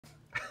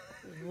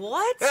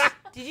What?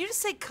 Did you just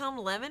say cum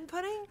lemon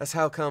pudding? That's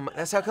how come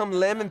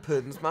lemon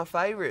pudding's my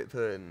favorite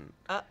pudding.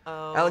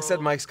 Uh-oh. Alex said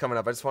Mike's coming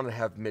up. I just wanted to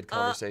have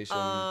mid-conversation.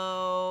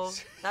 Oh,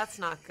 that's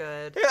not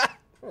good.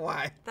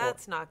 Why?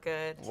 That's not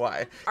good.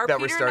 Why? Are that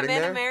Peter we're starting and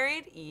Amanda there?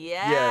 married?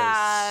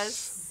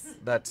 Yes. Yes.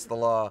 That's the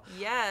law.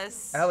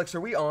 Yes. Alex,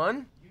 are we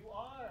on? You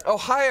are. Oh,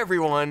 hi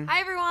everyone. Hi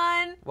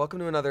everyone. Welcome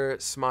to another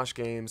Smosh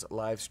Games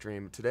live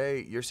stream.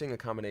 Today, you're seeing a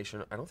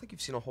combination I don't think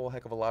you've seen a whole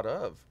heck of a lot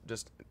of,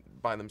 just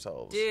by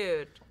themselves.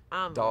 Dude,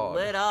 I'm Dog.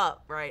 lit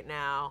up right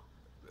now.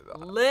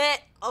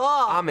 Lit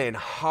up. I'm in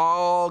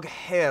hog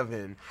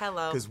heaven.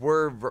 Hello. Because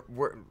we're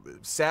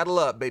saddle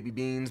up, baby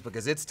beans,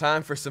 because it's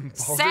time for some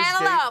Baldur's Saddle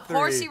Gate up. 3.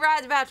 Horsey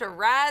ride's about to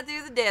ride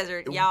through the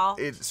desert, y'all.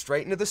 It's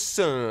straight into the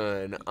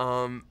sun.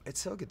 It's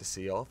so good to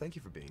see y'all. Thank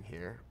you for being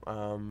here.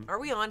 Are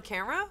we on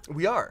camera?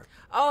 We are.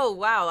 Oh,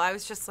 wow. I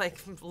was just like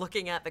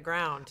looking at the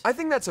ground. I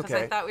think that's 'Cause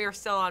okay. I thought we were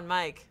still on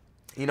mic.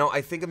 You know,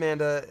 I think,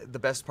 Amanda, the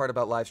best part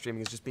about live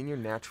streaming is just being your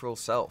natural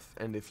self.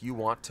 And if you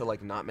want to,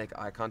 like, not make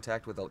eye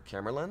contact with a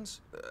camera lens,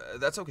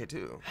 that's okay,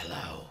 too.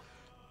 Hello.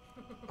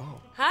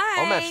 Oh.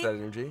 Hi. I'll match that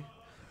energy.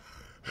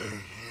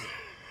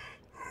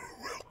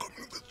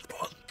 Welcome to the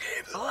Smosh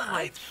Games Oh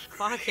my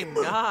fucking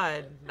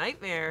god.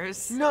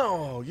 Nightmares.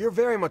 No, you're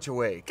very much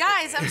awake.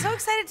 Guys, I'm so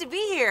excited to be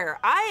here.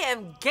 I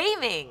am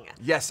gaming.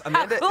 Yes,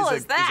 Amanda How cool is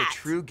is that? a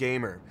true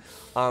gamer.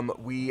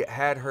 We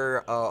had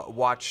her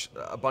watch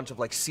a bunch of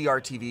like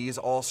CRTVs,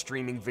 all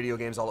streaming video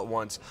games all at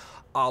once,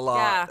 a la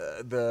Yeah.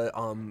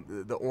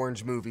 the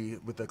Orange movie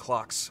with the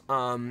clocks.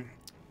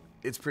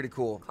 It's pretty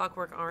cool.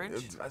 Clockwork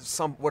Orange.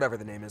 Whatever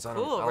the name is,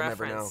 Cool I'll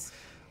reference.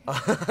 never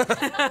know.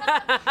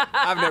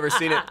 I've never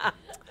seen it.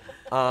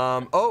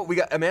 Oh, we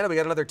got Amanda. We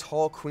got another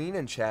tall queen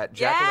in chat,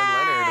 Jacqueline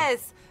Leonard.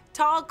 Yes.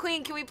 Tall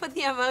queen. Can we put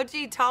the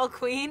emoji tall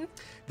queen?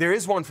 There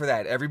is one for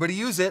that. Everybody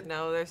use it.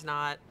 No, there's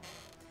not.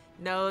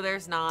 No,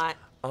 there's not.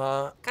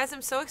 Guys,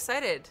 I'm so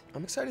excited.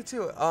 I'm excited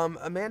too.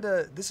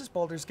 Amanda, this is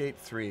Baldur's Gate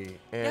 3.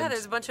 And Yeah,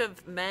 there's a bunch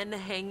of men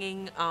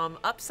hanging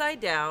upside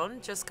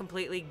down, just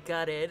completely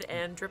gutted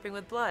and dripping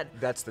with blood.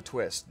 That's the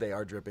twist. They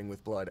are dripping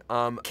with blood.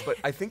 But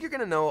I think you're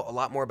going to know a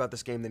lot more about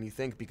this game than you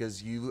think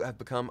because you have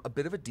become a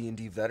bit of a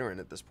D&D veteran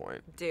at this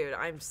point. Dude,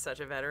 I'm such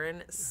a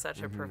veteran,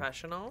 such a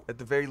professional. At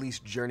the very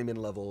least, journeyman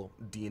level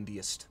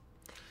D&Dist.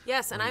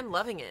 Yes, and I'm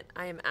loving it.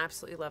 I am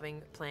absolutely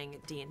loving playing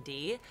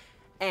D&D.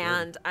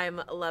 And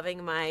I'm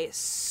loving my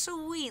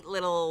sweet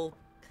little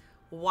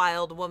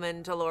wild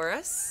woman,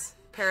 Dolores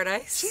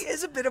Paradise. She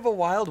is a bit of a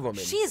wild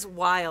woman. She is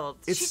wild.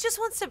 She just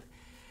wants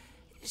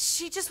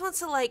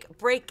to like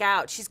break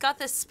out. She's got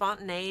this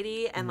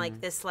spontaneity and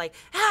like this like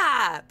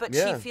but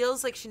Yeah. she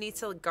feels like she needs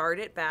to guard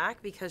it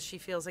back because she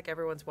feels like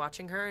everyone's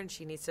watching her and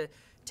she needs to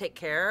take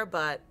care,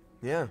 but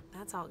Yeah.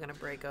 that's all gonna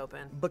break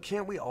open. But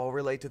can't we all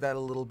relate to that a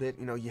little bit?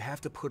 You know, you have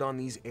to put on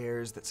these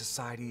airs that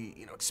society,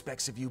 you know,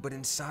 expects of you, but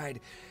inside,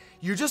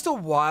 you're just a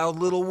wild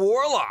little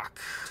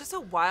warlock. Just a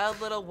wild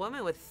little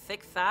woman with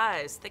thick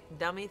thighs, thick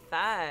dummy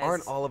thighs.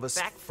 Aren't all of us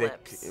thick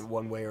backflips. in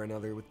one way or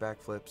another with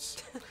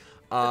backflips?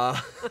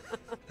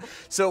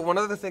 So one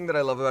other thing that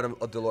I love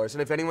about Dolores,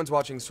 and if anyone's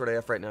watching Sword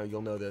AF right now,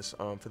 you'll know this.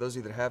 For those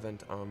of you that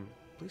haven't,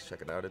 please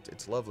check it out.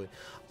 It's lovely.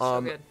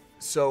 So good.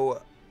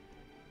 So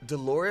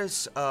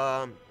Dolores,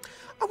 I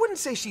wouldn't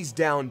say she's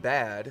down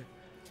bad.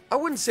 I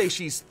wouldn't say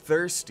she's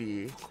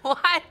thirsty.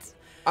 What?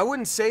 I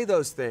wouldn't say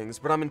those things,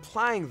 but I'm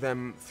implying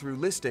them through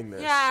listing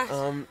this.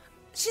 Yeah.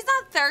 She's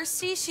not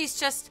thirsty. She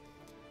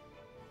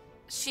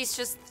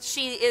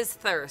is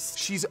thirst.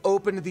 She's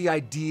open to the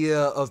idea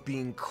of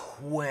being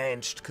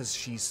quenched because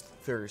she's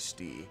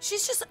thirsty.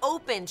 She's just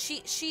open.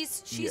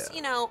 She's Yeah.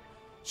 you know,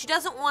 she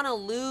doesn't want to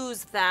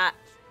lose that,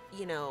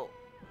 you know,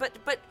 but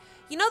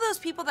you know those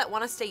people that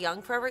want to stay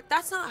young forever?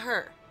 That's not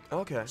her.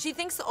 Okay. She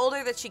thinks the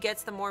older that she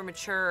gets, the more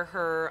mature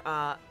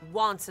her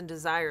wants and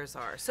desires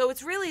are. So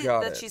it's really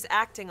Got that it. she's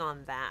acting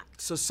on that.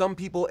 So some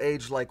people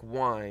age like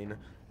wine,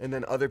 and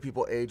then other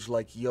people age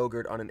like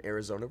yogurt on an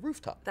Arizona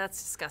rooftop.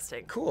 That's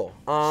disgusting. Cool.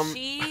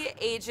 She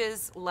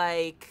ages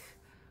like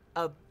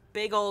a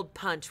big old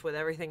punch with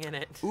everything in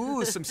it.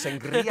 Ooh, some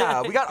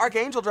sangria. We got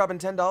Archangel dropping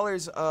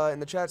 $10 in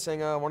the chat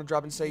saying, I want to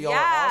drop and say y'all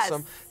Yes. are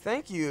awesome.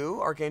 Thank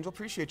you, Archangel.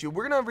 Appreciate you.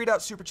 We're going to read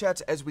out super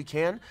chats as we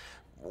can.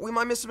 We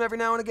might miss them every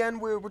now and again.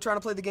 We're trying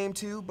to play the game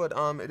too, but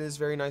it is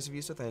very nice of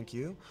you, so thank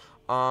you.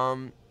 She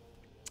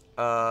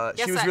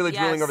was really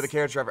drooling yes. over the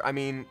carriage driver. I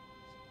mean,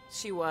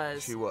 She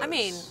was. She was. I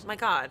mean, my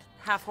God,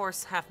 half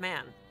horse, half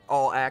man.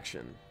 all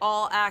action.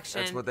 All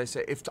action. That's what they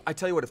say. If I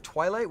tell you what, if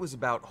Twilight was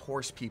about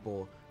horse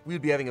people, we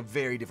would be having a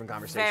very different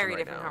conversation Very right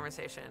different now.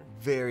 conversation.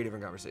 Very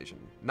different conversation.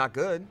 Not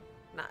good.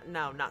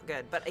 Not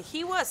good. But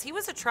he was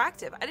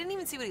attractive. I didn't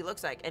even see what he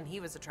looks like, and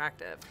he was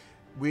attractive.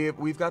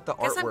 We've got the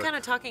I guess artwork. I'm kind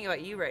of talking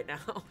about you right now.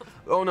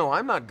 Oh no,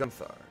 I'm not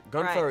Gunthar.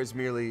 Gunthar Right. is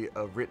merely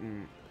a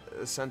written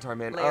centaur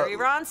man. Larry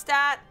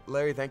Ronstadt.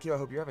 Larry, thank you. I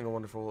hope you're having a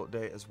wonderful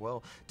day as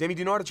well. Demi, do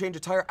you know how to change a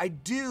tire? I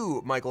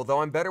do, Michael. Though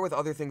I'm better with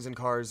other things in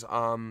cars.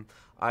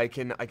 I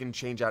can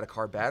change out a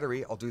car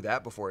battery. I'll do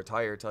that before a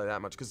tire. Tell you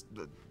that much, because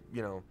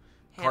you know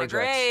Hannah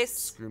Grace.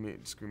 Screw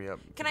me up.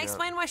 Can I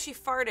explain why she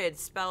farted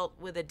spelled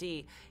with a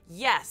D?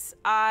 Yes,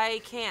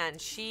 I can.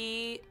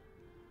 She,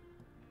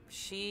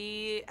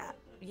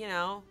 you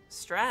know,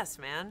 stress,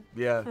 man.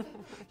 Yeah.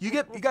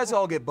 You guys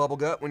all get bubble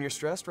gut when you're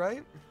stressed,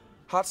 right?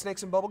 Hot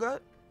snakes and bubble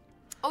gut?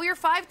 Oh, you're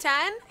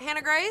 5'10",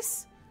 Hannah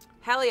Grace?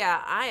 Hell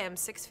yeah, I am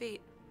 6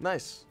 feet.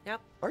 Nice.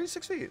 Yep. Are you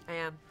 6 feet? I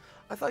am.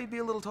 I thought you'd be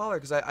a little taller,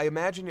 because I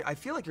imagine I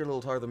feel like you're a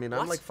little taller than me, and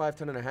I'm What? like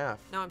 5'10" and a half.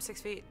 No, I'm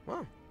 6 feet.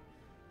 Wow.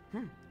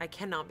 I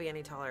cannot be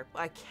any taller.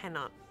 I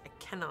cannot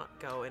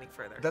go any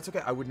further. That's okay.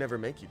 I would never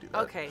make you do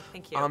that. Okay,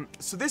 thank you.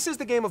 So this is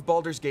the game of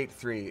Baldur's Gate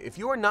 3. If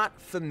you are not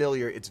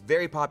familiar, it's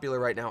very popular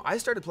right now. I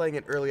started playing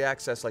it early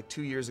access like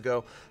 2 years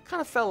ago.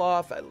 Kind of fell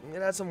off. It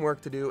had some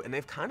work to do, and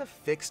they've kind of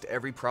fixed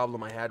every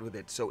problem I had with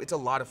it. So it's a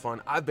lot of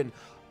fun. I've been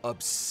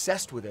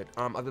obsessed with it.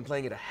 I've been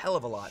playing it a hell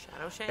of a lot.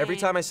 Shadow Shame. Every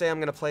time I say I'm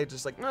gonna play,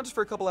 just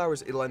for a couple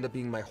hours, it'll end up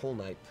being my whole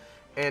night.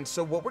 And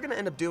so what we're gonna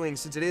end up doing,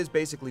 since it is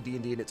basically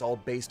D&D and it's all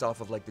based off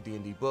of like the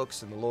D&D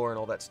books and the lore and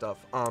all that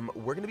stuff,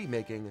 we're gonna be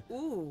making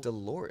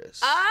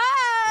Dolores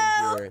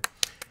in here.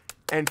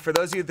 And for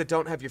those of you that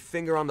don't have your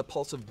finger on the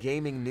pulse of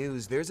gaming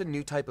news, there's a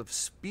new type of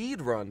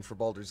speedrun for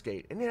Baldur's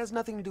Gate, and it has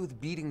nothing to do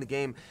with beating the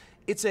game.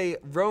 It's a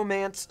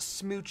romance,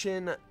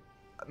 smooching,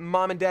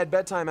 mom and dad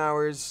bedtime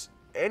hours,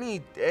 any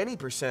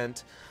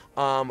percent.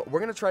 We're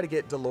gonna try to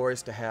get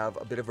Dolores to have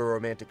a bit of a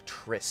romantic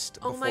tryst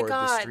before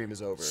the stream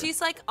is over. She's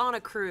like on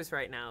a cruise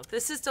right now.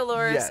 This is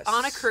Dolores Yes.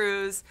 on a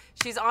cruise.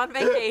 She's on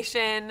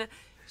vacation.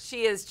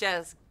 She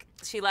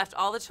left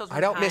all the children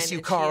I don't behind, miss you,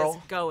 and Carl. She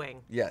is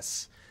going.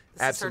 Yes,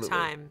 This absolutely. is her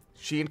time.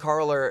 She and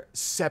Carl are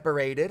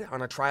separated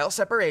on a trial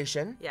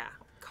separation. Yeah,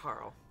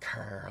 Carl.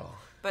 Carl.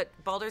 But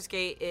Baldur's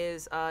Gate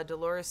is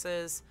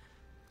Dolores's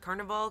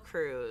Carnival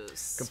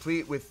cruise.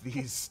 Complete with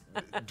these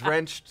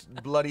drenched,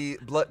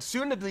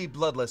 soon-to-be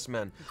bloodless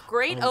men.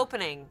 Great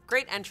opening.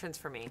 Great entrance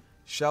for me.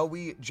 Shall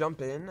we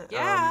jump in?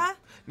 Yeah.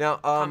 Now,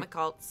 Cosmic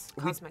cults.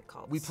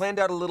 we planned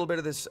out a little bit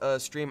of this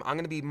stream. I'm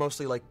going to be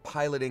mostly like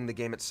piloting the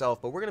game itself,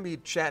 but we're going to be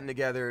chatting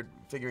together,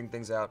 figuring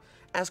things out.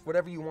 Ask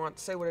whatever you want,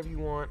 say whatever you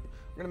want.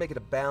 We're going to make it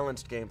a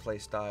balanced gameplay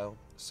style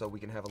so we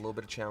can have a little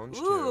bit of challenge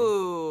too.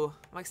 Ooh,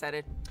 I'm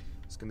excited.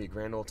 It's going to be a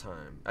grand old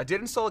time. I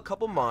did install a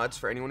couple mods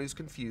for anyone who's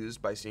confused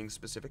by seeing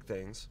specific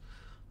things.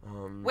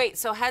 Wait,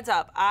 so heads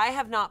up. I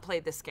have not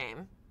played this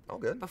game Oh,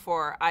 good.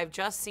 before. I've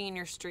just seen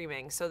your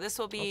streaming. So this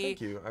will be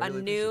thank you. I a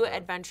really new appreciate that.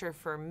 adventure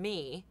for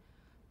me.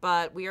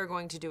 But we are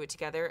going to do it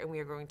together, and we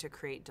are going to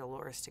create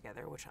Dolores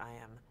together, which I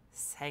am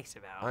psyched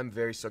about. I'm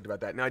very stoked about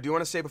that. Now, I do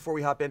want to say before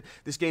we hop in,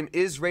 this game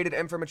is rated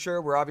M for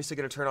mature. We're obviously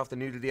going to turn off the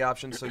nudity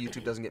option so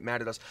YouTube doesn't get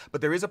mad at us. But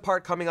there is a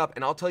part coming up,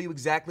 and I'll tell you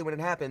exactly when it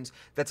happens,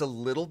 that's a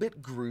little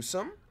bit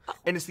gruesome.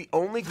 And it's the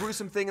only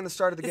gruesome thing in the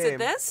start of the Is game. it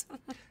this?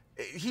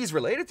 He's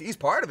related. He's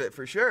part of it,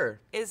 for sure.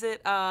 Is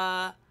it,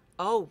 oh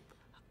God.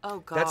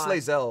 That's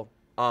Lae'zel.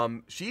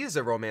 She is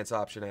a romance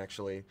option,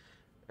 actually.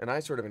 And I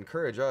sort of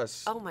encourage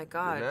us Oh my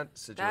God. in that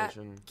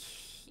situation. That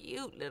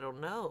cute little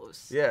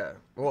nose. Yeah.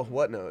 Well,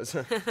 what knows?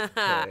 Hey,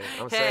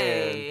 I'm saying.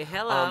 Hey,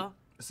 hello.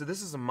 So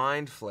this is a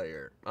Mind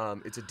Flayer.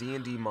 It's a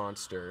D&D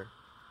monster,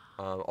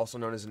 also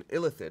known as an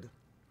Illithid.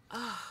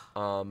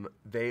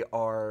 They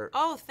are...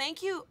 Oh,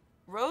 thank you,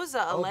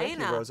 Rosa Oh, Elena. thank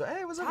you, Rosa.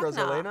 Hey, what's up, Heck Rosa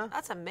no. Elena?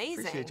 That's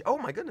amazing. Appreciate you. Oh,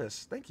 my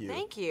goodness. Thank you.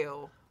 Thank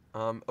you.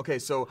 Okay,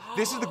 so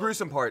this is the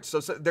gruesome part. So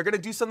they're going to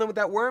do something with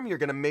that worm. You're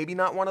going to maybe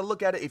not want to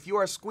look at it. If you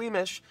are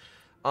squeamish,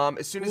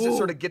 as soon as it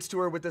sort of gets to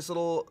her with this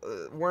little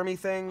wormy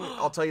thing,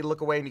 I'll tell you to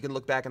look away, and you can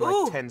look back in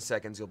like 10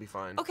 seconds. You'll be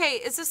fine. Okay,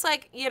 is this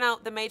like,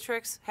 The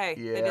Matrix? Hey,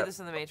 they Yeah. did this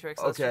in The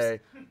Matrix. Let's Okay.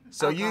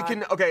 So Oh, you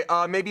God.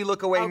 can, maybe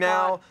look away Oh,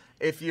 now God.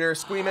 if you're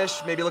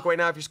squeamish. Maybe look away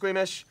now if you're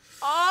squeamish.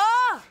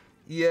 Oh!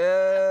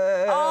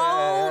 Yeah.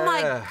 Oh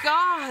my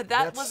God,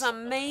 that That's was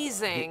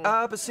amazing.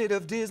 Opposite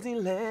of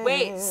Disneyland.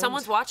 Wait,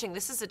 someone's watching.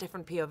 This is a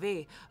different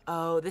POV.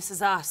 Oh, this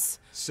is us.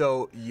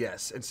 So,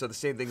 yes, and so the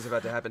same thing's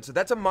about to happen. So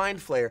that's a Mind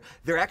Flayer.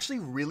 They're actually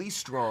really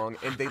strong,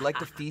 and they like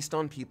to feast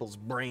on people's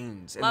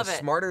brains. And Love the it.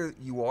 smarter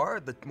you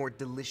are, the more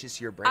delicious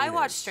your brain is. I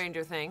watched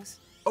Stranger Things.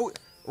 Oh,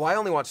 well, I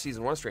only watched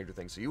season 1 of Stranger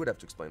Things, so you would have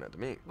to explain that to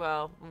me.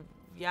 Well,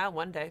 yeah,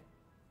 one day.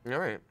 All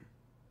right.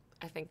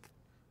 I think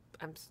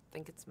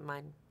it's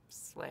Mind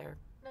Slayer.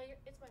 No,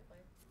 it's my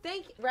player.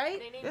 Thank you, right?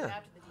 They named Yeah. it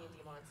after the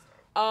D&D monster.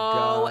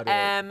 Got it.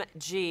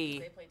 OMG.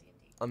 They play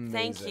D&D. Amazing.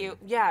 Thank you.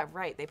 Yeah,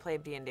 right. They play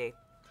D&D.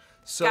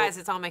 So, Guys,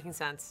 it's all making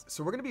sense.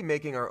 So we're going to be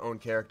making our own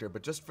character,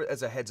 but just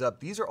as a heads up,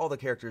 these are all the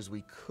characters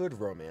we could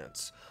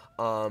romance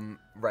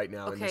right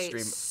now in this Okay,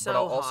 stream. so but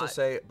I'll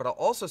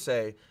also hot.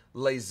 say,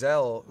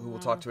 Lae'zel, who we'll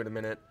talk to in a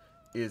minute,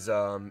 is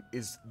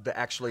the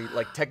actually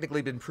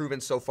technically been proven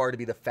so far to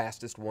be the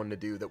fastest one to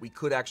do that we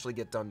could actually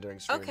get done during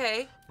stream.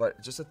 Okay.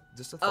 But just a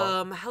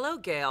thought. Hello,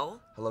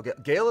 Gail. Hello, Gale.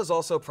 Gale is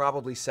also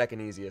probably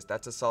second easiest.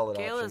 That's a solid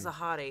Gail option. is a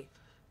hottie.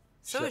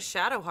 So is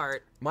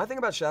Shadowheart. My thing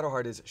about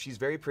Shadowheart is she's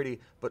very pretty,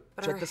 but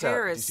check her this out.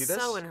 hair Do you is see this?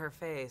 so in her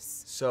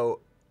face. So,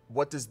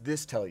 what does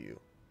this tell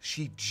you?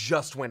 She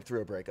just went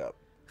through a breakup.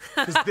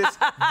 Because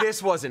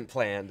this wasn't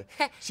planned.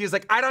 She was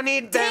like, I don't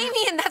need them.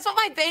 Damien, that's what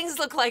my bangs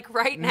look like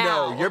right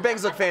now. No, your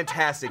bangs look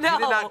fantastic. You did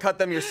No. not cut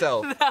them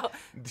yourself. No.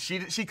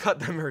 She cut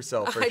them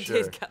herself for I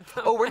sure. did cut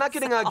them Oh, we're not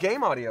getting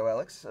game audio,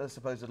 Alex,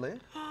 supposedly.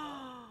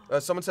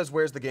 Someone says,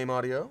 where's the game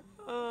audio?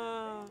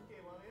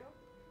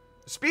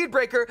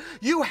 Speedbreaker,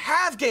 you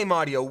have game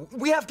audio.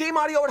 We have game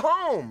audio at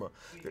home.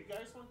 Do you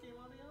guys want game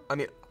audio? I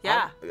mean,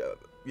 Yeah.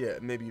 yeah,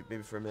 maybe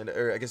for a minute.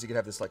 Or I guess you could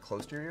have this like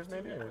close to your ears,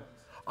 maybe. Or...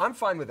 I'm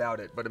fine without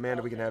it, but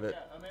Amanda, we can have it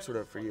sort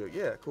of for you.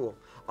 Yeah, cool.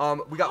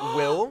 We got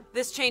Will.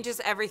 This changes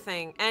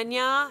everything.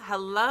 Enya,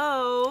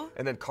 hello.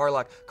 And then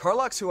Carlock.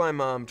 Carlock's who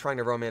I'm trying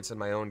to romance in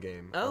my own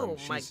game. Oh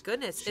my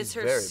goodness, she's is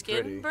her very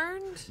skin pretty.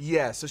 burned?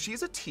 Yeah, so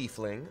she's a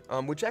tiefling,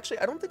 which actually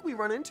I don't think we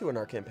run into in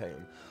our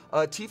campaign.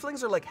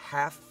 Tieflings are like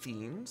half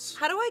fiends.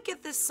 How do I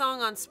get this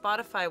song on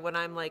Spotify when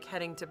I'm like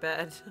heading to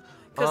bed?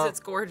 Because it's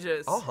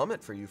gorgeous. I'll hum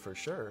it for you for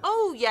sure.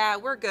 Oh yeah,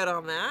 we're good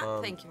on that.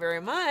 Thank you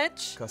very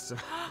much. Custom.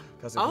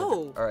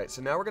 Oh. All right,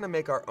 so now we're gonna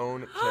make our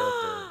own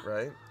character,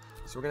 right?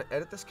 So we're gonna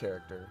edit this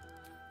character.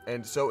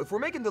 And so if we're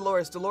making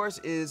Dolores, Dolores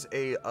is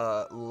a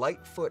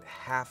Lightfoot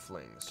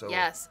halfling. So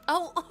Yes.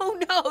 Oh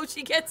no,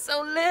 she gets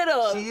so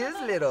little. she is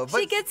little, but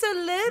She gets so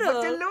little.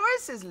 But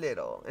Dolores is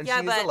little, and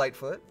Yeah, she is a but-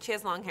 Lightfoot. She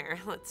has long hair.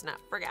 Let's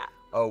not forget.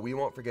 Oh, we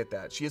won't forget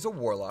that. She is a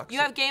warlock. You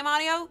so- have game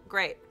audio?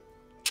 Great.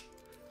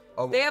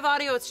 Oh, They have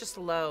audio, it's just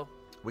low.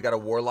 we got a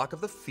warlock of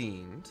the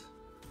fiend.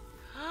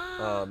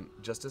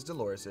 Just as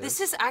Dolores is. This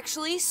is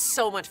actually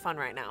so much fun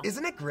right now.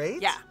 Isn't it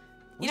great? Yeah.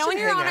 We You know when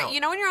should you're hang on out. you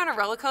know when you're on a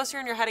roller coaster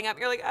and you're heading up,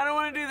 you're like, I don't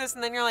want to do this,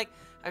 and then you're like,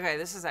 okay,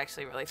 this is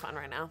actually really fun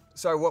right now.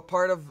 Sorry, what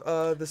part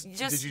of this did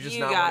Just- you just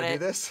you not got want to it.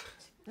 do this?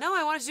 No,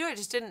 I wanted to do it,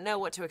 just didn't know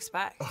what to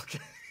expect. Okay.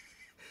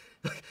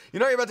 You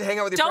know you're about to hang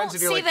out with your Don't friends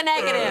and you're see like, the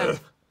negative. "Ugh."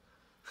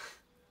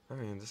 I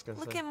mean, just gonna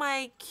Look say. at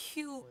my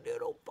cute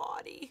little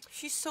body.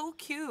 She's so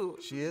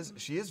cute. She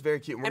is very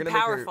cute. We're And gonna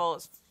powerful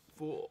as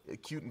fool. make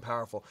her cute and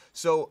powerful.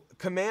 So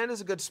command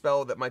is a good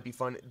spell that might be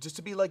fun. Just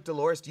to be like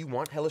Dolores, do you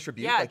want Hellish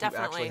Rebuke Yeah, like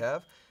definitely. you actually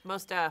have?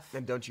 Most def.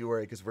 And don't you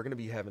worry, because we're gonna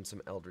be having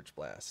some Eldritch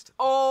Blast.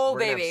 Oh, We're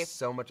gonna baby. have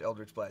so much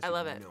Eldritch Blast. I you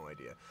love have it. No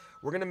idea.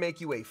 We're gonna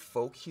make you a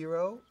folk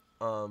hero,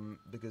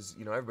 because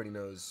you know everybody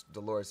knows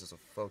Dolores is a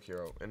folk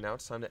hero, and now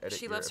it's time to edit.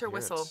 She your loves her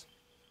whistle. appearance.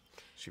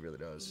 She really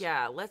does.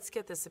 Yeah, let's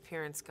get this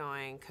appearance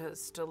going,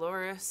 because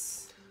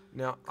Dolores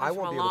Now comes I from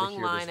won't a be able to long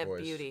hear line this of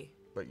voice, beauty.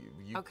 but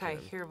you Okay,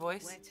 can. hear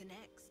voice? Where to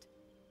next?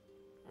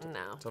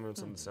 No. Tell me what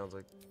something sounds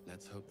like.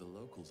 Let's hope the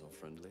locals are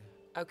friendly.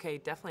 Okay,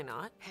 definitely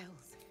not.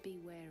 Health, be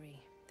wary.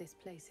 This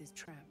place is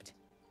trapped.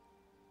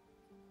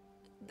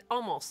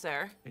 Almost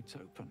there. It's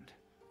opened.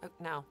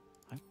 No.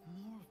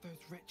 More of those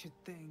wretched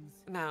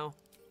things. No.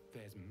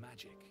 There's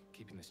magic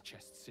keeping this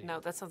chest sealed. No,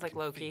 that sounds I like can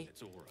feel Loki.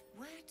 its aura.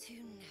 Where to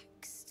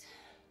next?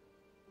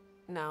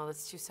 No,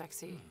 that's too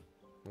sexy.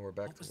 We're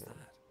back What to was one.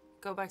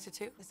 that? Go back to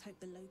 2. Let's hope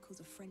the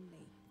locals are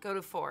friendly. Go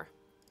to 4.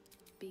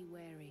 Be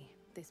wary.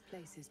 This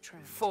place is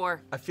trapped.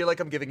 4. I feel like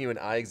I'm giving you an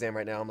eye exam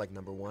right now. I'm like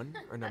number 1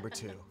 or number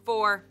 2,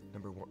 4.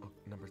 number 1,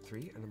 number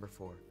 3, or number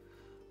 4.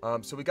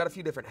 So we got a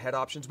few different head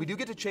options. We do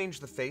get to change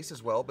the face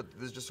as well, but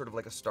this is just sort of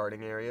like a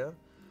starting area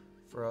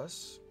for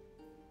us.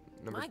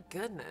 My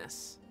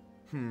goodness.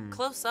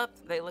 Close up,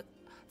 they look.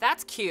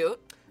 That's cute.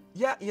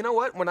 Yeah, you know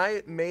what? When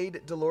I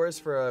made Dolores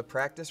for a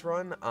practice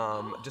run,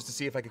 just to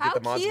see if I could get How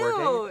the mods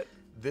working, cute.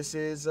 this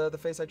is the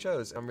face I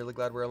chose. I'm really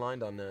glad we're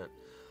aligned on that.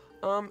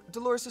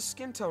 Dolores'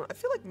 skin tone. I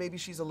feel like maybe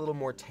she's a little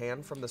more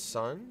tan from the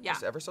sun, Yeah.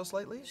 just ever so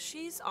slightly.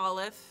 She's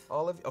olive.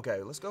 Olive.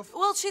 Okay, let's go.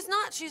 Well, she's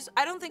not.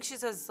 I don't think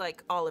she's as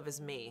like olive as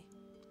me.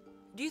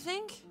 Do you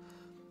think?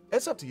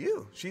 It's up to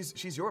you.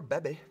 She's your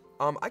baby.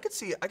 I could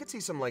see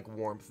some like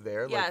warmth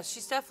there. Yeah, Like,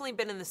 she's definitely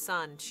been in the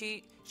sun.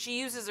 She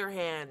uses her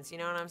hands. You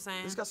know what I'm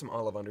saying? it's got some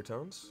olive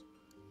undertones.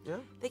 Yeah.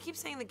 They keep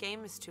saying the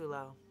game is too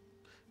low.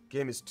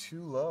 Game is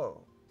too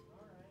low.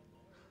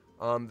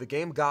 The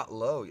game got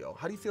low, yo.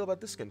 How do you feel about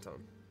this skin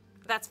tone?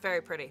 That's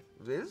very pretty.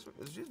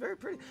 She's very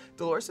pretty.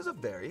 Dolores is a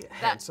very That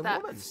handsome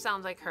woman.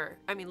 sounds like her.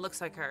 I mean,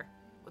 looks like her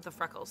with the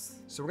freckles.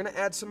 So we're gonna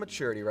add some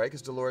maturity, right?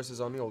 Because Dolores is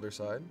on the older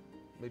side.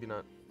 Maybe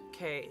not.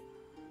 Okay.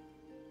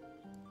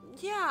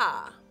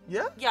 Yeah.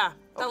 Yeah? Yeah,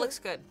 that Okay. looks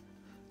good.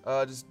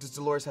 Does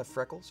Dolores have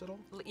freckles at all?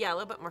 Yeah, a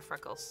little bit more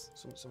freckles.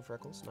 Some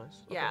freckles,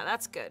 nice. Yeah, Okay.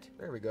 that's good.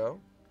 There we go.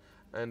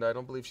 And I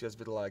don't believe she has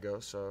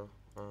vitiligo, so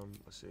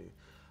let's see.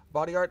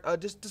 Body art.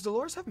 Does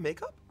Dolores have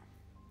makeup?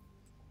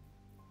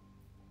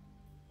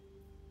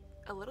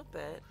 A little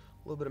bit.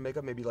 A little bit of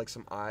makeup, maybe like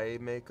some eye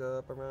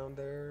makeup around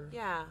there.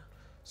 Yeah.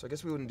 So I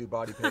guess we wouldn't do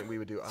body paint. We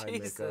would do eye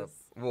makeup. Jesus.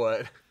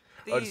 What?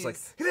 Oh, just like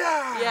These.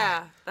 yeah.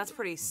 Yeah, that's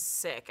pretty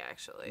sick,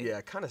 actually.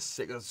 Yeah, kind of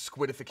sick.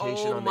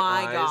 Squidification Oh on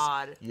my the eyes.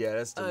 God. Yeah,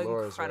 that's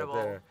Dolores Incredible.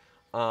 right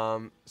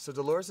there. So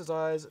Dolores'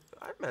 eyes,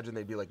 I imagine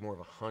they'd be like more of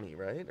a honey,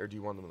 right? Or do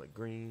you want them like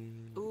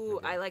green? Ooh,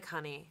 Maybe I like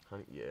honey.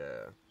 honey.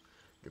 Yeah.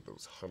 Get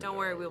those honey Don't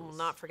worry, we will eyes.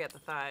 not forget the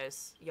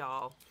thighs,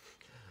 y'all.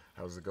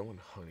 How's it going,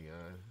 honey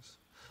eyes?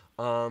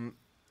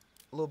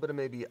 A little bit of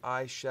maybe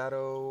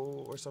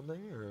eyeshadow or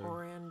something, or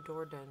Orion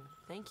Dordan.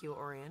 Thank you,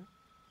 Orion.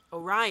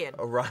 Orion.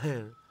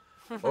 Orion.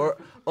 Or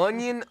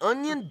Onion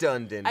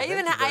Dundon. I Thank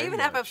you very even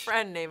have a much.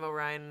 friend named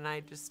Orion, and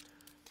I just.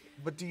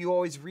 But do you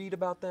always read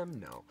about them?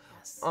 No.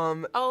 Yes.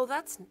 Oh,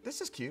 that's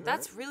this is cute.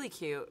 that's right? really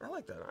cute. I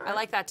like that. All I right.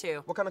 like that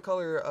too. What kind of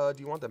color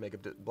do you want that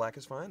makeup? Black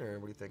is fine, or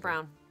what do you think?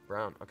 Brown.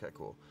 Brown. Okay,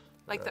 cool.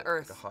 Like the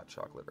earth. Like a hot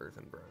chocolate earth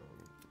and brown.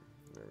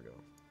 There we go.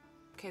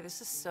 Okay,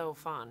 this is so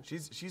fun.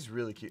 She's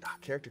really cute.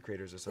 Character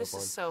creators are so This fun.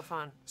 is so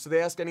fun. So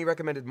they asked any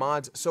recommended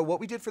mods. So what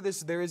we did for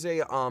this, there is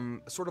a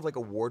sort of like a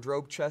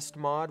wardrobe chest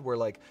mod where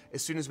like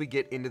as soon as we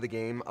get into the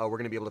game, we're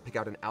gonna be able to pick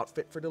out an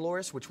outfit for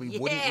Dolores, which we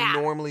wouldn't Yeah.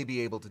 normally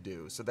be able to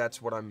do. So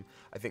that's what I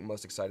think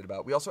most excited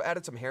about. We also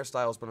added some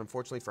hairstyles, but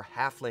unfortunately for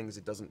halflings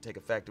it doesn't take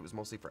effect. It was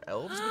mostly for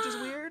elves, which is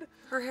weird.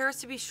 Her hair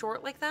has to be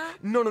short like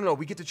that? No,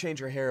 we get to change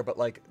her hair, but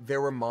like there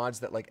were mods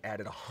that like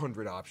added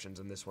 100 options,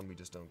 and this one we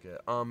just don't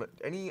get.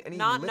 Any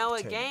Not lip Noah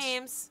tints?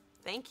 Games.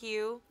 Thank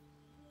you.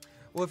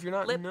 Well, if you're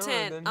not Lip Noah,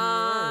 tint, then who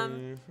are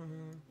you?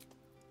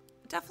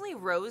 Definitely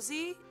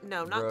rosy.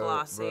 No, not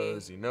glossy.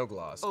 Rosy, no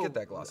gloss. Get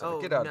that gloss out.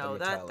 Oh, Get out no, of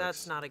the metallics.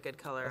 that's not a good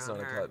color That's on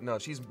not a her. color. No,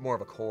 she's more of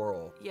a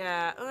coral.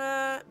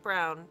 Yeah,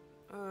 brown.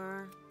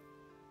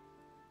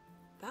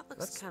 That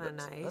looks kind of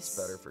nice. That's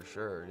better for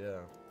sure. Yeah.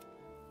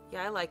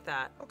 Yeah, I like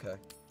that. Okay.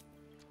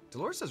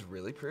 Dolores is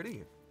really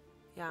pretty.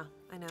 Yeah,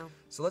 I know.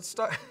 So let's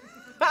start.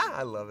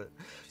 I love it.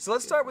 So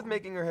let's start with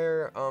making her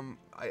hair.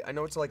 I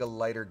know it's like a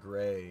lighter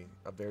gray,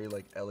 a very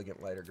like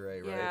elegant lighter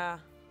gray, right? Yeah.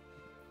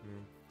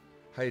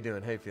 How you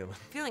doing? How you feeling?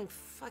 Feeling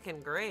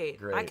fucking great. I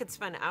Great. could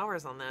spend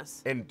hours on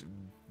this. And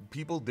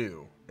people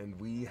do, and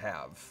we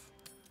have,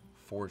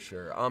 for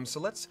sure. So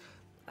let's.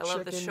 I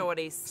love the check in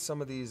shorties.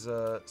 Some of these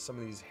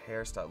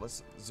hairstyles.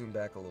 Let's zoom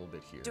back a little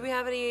bit here. Do we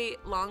have any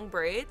long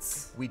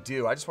braids? We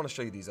do. I just want to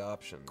show you these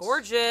options.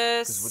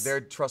 Gorgeous. Because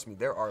there, trust me,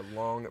 there are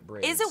long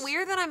braids. Is it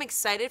weird that I'm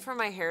excited for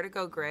my hair to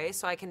go gray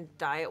so I can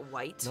dye it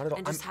white Not at all.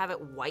 and just have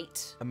it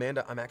white?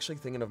 Amanda, I'm actually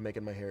thinking of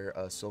making my hair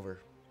silver.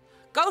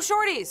 Go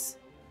shorties!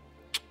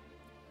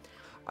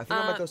 I think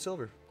I might go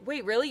silver.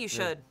 Wait, really? You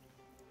should.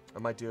 I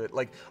might do it.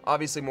 Like,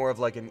 obviously more of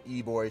like an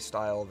e-boy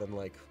style than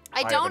like. I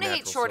have a don't hate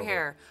natural short silver.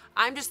 hair.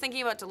 I'm just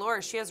thinking about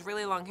Dolores. She has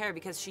really long hair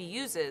because she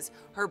uses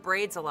her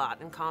braids a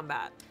lot in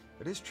combat.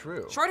 It is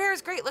true. Short hair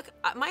is great. Look,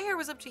 my hair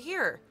was up to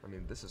here I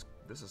mean, this is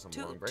some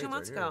long braids 2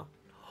 months right here.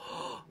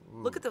 ago.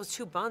 Look at those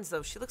 2 buns,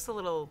 though. She looks a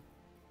little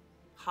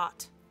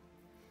hot.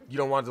 You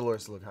don't want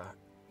Dolores to look hot.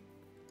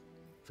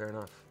 Fair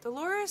enough.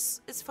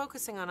 Dolores is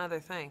focusing on other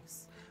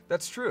things.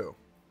 That's true.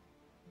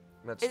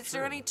 That's Is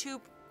there true. any two?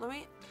 Let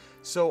me.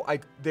 So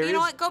there You know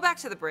is- what? Go back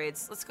to the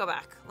braids. Let's go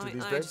back. Let me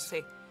these just braids?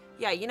 see.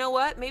 Yeah, you know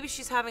what? Maybe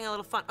she's having a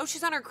little fun. Oh,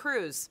 she's on her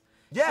cruise.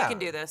 Yeah. She can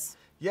do this.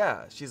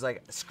 Yeah, she's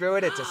like, screw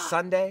it, it's a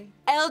Sunday.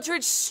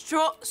 Eldridge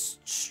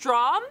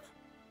Strom?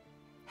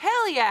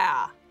 Hell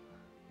yeah.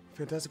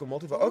 Fantastical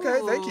multiverse. Okay,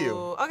 thank you.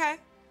 Ooh, okay.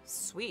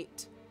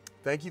 Sweet.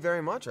 Thank you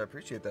very much. I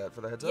appreciate that for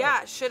the heads Yeah,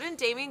 up. shouldn't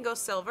Damien go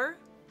silver?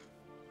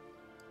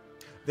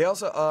 They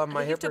also,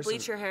 my You hair have to person.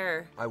 bleach your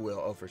hair. I will,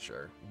 oh for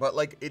sure. But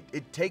like,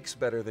 it takes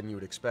better than you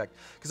would expect.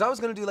 Because I was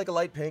gonna do like a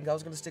light pink. I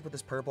was gonna stick with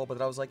this purple, but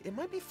then I was like, it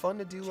might be fun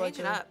to do like. Change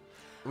it up.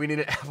 We need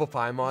an apple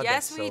pie mod.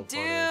 Yes, That's we so do.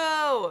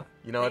 funny.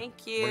 You know Thank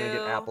what? you. We're gonna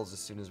get apples as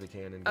soon as we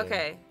can. In game.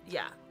 Okay,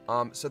 yeah.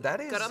 So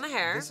that is Good on the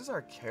hair. This is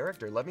our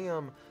character. Let me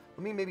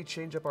maybe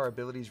change up our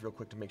abilities real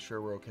quick to make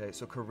sure we're okay.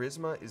 So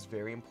charisma is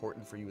very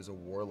important for you as a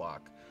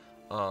warlock.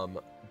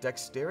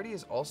 Dexterity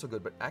is also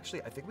good, but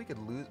actually I think we could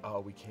lose.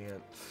 Oh, we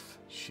can't.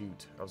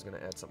 Shoot, I was gonna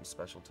add something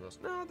special to us.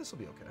 No, this will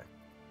be okay.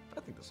 I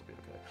think this will be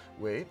okay.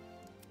 Wait,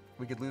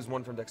 we could lose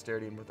 1 from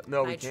dexterity and with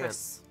no, we can't.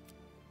 Nitrous.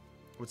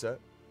 What's that?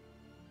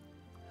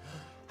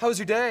 How was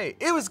your day?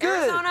 It was good.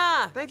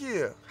 Arizona. Thank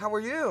you. How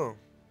are you?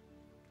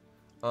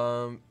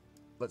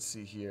 Let's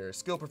see here.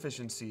 Skill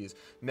proficiencies.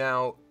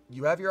 Now,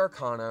 you have your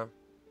Arcana.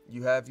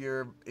 You have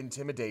your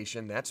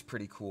Intimidation. That's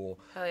pretty cool.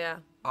 Hell yeah.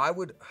 I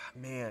would,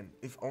 man,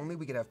 if only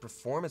we could have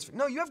performance.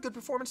 No, you have good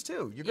performance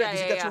too. You're great Yeah, because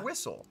yeah, you got yeah. your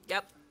whistle.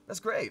 Yep. That's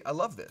great. I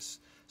love this.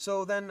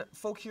 So then,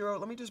 folk hero,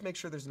 let me just make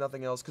sure there's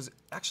nothing else. Because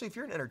actually, if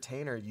you're an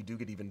entertainer, you do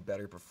get even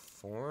better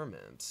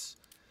performance.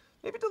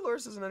 Maybe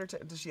Dolores doesn't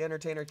entertain. Does she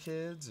entertain her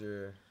kids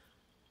or?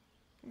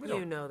 We You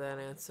don't. know that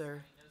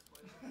answer.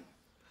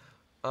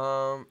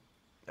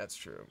 That's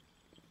true.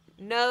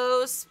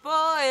 No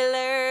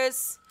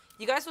spoilers.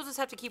 You guys will just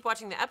have to keep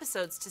watching the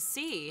episodes to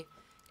see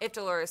if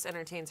Dolores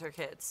entertains her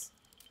kids.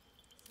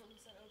 Someone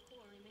said, oh, cool,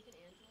 are we making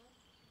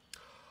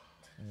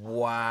Angela?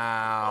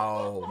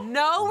 Wow.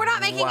 No, we're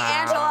not making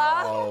Angela.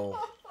 Wow.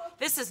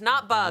 This is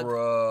not Bug.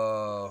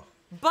 Bruh.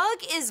 Bug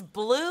is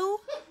blue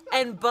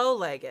and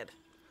bow-legged.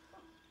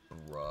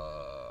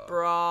 Bruh.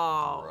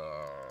 Bro.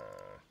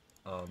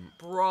 Bruh.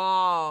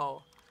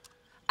 Bro.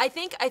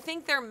 I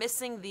think they're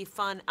missing the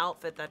fun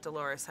outfit that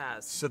Dolores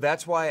has. So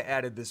that's why I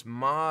added this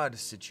mod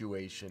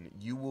situation.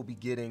 You will be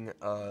getting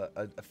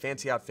a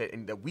fancy outfit,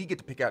 and that we get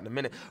to pick out in a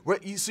minute.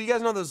 So you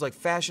guys know those like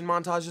fashion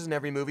montages in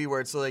every movie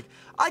where it's like,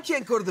 I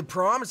can't go to the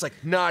prom. It's like,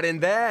 not in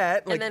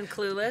that. Like, And then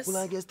Clueless. well,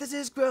 I guess this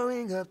is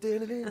growing up.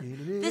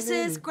 This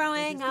is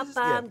growing up.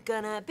 I'm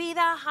gonna be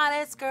the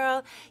hottest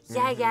girl.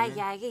 Yeah, yeah,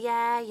 yeah,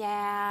 yeah,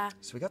 yeah.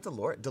 So we got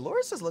Dolores.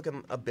 Dolores is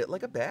looking a bit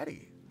like a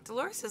baddie.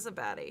 Dolores is a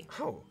baddie.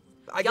 Oh,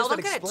 I Y'all guess that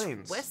don't get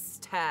explains. it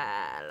twisted.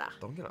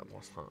 Don't get it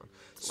twisted.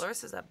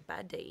 Dolores is a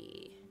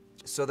baddie.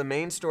 So the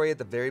main story at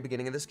the very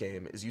beginning of this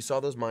game is you saw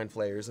those mind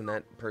flayers and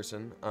that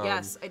person.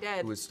 Yes, I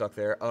did. Who was stuck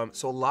there.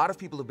 So a lot of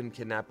people have been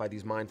kidnapped by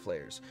these mind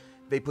flayers.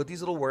 They put these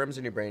little worms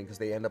in your brain because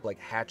they end up like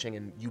hatching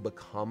and you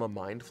become a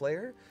mind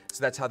flayer.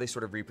 So that's how they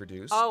sort of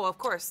reproduce. Oh, of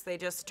course. They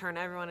just turn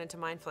everyone into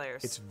mind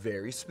flayers. It's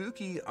very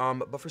spooky.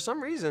 But for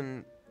some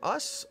reason,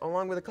 us,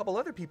 along with a couple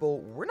other people,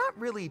 we're not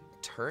really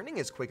turning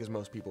as quick as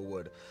most people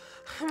would.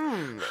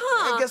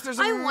 I guess there's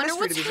a I wonder mystery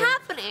what's to be solved.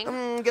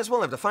 happening. Guess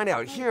we'll have to find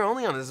out here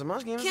only on the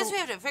Smosh Games. Guess we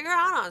have to figure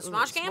out on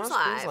Smosh Games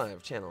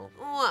Live. channel.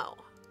 Whoa.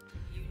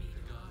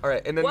 All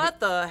right, and then What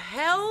the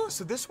hell?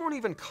 So this won't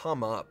even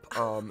come up.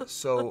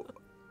 So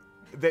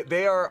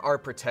they are our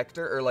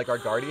protector or like our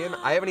guardian.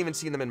 I haven't even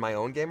seen them in my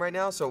own game right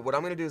now. So what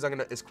I'm gonna do is I'm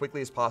gonna, as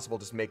quickly as possible,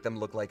 just make them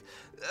look like,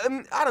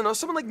 I don't know,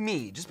 someone like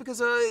me. Just because,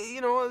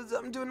 you know,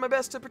 I'm doing my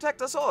best to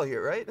protect us all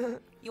here, right?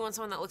 You want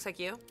someone that looks like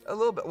you? A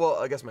little bit. Well,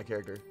 I guess my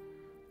character,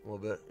 a little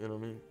bit. You know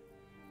what I mean?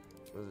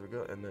 There we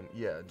go. And then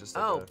yeah, just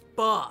like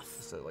buff.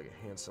 just like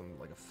a handsome,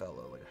 like a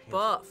fellow,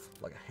 Buff.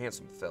 like a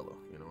handsome fellow.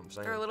 You know what I'm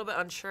saying? They're a little bit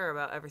unsure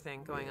about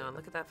everything going on.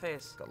 Look at that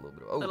face. Got a little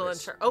bit of Little this-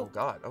 unsure. Oh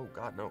God. Oh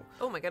God. No.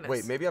 Oh my goodness.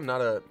 Wait, maybe I'm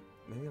not an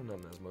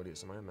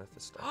Asmodeus. Am I a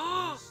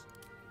Mephistopheles?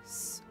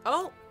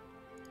 Oh,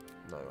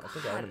 No, I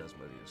think I'm an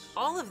Asmodeus.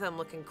 all of them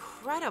look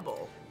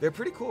incredible. They're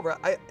pretty cool, bro.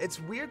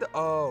 It's weird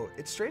that,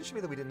 it's strange to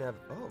me that we didn't have,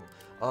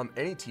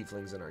 any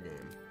tieflings in our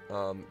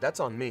game. That's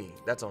on me.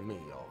 That's on me,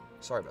 y'all.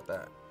 Sorry about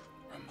that.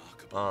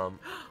 Remarkable.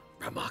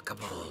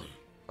 Remarkable.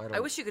 I I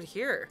wish you could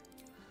hear.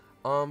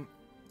 I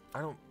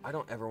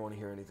don't ever want to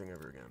hear anything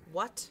ever again.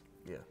 What?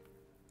 Yeah.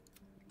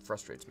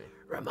 Frustrates me.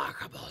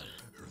 Remarkable.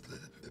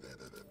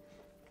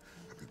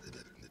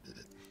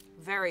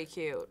 Very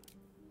cute.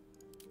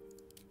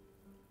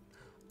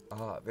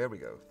 Ah, there we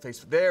go.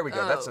 There we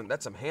go. Oh.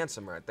 That's some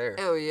handsome right there.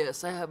 Oh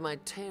yes, I have my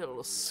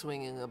tail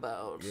swinging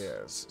about.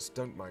 Yes,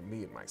 don't mind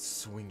me and my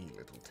swingy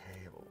little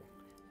tail.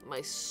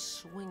 My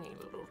swinging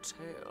little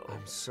tail.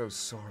 I'm so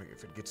sorry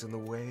if it gets in the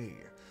way.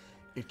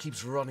 It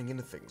keeps running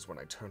into things when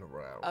I turn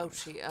around.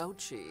 Ouchie,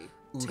 ouchie.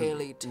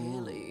 Taily,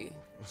 taily.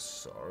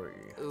 Sorry.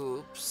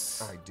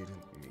 Oops. I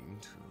didn't mean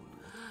to.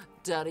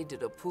 Daddy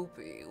did a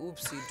poopy.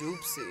 Oopsie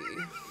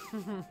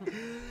doopsie.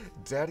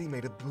 Daddy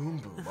made a boom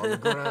boom on the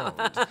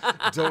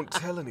ground. Don't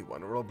tell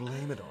anyone or I'll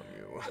blame it on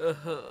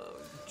you.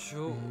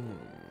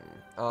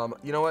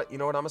 You know what? You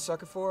know what I'm a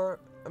sucker for,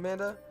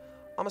 Amanda?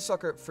 I'm a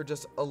sucker for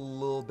just a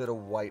little bit of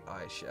white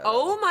eyeshadow.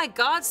 Oh my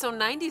God, so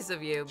 90s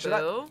of you,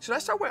 boo. Should I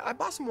start wearing? I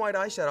bought some white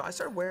eyeshadow. I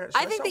started wearing.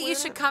 I think that you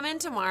should come in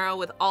tomorrow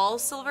with all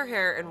silver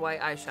hair and white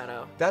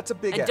eyeshadow. That's a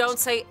big. And ask. don't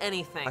say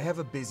anything. I have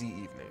a busy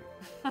evening,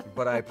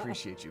 but I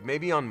appreciate you.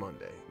 Maybe on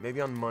Monday.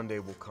 Maybe on Monday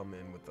we'll come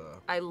in with a.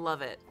 I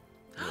love it.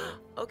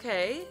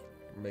 Okay.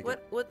 Make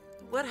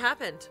What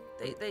happened?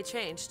 They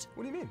changed.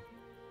 What do you mean?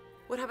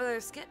 What happened to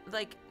their skin?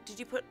 Like, did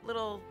you put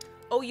little?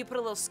 Oh, you put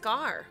a little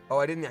scar. Oh,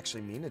 I didn't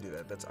actually mean to do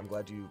that. I'm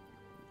glad you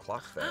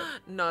clocked that.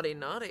 Naughty,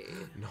 naughty.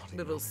 Naughty,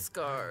 Little naughty.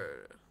 scar.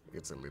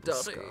 It's a little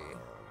Naughty. scar.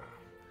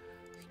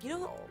 You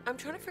know, I'm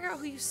trying to figure out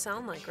who you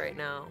sound like right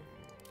now.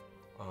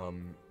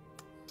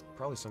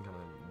 Probably some kind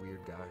of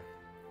weird guy.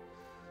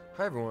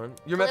 Hi everyone.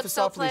 You're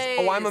Calypso Mephistopheles.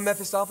 Oh, I'm a Plays.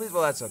 Mephistopheles?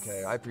 Well, that's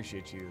okay. I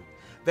appreciate you.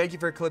 Thank you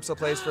for Calypso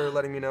Plays for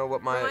letting me know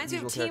what my Reminds me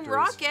of usual Team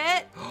character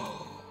Rocket.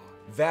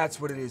 is.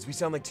 That's what it is. We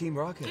sound like Team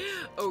Rocket.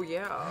 Oh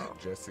yeah.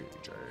 Jesse,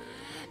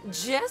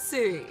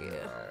 Jesse.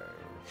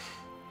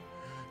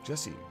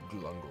 Jesse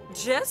Glungle.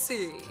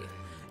 Jesse.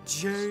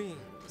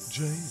 James.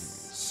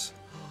 James.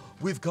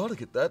 We've got to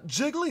get that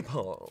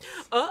Jigglypuff.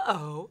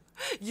 Uh-oh.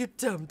 You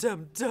dumb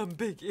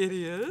big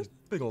idiot.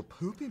 Big old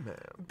poopy man.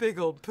 Big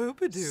old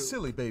poopadoo.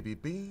 Silly baby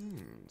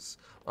beans.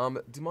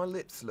 Do my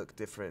lips look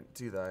different,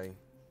 do they?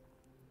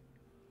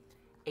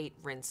 8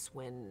 rinse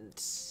wind.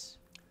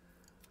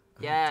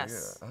 Oh,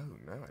 Yes. dear. Oh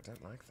no, I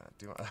don't like that.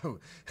 Do I? Oh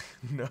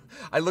no,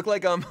 I look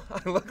like Mad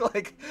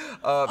Max,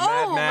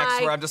 my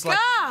where I'm just God.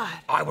 like,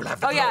 I will have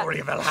the Oh, yeah. glory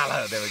of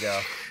Valhalla. There we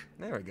go.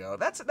 There we go.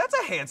 That's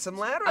a handsome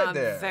lad right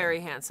there. Very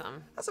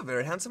handsome. That's a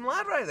very handsome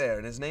lad right there.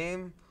 And his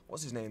name,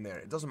 what's his name there?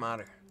 It doesn't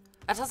matter.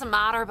 It doesn't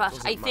matter, but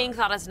Doesn't I think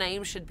matter. that his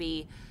name should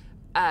be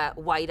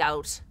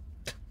Whiteout.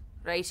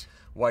 Right?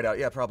 Whiteout,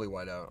 yeah, probably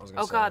Whiteout. I was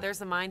gonna Oh say. God, there's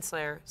the Mind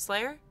Slayer.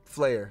 Slayer?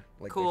 Flair.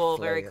 Like they Cool,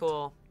 flay very it.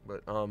 cool.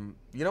 But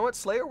you know what?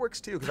 Slayer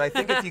works too, because I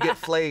think if you get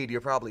flayed,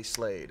 you're probably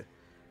slayed.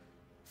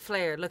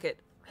 Flair, look at.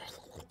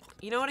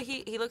 You know what?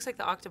 He looks like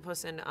the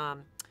octopus in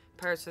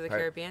Pirates of the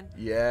Caribbean.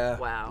 Yeah.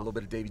 Wow. A little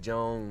bit of Davy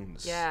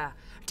Jones. Yeah.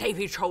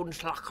 Davy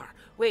Jones Locker.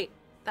 Wait,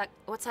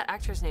 what's that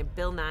actor's name?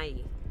 Bill Nye.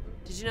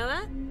 Did you know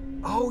that?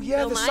 Oh yeah,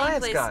 Bill the Nye science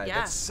plays- guy. yeah.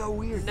 That's so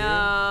weird.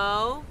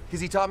 No. Because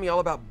he taught me all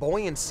about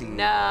buoyancy.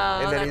 No,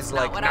 And then that's he's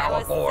not like, what I now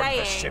was aboard saying.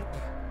 the ship.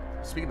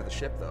 Speaking of the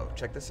ship, though,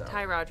 check this out.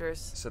 Ty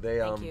Rogers. So they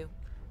Thank you.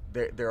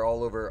 they're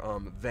all over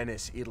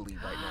Venice, Italy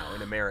right now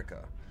in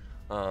America.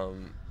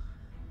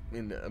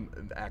 In the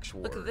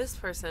actual. Look at this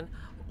person.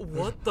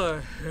 What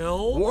the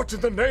hell? What in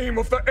the name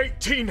of the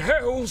 18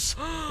 hells?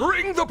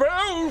 Ring the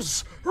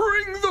bells!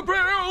 Ring the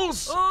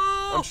bells!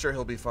 Oh, I'm sure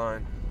he'll be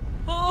fine.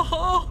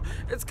 oh,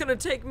 it's gonna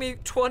take me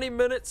 20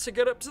 minutes to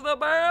get up to the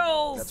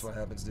bells. That's what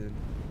happens, dude.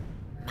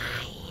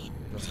 Mine.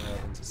 That's what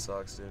happens. It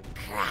sucks, dude.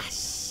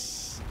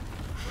 Crush.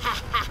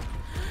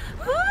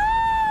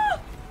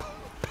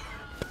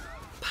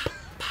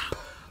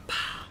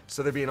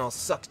 So they're being all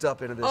sucked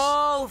up into this.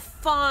 Oh,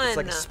 fun. It's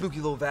like a spooky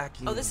little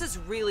vacuum. Oh, this is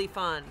really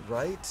fun.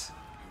 Right?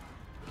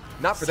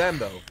 Not for them,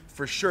 though.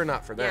 For sure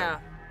not for them. Yeah.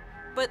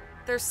 But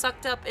they're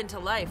sucked up into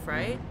life,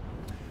 right?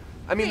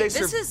 I mean, Hey, they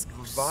this is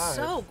survive.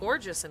 so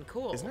gorgeous and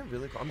cool. Isn't it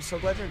really cool? I'm so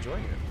glad you're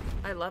enjoying it.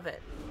 I love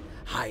it.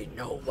 I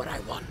know what I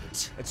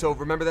want. And so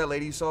remember that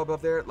lady you saw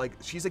above there? Like,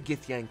 she's a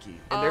Githyanki.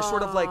 And they're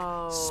sort of like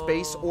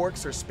space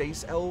orcs or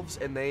space elves,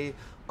 and they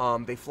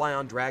fly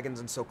on dragons,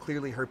 and so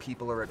clearly her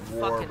people are at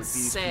war Fucking with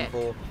these sick.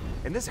 people.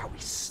 And this is how we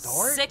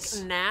start.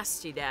 Sick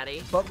nasty,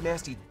 daddy. Buck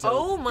nasty dope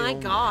Oh my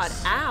illness. god.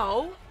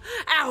 Ow.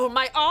 Ow,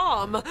 my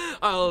arm.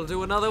 I'll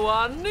do another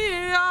one.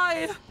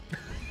 Yeah.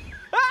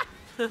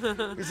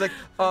 He's like,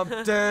 da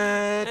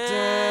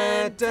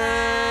da da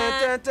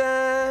da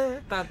da.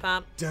 Bum,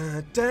 bum.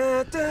 Da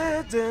da da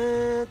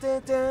da da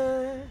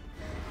da.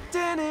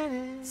 Da, da,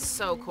 da.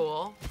 So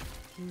cool.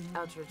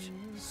 Eldritch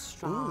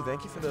Strong. Ooh,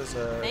 thank you for those.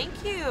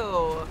 Thank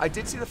you. I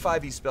did see the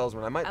 5e spells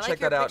one. I might I like check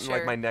your that out in like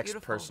picture. my next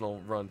Beautiful.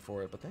 personal run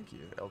for it. But thank you,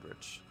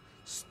 Eldritch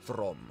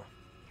Strom.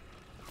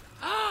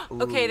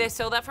 Okay, they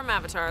stole that from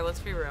Avatar. Let's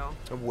be real.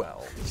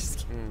 Well,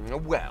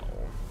 well,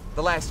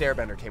 the last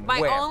Airbender came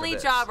My way after only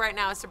this. job right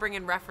now is to bring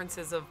in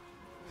references of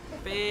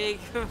big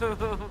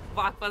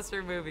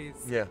blockbuster movies.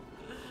 Yeah.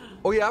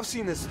 Oh yeah, I've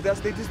seen this.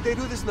 They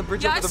do this in the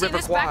Bridge Yeah, over I've the seen River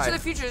this. Kwai. Back to the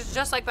Future is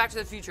just like Back to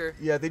the Future.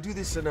 Yeah, they do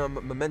this in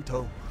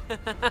Memento.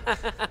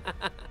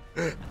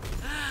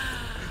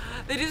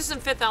 They do this in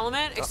Fifth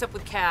Element, except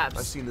with cabs.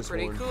 I've seen this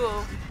Pretty one.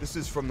 cool. This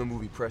is from the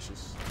movie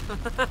Precious.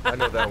 I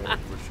know that one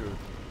for sure.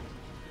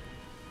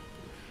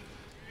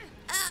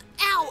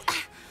 Ow!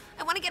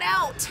 I want to get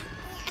out.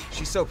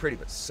 She's so pretty,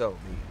 but so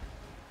mean.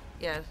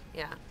 Yeah,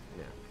 yeah.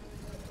 Yeah.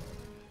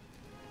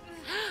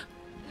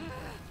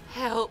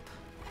 Help.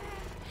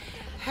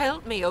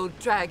 Help me, oh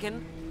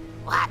dragon.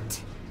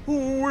 What?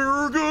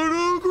 We're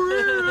gonna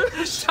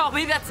crash. Tell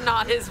me that's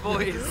not his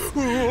voice.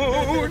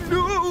 Oh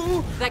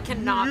no! That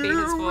cannot be his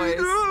Here we voice.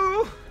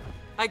 go.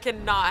 I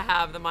cannot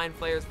have the Mind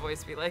Flayer's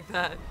voice be like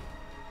that.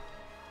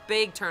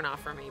 Big turn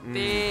off for me.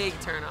 Big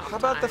turn off. How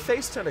about the time.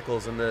 face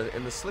tentacles and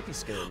the slippy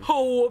skin?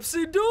 Oh,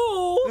 whoopsie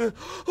doo.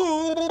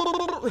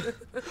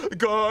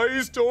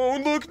 Guys,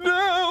 don't look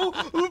now.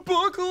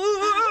 Buckle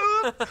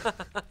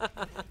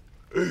up.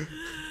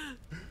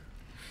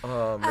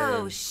 Oh man.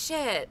 Oh,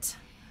 shit.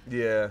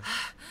 Yeah.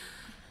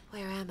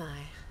 Where am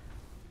I?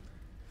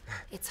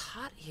 It's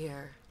hot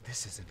here.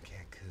 This isn't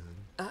Cancun.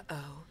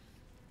 Uh-oh.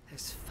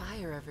 There's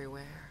fire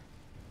everywhere.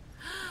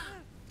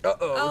 Uh-oh.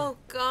 Oh,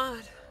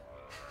 God.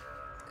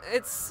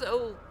 It's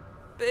so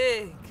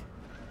big.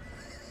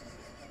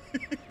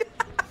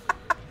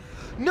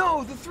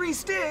 No, the 3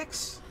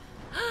 sticks.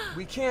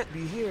 We can't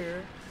be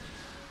here.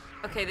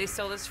 Okay, they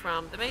stole this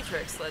from The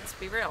Matrix, let's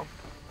be real.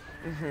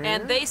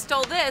 And they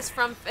stole this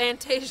from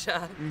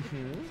Fantasia.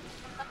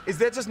 Is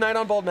that just Night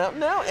on Bald Mountain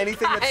now?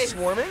 Anything Guys. that's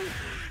swarming?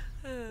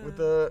 With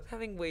the...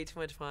 Having way too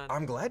much fun.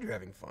 I'm glad you're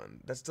having fun.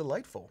 That's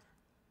delightful.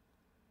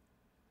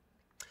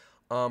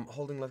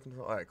 Holding left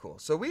control. All right, cool.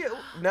 So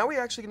now we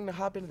actually getting to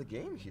hop into the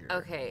game here.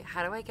 Okay,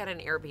 how do I get an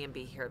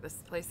Airbnb here? This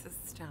place is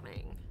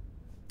stunning.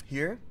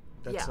 Here?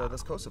 That's Yeah.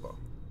 that's Kosovo.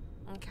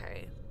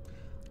 Okay.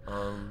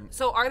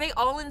 So are they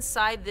all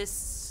inside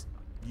this?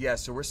 Yeah,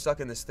 so we're stuck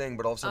in this thing,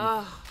 but all of a sudden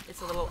Oh,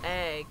 it's a little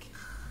egg.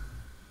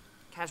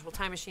 Casual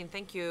time machine,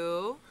 thank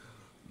you.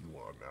 you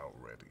are now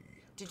ready.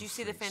 Did you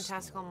see the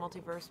fantastical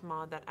multiverse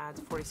mod that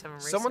adds 47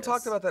 races? Someone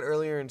talked about that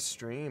earlier in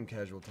stream,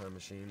 Casual Time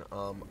Machine.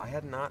 I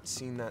had not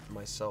seen that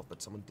myself,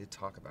 but someone did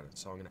talk about it,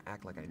 so I'm gonna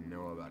act like I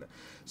know about it.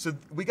 So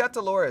we got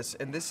Dolores,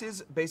 and this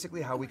is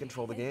basically how we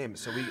control the game.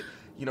 So we,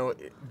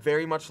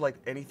 very much like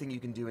anything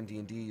you can do in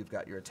D&D, you've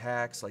got your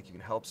attacks, like you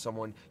can help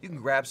someone, you can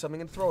grab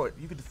something and throw it,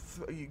 you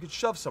could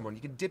shove someone,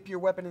 you can dip your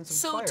weapon in some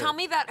So fire. tell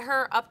me that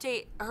her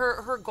update,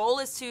 her goal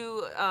is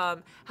to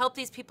help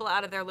these people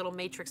out of their little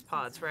matrix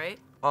pods, right?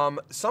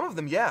 Some of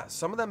them, yeah.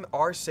 Some of them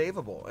are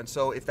savable, and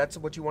so if that's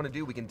what you want to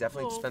do, we can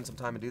definitely spend some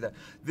time and do that.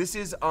 This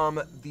is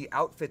the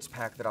outfits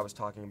pack that I was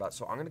talking about,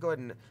 so I'm gonna go ahead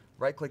and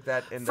right-click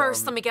that and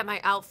First, let me get my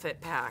outfit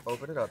pack.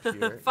 open it up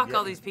here. Fuck Yeah,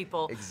 all these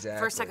people. Exactly.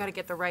 First, I gotta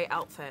get the right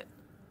outfit.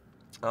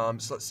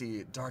 So let's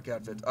see, dark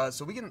outfit.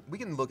 So we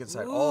can look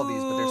inside all of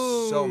these, but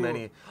there's so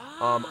many.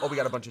 Oh, we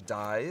got a bunch of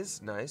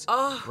dyes. Nice.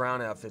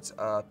 Brown outfits.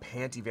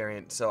 Panty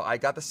variant. So I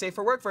got the safe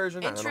for work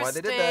version. I don't know why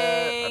they did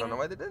that. I don't know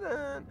why they did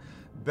that.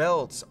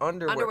 Belts,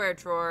 underwear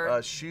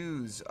drawer,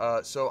 shoes.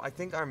 So I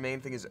think our main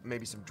thing is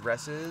maybe some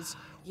dresses.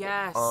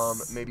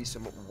 Yes. Maybe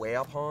some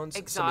weapons.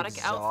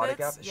 Exotic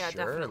outfits. Yeah,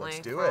 sure, definitely. Let's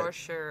do for it.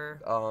 sure.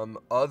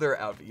 Other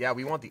outfit. Yeah,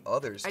 we want the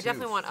others. I too,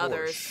 definitely want for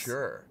others.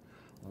 Sure.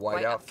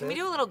 White outfit. Can we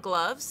do a little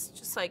gloves,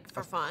 just like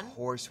for fun? Of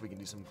course, we can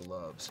do some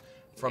gloves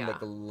from the Yeah.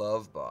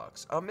 glove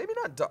box. Maybe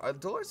not.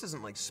 Dolores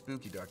isn't like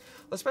spooky dark.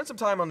 Let's spend some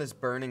time on this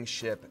burning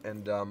ship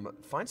and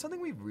find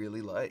something we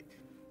really like.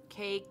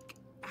 Cake.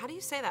 How do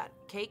you say that?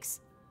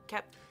 Cakes.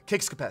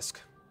 Cakes Capesk.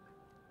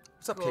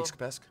 What's up, Cool. Cakes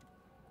Capesk?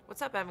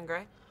 What's up, Evan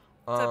Gray?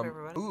 What's up,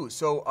 everybody? Ooh,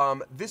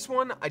 so this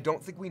one I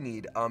don't think we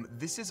need.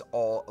 This is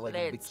all like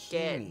Let's bikinis.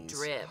 get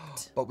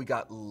dripped. But we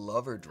got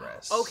lover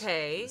dress.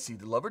 Okay. See,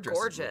 the lover dress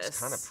Gorgeous. looks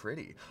kind of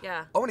pretty.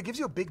 Yeah. Oh, and it gives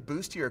you a big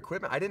boost to your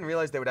equipment. I didn't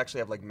realize they would actually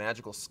have like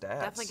magical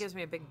stats. Definitely gives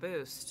me a big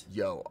boost.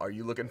 Yo, are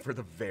you looking for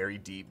the very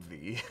deep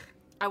V?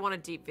 I want a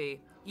deep V.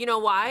 You know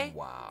why?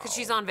 Wow. Because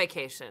she's on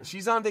vacation.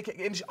 She's on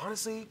vacation, and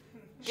honestly,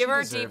 Give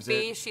her a deep deserves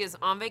V. it. She is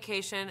on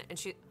vacation, and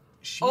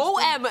She's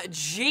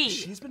OMG!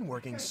 She's been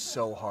working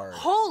so hard.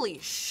 Holy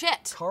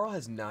shit! Carl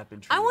has not been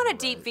treating I want a her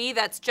deep right. V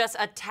that's just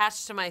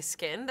attached to my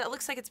skin. That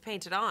looks like it's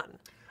painted on.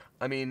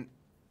 I mean,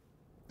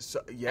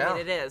 so, yeah. I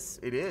mean, it is.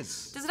 It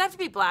is. Does it have to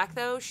be black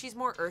though? She's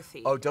more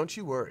earthy. Oh, don't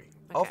you worry.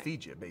 I'll Okay.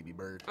 feed you, baby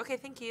bird. Okay,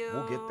 thank you.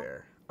 We'll get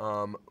there.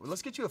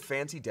 Let's get you a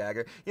fancy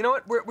dagger. You know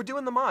what? We're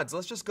doing the mods.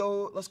 Let's just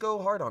go. Let's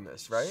go hard on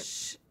this, right?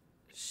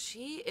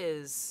 She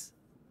is.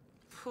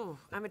 Whew,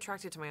 I'm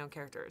attracted to my own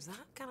character. Is that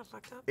kind of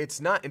fucked up?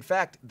 It's not. In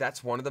fact,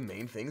 that's one of the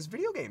main things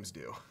video games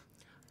do.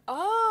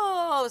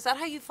 Oh, is that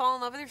how you fall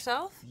in love with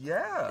yourself?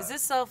 Yeah. Is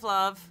this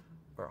self-love?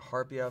 Or a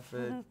harpy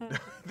outfit.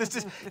 This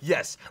is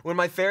yes. When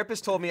my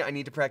therapist told me I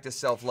need to practice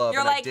self-love,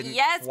 You're and I like, didn't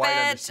yes, quite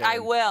bitch, understand, I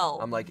will.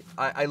 I'm like,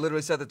 I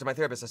literally said that to my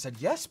therapist. I said,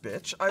 yes,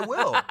 bitch, I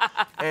will.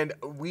 And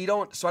we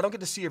don't. So I don't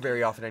get to see her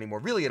very often anymore,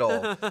 really at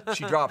all.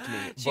 She dropped me.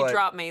 She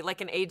dropped me like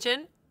an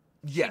agent.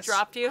 Yes. She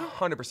dropped you?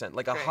 100%,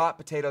 like a Great. hot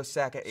potato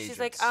sack of agents. She's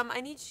like,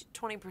 I need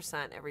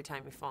 20% every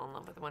time you fall in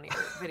love with one of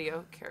your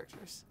video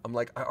characters. I'm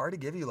like, I already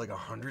give you like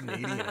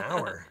 180 an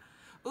hour.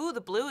 Ooh, the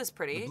blue is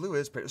pretty. The blue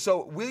is pretty.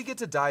 So we get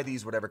to dye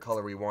these whatever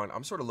color we want.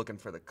 I'm sort of looking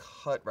for the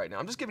cut right now.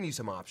 I'm just giving you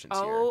some options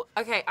Oh,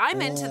 okay.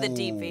 I'm into the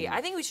deep V. Ooh. I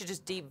think we should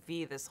just deep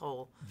V this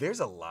whole. here. There's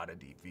a lot of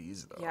deep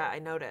V's though. Yeah, I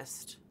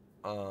noticed.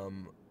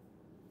 Um,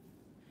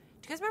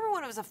 Do you guys remember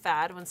when it was a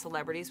fad when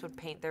celebrities would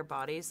paint their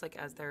bodies like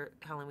as their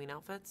Halloween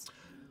outfits?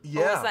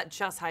 yeah. Or was that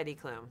just Heidi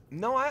Klum?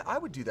 No, I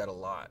would do that a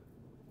lot.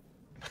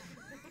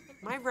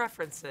 My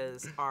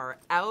references are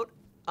out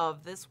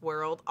of this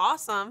world.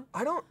 Awesome.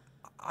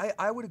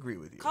 I would agree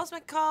with you.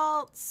 Cosmic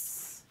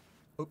Cults.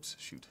 Oops,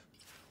 shoot.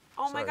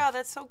 Oh my Sorry. god,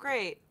 that's so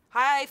great.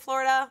 Hi,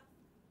 Florida.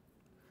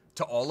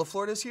 To all of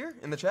Florida's here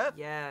in the chat?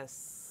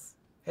 Yes.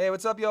 Hey,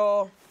 what's up,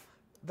 y'all?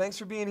 Thanks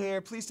for being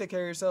here. Please take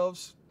care of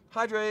yourselves.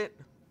 Hydrate.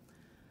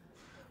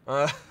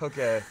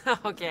 Okay.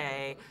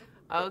 Okay.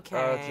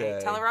 Okay.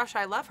 Tell her Russia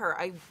I love her.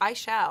 I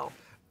shall.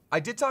 I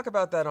did talk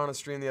about that on a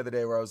stream the other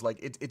day where I was like,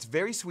 it's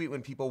very sweet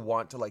when people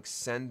want to like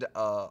send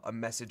a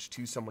message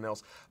to someone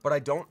else, but I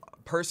don't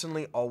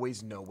personally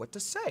always know what to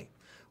say.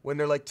 When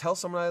they're like, tell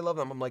someone I love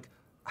them, I'm like,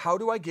 how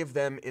do I give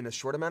them in a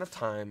short amount of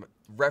time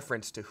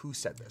reference to who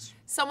said this?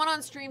 Someone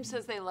on stream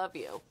says they love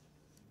you.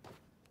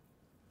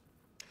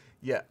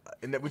 Yeah,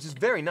 and which is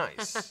very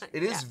nice.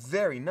 It is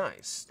very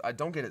nice. I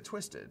don't get it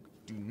twisted.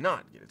 Do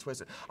not get it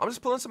twisted. I'm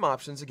just pulling some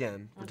options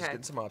again. We're just Okay.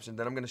 getting some options.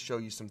 Then I'm going to show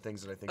you some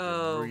things that I think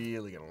you're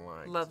really going to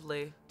like.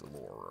 Lovely.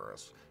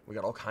 Dolores. We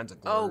got all kinds of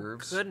Oh,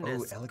 glurves.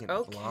 goodness. Oh, elegant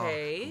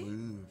Okay. block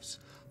glues.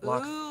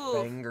 Block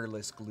Ooh.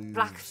 fingerless glues.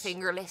 Black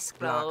fingerless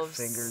Black gloves.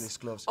 fingerless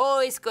gloves.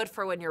 Always good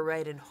for when you're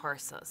riding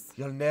horses.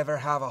 You'll never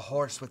have a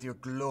horse with your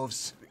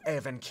gloves,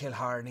 Evan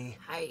Kilharney,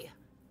 Hi.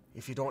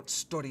 if you don't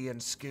study in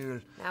school.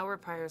 Now we're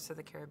Pirates of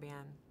the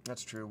Caribbean.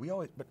 That's true. We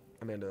always, but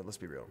Amanda, let's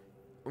be real.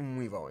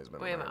 We've always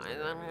been. Wait a Pirates of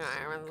the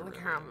minute.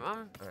 Caribbean.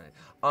 All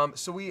right.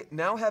 So we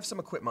now have some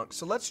equipment.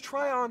 So let's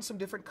try on some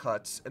different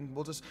cuts, and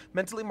we'll just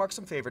mentally mark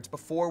some favorites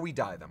before we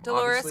dye them.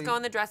 Dolores, Obviously- go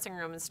in the dressing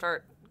room and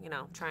start,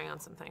 trying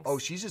on some things. Oh,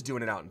 she's just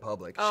doing it out in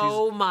public.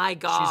 Oh my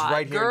God, She's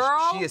right here. and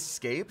girl. She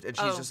escaped, and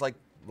she's Oh. just like,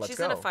 let's She's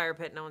go. in a fire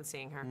pit. No one's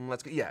seeing her.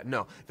 Let's go. Yeah,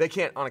 no, they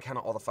can't on account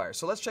of all the fire.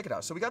 So let's check it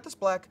out. So we got this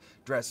black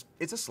dress.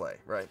 It's a sleigh,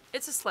 right?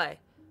 It's a sleigh.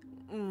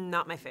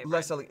 Not my favorite.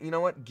 Less elegant. You know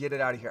what? Get it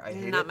out of here. I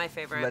hate it. Not my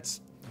favorite.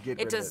 Let's get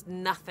It rid does of it.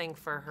 nothing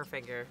for her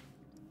figure.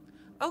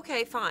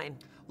 Okay, fine.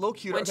 Little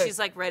cute. When okay. she's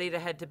like ready to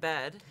head to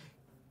bed.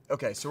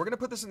 Okay, so we're gonna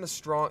put this in the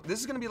strong. This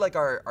is gonna be like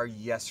our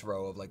yes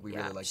row of like we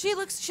Yeah. really like. She this.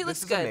 looks This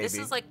is a good. This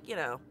maybe. is like,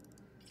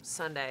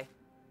 Sunday.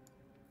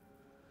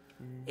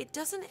 It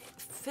doesn't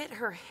fit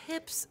her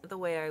hips the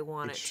way I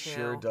want It it to.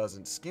 sure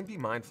doesn't. Skimpy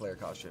mind flare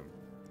costume.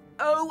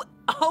 Oh,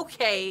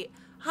 okay.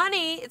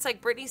 Honey, it's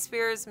like Britney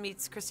Spears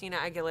meets Christina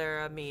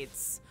Aguilera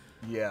meets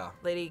Yeah.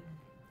 Lady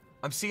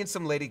I'm seeing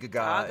some Lady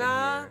Gaga, in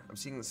here. I'm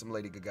seeing some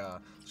Lady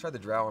Gaga. Let's try the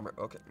drow armor.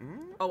 Okay.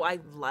 Oh, I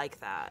like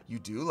that. You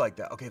do like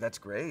that. Okay, that's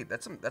great.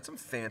 That's some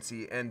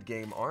fancy end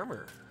game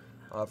armor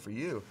for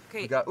you.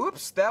 Okay. We got,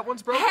 oops, that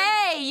one's broken.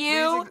 Hey,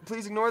 you!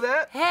 Please ignore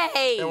that.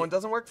 Hey! That one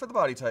doesn't work for the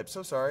body type.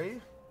 So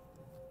sorry.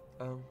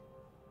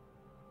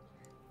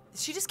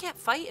 She just can't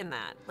fight in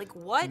that. Like,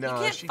 what? No,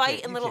 you can't she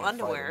fight in you little can't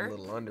fight underwear. in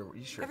little underwear.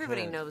 You sure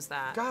Everybody can. knows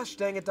that. Gosh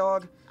dang it,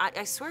 dog.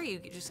 I swear you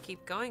just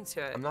keep going to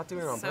it. I'm not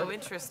doing it on So purpose.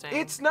 interesting.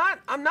 It's not.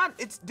 I'm not.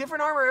 It's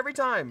different armor every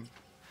time.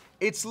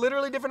 It's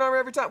literally different armor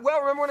every time. Well,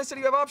 remember when I said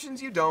you have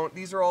options? You don't.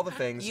 These are all the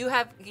things. You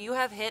have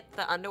hit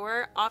the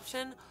underwear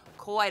option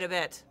quite a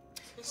bit.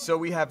 So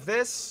we have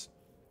this.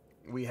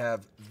 We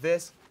have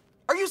this.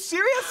 Are you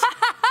serious?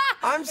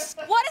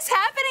 What is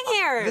happening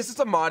here? This is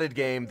a modded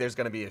game. There's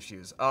gonna be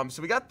issues.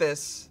 So we got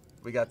this.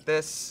 We got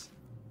this.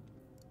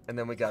 And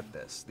then we got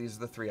this. These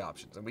are the three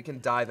options, and we can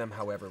dye them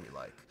however we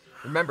like.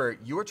 Remember,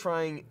 you are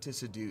trying to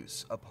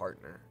seduce a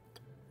partner.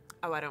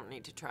 Oh, I don't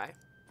need to try.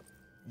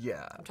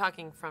 Yeah. I'm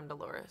talking from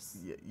Dolores.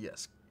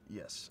 Yes.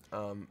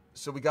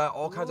 So we got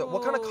all kinds of.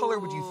 What kind of color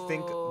would you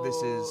think this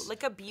is?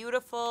 Like a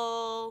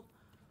beautiful,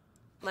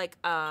 like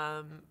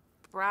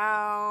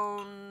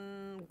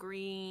brown,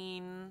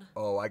 green.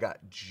 Oh, I got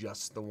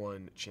just the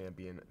one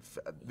champion.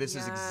 This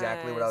is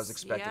exactly what I was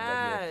expecting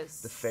right here.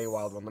 The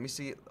Feywild one. Let me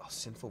see. Oh,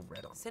 Sinful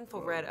Red on.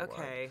 Sinful Red,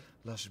 okay.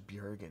 Lush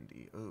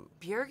Burgundy. Ooh.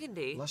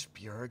 Burgundy? Lush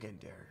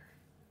Burgundy.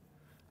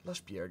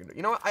 Lush Burgundy.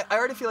 You know what? I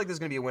already feel like there's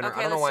going to be a winner. Okay,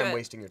 I don't know let's why do I'm it.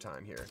 wasting your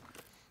time here.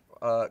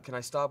 Can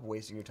I stop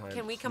wasting your time?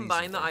 Can we please?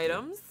 combine the Thank you.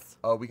 items?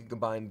 Oh, we can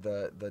combine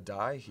the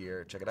dye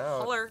here. Check it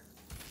out. Color.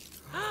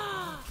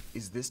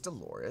 Is this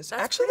Dolores?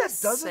 That's Actually, pretty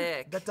that doesn't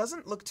sick. that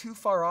doesn't look too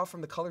far off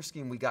from the color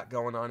scheme we got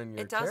going on in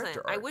your It doesn't.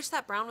 character I arc. wish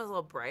that brown was a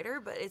little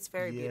brighter, but it's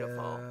very beautiful.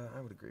 Yeah,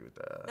 I would agree with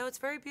that. No, it's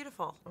very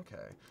beautiful. Okay,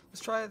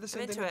 let's try the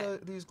same thing into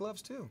with these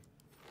gloves too,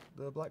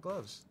 the black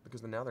gloves,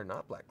 because now they're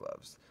not black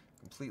gloves,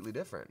 completely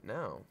different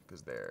now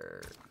because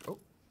they're. Oh,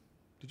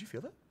 did you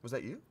feel that? Was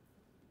that you?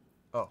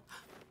 Oh,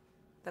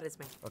 That is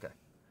me. okay.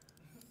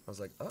 I was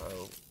like,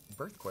 uh-oh,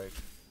 birthquake.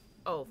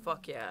 Oh,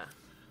 fuck yeah.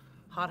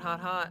 Hot, hot,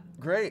 hot.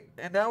 Great,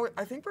 and now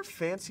I think we're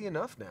fancy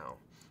enough now.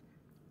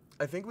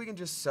 I think we can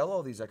just sell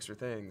all these extra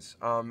things.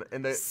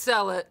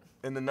 Sell it.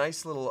 And the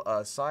nice little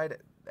side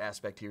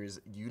aspect here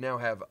is you now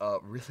have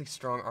really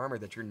strong armor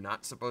that you're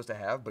not supposed to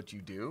have, but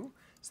you do.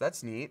 So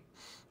that's neat.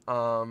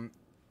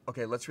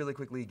 Okay, let's really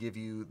quickly give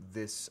you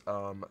this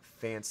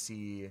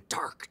fancy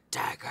Dark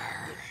dagger.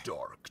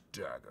 Dark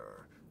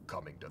Dagger.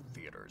 Coming to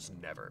theaters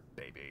never,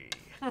 baby.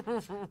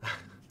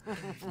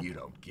 You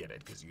don't get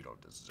it because you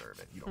don't deserve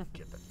it. You don't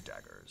get the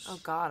daggers. Oh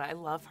God, I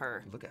love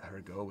her. Look at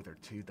her go with her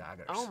two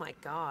daggers. Oh my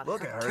God.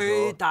 Look at her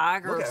two go.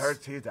 daggers. Look at her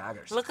two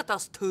daggers. Look at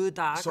those two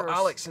daggers. So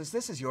Alex, since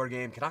this is your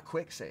game, can I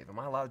quick save? Am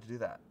I allowed to do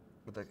that?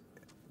 With the.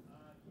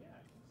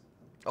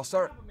 I'll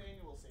start.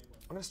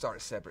 I'm gonna start a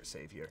separate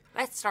save here.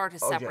 Let's start a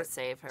separate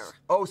save here.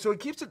 Oh, so it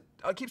keeps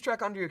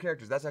track onto your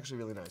characters. That's actually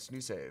really nice.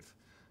 New save.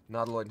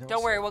 Not a Lloyd.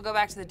 Don't worry, we'll go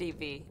back to the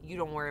DV. You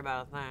don't worry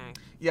about a thing.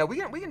 Yeah, we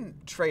can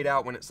trade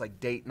out when it's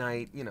like date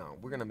night. You know,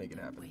 we're gonna make it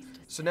happen.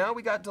 So now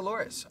we got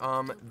Dolores.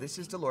 This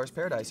is Dolores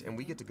Paradise, and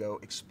we get to go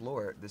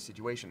explore this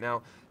situation.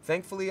 Now,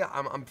 thankfully,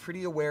 I'm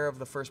pretty aware of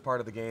the first part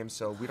of the game,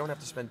 so we don't have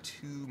to spend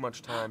too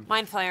much time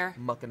Mind flare.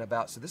 mucking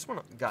about. So this one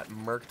got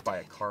murked by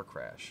a car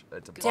crash.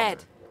 It's a bummer.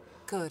 Dead.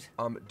 Good.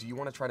 Do you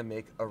want to try to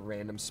make a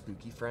random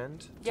spooky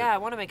friend? Yeah, I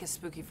want to make a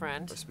spooky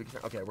friend. A spooky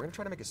friend? Okay, we're gonna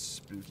try to make a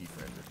spooky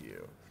friend with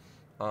you.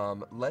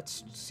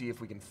 Let's see if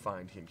we can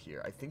find him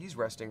here. I think he's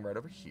resting right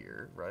over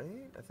here,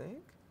 right? I think.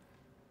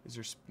 Is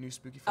there new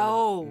spooky friend?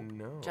 Oh,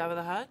 No. Jabba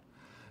the Hutt?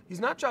 He's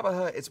not Jabba the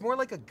Hutt. It's more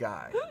like a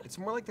guy. It's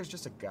more like there's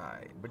just a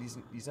guy, but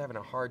he's having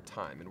a hard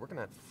time, and we're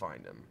gonna have to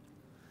find him.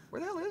 Where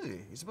the hell is he?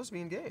 He's supposed to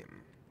be in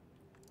game.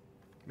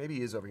 Maybe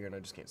he is over here, and I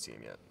just can't see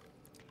him yet.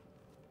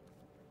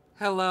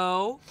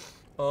 Hello?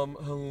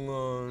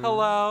 Hello.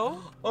 Hello?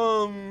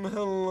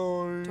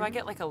 Hello. Do I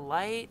get like a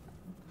light?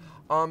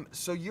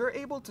 So you're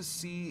able to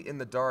see in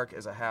the dark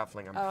as a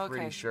halfling, I'm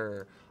pretty okay.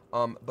 sure.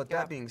 But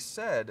that being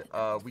said,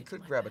 we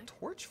could grab a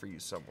torch for you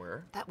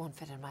somewhere. That won't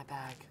fit in my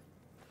bag.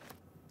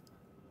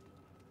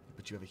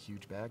 But you have a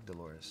huge bag,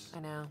 Dolores. I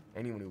know.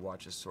 Anyone who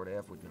watches Sword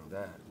AF would know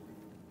that.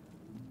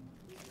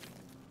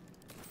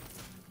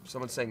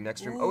 Someone's saying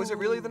next room. Oh, is it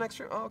really the next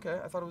room? Oh, okay.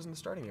 I thought it was in the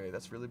starting area.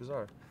 That's really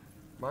bizarre.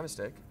 My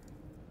mistake.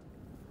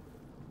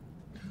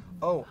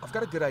 Oh, I've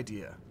got a good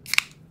idea.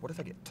 What if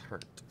I get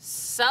turned?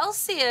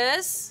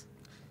 Celsius?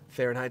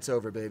 Fahrenheit's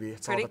over, baby.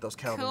 It's all Pretty about those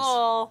Kelvins.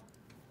 cool.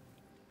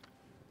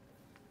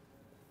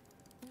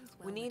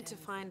 We need to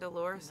find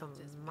Dolores on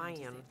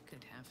Mayan.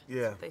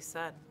 Yeah. They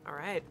said. All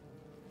right.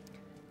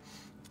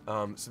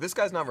 So this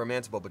guy's not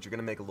romanceable, but you're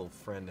gonna make a little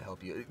friend to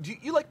help you.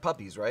 You like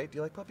puppies, right? Do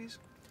you like puppies?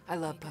 I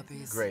love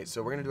puppies. Great.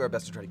 So we're gonna do our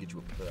best to try to get you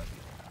a puppy.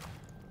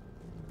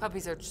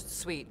 Puppies are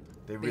sweet.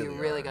 They but you really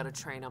really are. gotta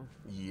train them.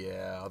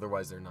 Yeah.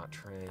 Otherwise, they're not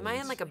trained. Am I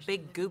in like a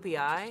big goopy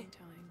eye?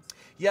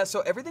 Yeah,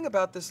 so everything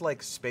about this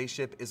like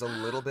spaceship is a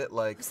little bit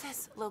like Who's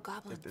this? Little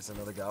goblin. it's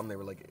another goblin they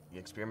were like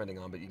experimenting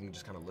on, but you can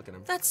just kind of look at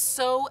him. That's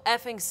so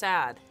effing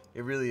sad.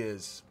 It really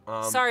is.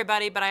 Sorry,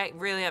 buddy, but I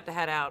really have to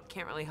head out.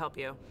 Can't really help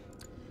you.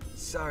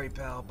 Sorry,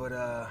 pal,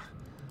 but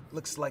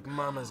looks like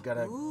Mama's got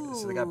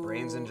so they got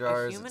brains in Ooh, a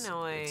jars.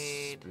 humanoid.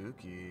 It's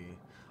spooky.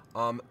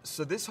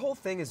 So this whole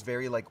thing is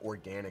very like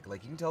organic.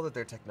 Like you can tell that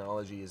their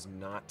technology is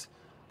not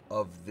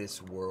of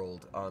this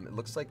world. It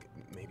looks like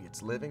maybe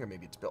it's living or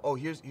maybe it's built. Oh,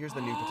 here's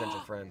the new potential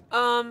friend.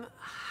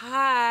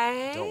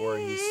 Hi. Don't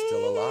worry, he's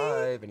still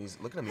alive, and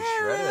look at him, he's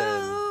shredded.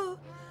 Hello.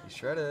 He's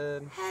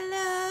shredded.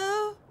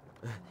 Hello.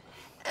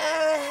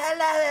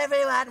 Hello,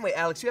 everyone. Wait,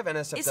 Alex, you have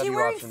NSFW Is he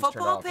wearing options football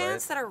turned off,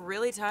 pants right? that are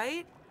really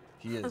tight?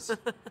 He is.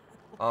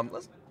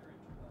 Let's.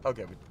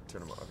 Okay, we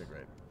turn him on. Okay,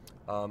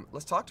 great.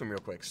 Let's talk to him real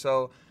quick.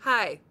 So,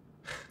 Hi.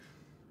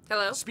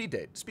 Hello. speed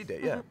date,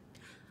 yeah.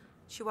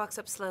 She walks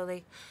up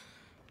slowly.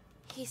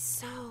 He's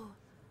so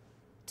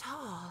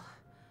tall.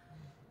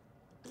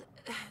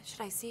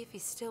 Should I see if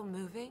he's still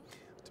moving?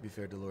 To be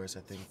fair, Dolores, I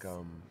think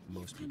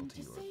most people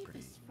to you are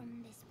pretty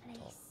From this place.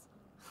 tall.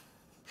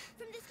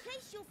 From this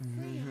place, you'll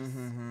free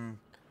us.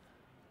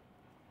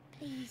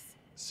 Please.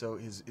 So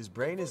his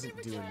brain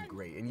isn't doing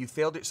great, and you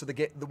failed it. So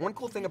the one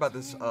cool thing about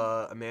this,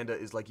 Amanda,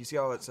 is like you see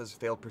how it says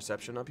failed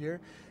perception up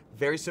here.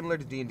 Very similar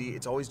to D&D,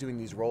 it's always doing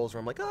these rolls where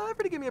I'm like, oh,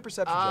 everybody give me a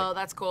perception check. Oh,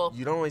 that's cool.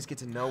 You don't always get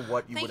to know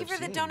what you Thank would you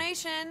have for the seen.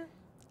 donation.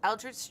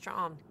 Eldritch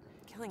Strom.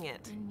 Killing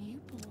it. A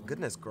newborn.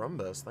 Goodness,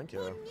 Grumbus, thank you.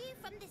 Born new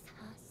from this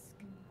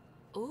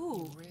husk.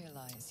 Ooh.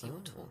 Realize you're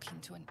talking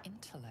to an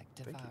intellect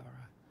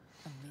devourer.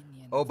 A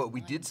minion Oh, of but the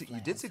you mind did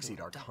flayers succeed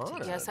who adopted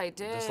Arcana. you. Yes, I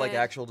Just like did.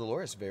 actual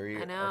Dolores, very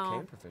I know.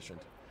 arcane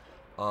proficient.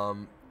 I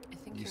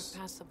think you you're s-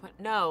 past the point.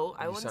 No,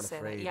 I you wouldn't sound say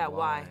afraid. that. Yeah,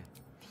 why?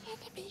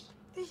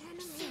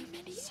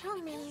 So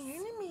many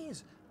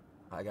enemies.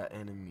 I got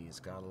enemies.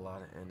 Got a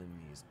lot of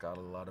enemies. Got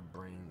a lot of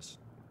brains.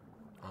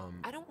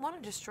 I don't want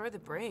to destroy the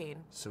brain.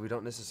 So we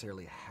don't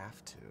necessarily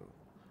have to.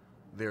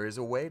 There is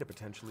a way to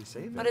potentially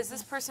save But it. is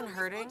this person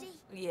hurting?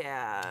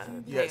 Yeah.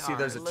 Yeah, they see,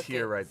 there's are. a Look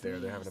tear at- right there.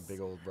 They're having a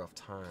big old rough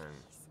time.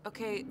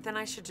 Okay, then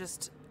I should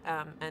just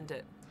end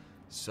it.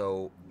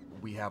 So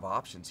we have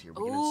options here.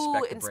 We can Ooh,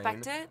 inspect the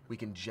inspect brain. it? We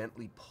can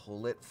gently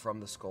pull it from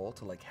the skull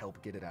to like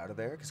help get it out of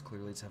there, because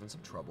clearly it's having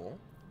some trouble.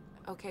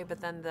 Okay, but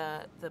then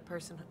the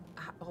person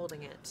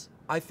holding it.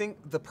 I think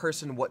the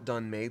person what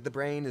done made the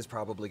brain is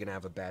probably gonna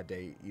have a bad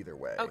day either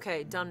way.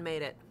 Okay, done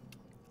made it.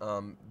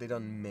 They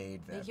done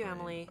made that. Thank you, brain.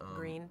 Emily.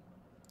 Green.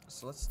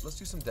 So let's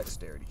do some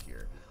dexterity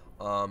here.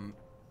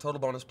 Total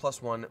bonus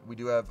 +1. We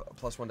do have a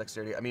 +1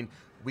 dexterity. I mean,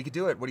 we could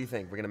do it. What do you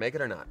think? We're gonna make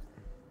it or not?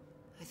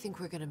 I think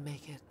we're gonna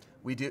make it.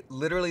 We do.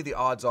 Literally, the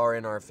odds are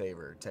in our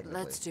favor.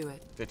 Technically. Let's do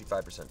it.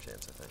 55%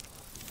 chance, I think.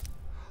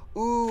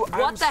 Ooh, What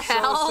I'm the so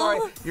hell?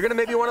 sorry. You're gonna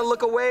make me want to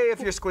look away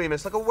if you're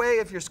squeamish. Look away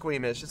if you're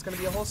squeamish. It's gonna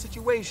be a whole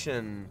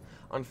situation.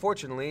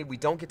 Unfortunately, we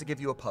don't get to give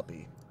you a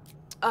puppy.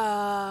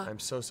 I'm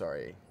so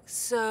sorry.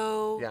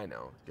 So Yeah, I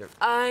know.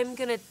 I'm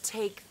gonna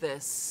take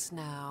this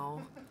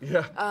now.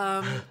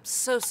 Yeah.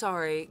 So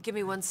sorry. Give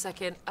me 1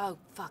 second. Oh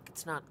fuck,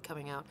 it's not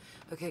coming out.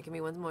 Okay, give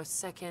me one more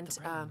second.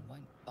 The brain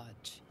won't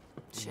budge.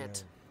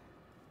 Shit.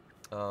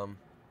 Um,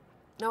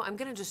 No, I'm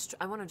gonna just.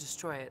 I want to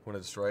destroy it. want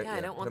to destroy it? Yeah,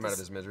 I don't Put want him out of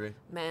this his misery.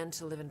 man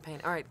to live in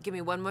pain. All right, give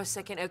me one more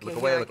second. Okay, Look here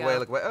away, I look go. away,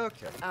 look away.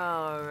 Okay.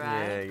 All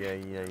right.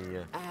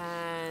 Yeah.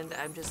 And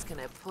I'm just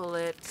gonna pull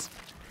it.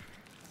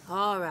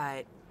 All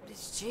right.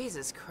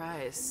 Jesus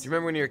Christ. Do you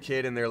remember when you're a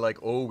kid and they're like,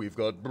 oh, we've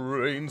got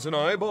brains and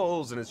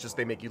eyeballs, and it's just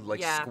they make you like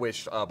Yeah.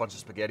 squish a bunch of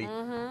spaghetti?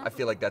 I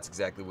feel like that's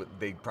exactly what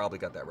they probably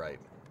got that right,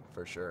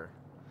 for sure.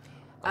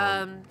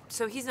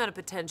 So he's not a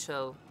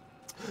potential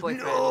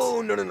boyfriend.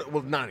 No.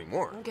 Well, not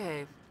anymore,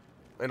 Okay.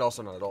 and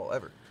also not at all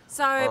ever.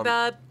 Sorry,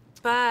 bub.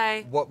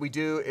 Bye. What we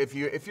do, if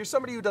you're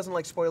somebody who doesn't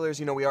like spoilers,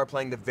 you know we are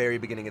playing the very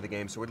beginning of the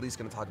game, so we're at least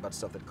going to talk about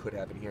stuff that could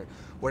happen here.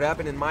 What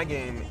happened in my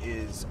game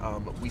is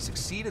we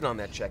succeeded on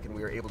that check and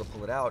we were able to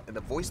pull it out, and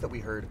the voice that we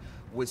heard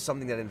was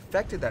something that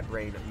infected that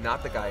brain,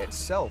 not the guy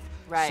itself.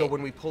 Right. So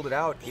when we pulled it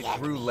out, it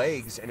grew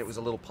legs and it was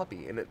a little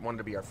puppy and it wanted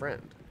to be our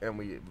friend, and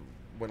we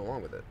went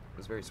along with it. It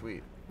was very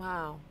sweet.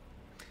 Wow.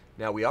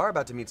 Now we are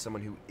about to meet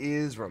someone who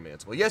is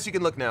romanceable. Yes, you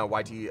can look now.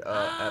 YTF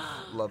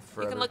love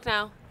forever. You can look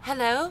now.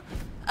 Hello.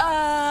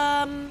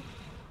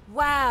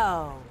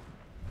 Wow.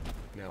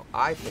 Now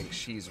I think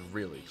she's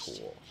really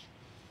cool.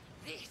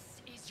 This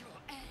is your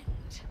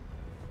end.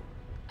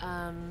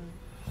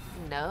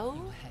 No.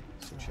 Your head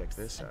So check drops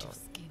this and your out.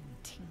 skin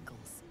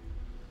tingles.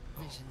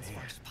 Visions man.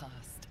 rush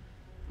past.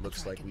 A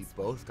Looks like we dragon's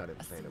both got wing, a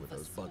implanted with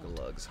those silver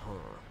bugalugs, huh?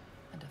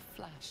 and a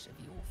flash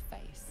of your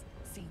face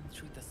seen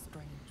through the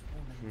strange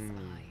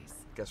woman's eyes.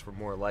 Guess we're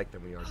more alike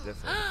than we are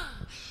different.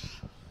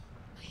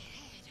 My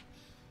head.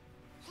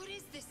 What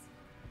is this?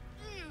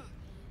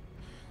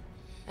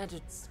 And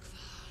it's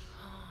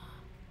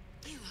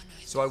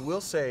So I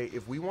will say,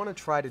 if we want to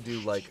try to do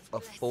like a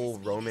full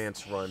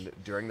romance run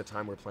during the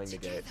time we're playing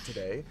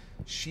today,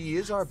 she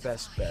is our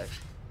best bet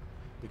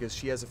because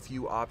she has a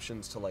few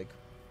options to like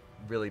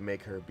really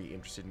make her be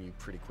interested in you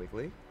pretty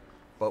quickly.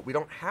 But we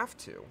don't have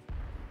to.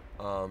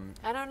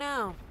 I don't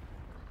know.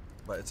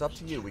 But it's up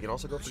to you. We can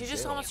also go for She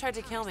just jail. almost tried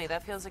to kill me.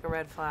 That feels like a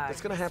red flag.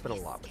 That's gonna happen a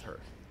lot with her.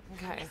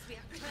 Okay.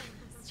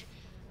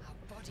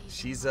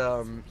 She's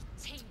So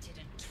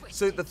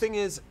the thing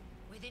is,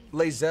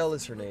 Lae'zel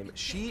is her name.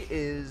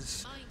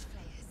 She's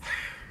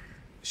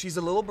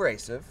a little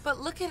abrasive. But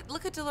look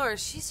at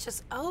Dolores. She's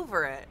just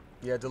over it.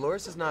 Yeah,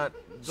 Dolores is not.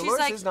 She's Dolores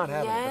like, is not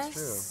having yes, it.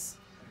 That's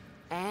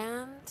true.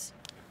 And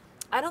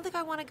I don't think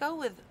I want to go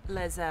with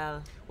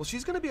Lae'zel. Well,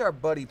 she's gonna be our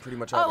buddy pretty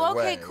much either Oh,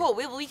 way. okay, cool.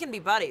 We can be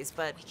buddies,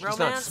 but She's not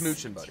romance.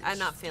 smooching buddies. I'm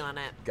not feeling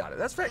it. Got it.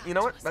 That's fair. You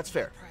know what? That's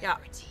fair. Yeah.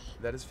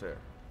 That is fair.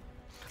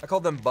 I call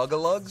them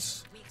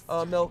bugalugs,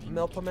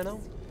 Melpomeno.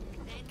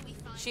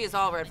 She is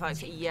all red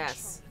flags.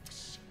 Yes.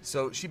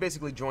 So she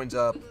basically joins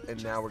up,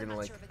 and now we're gonna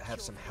like have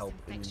some help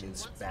in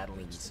this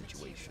battling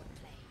situation.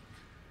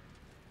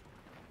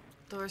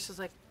 Dolores is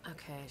like,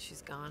 okay,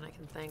 she's gone. I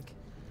can think.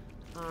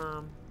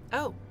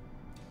 Oh.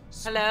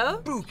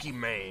 Hello? Spooky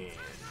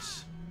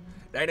mans.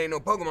 That ain't no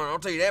Pokemon, I'll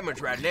tell you that much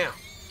right now.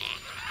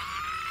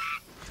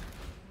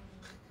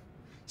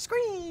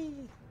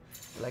 Scream!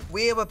 Like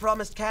we were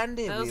promised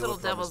candy. Those we little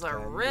were devils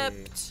promised are candy.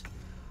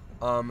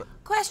 ripped.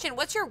 Question,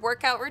 what's your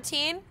workout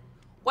routine?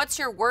 What's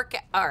your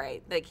workout? All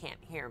right, they can't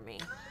hear me.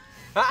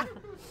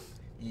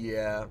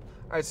 Yeah. All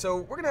right, so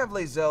we're gonna have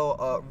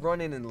Lae'zel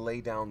run in and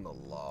lay down the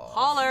law.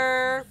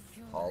 Holler.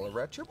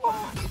 Holler at your boy.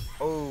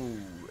 Oh,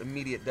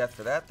 immediate death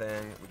for that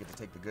thing. We get to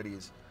take the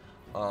goodies.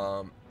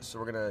 So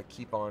we're gonna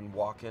keep on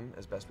walking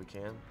as best we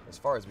can, as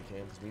far as we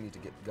can, because we need to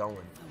get going.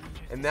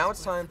 And now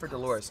it's time for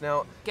Dolores.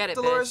 Now, Get it,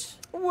 Dolores,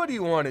 what do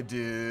you want to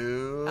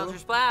do?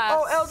 Eldritch Blast.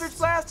 Oh, Eldritch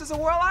Blast is a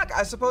warlock.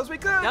 I suppose we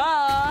could.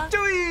 Duh.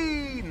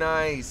 Dewey!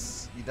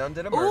 Nice. You done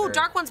did a murder. Ooh,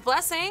 Dark One's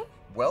Blessing.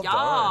 Well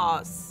done.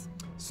 Yes.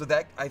 So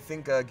that, I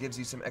think, gives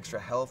you some extra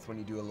health when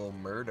you do a little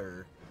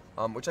murder,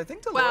 which I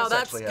think Dolores Wow,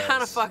 that's actually has.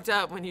 kind of fucked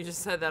up when you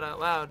just said that out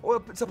loud.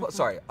 Well, it's a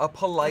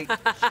polite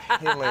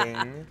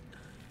killing,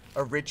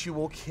 a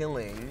ritual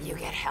killing. You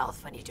get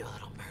health when you do a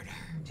little murder.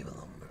 Do a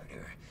little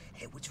murder.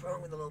 Hey, what's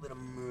wrong with a little bit of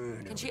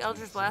murder? Can she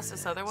Eldritch Blast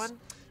this other one?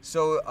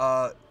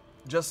 So,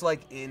 just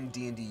like in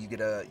D&D, you get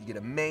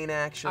a main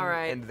action All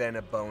right. and then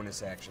a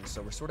bonus action.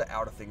 So we're sort of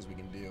out of things we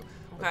can do.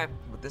 Okay.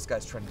 But this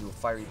guy's trying to do a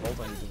fiery bolt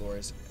on you,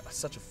 Dolores.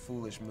 Such a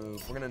foolish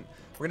move. We're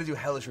gonna do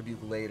Hellish Rebuke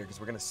later because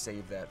we're gonna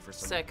save that for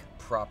some Sick.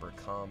 proper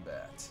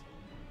combat.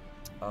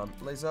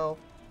 Lae'zel.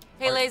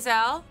 Hey,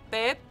 Lae'zel,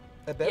 babe.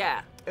 Hey, babe.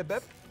 Yeah. Hey,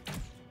 babe.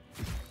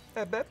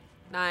 Hey, babe.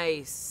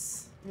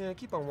 Nice. Yeah,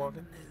 keep on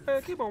walking.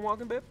 Hey, keep on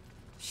walking, babe.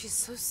 She's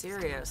so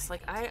serious.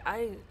 Like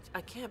I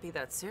can't be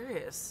that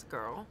serious,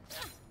 girl.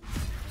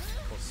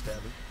 Little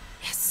stabby.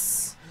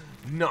 Yes.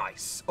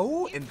 Nice.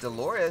 Oh, and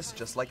Dolores,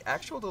 just like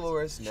actual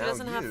Dolores, now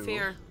doesn't you have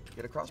fear.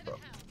 get a crossbow.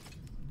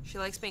 She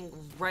likes being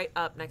right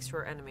up next to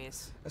her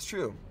enemies. That's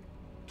true.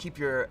 Keep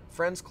your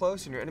friends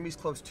close and your enemies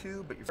close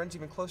too, but your friends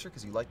even closer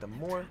because you like them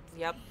more.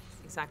 Yep.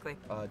 Exactly.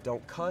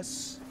 Don't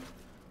cuss.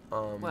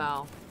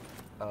 Well.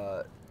 Do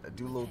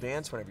a little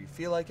dance whenever you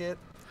feel like it.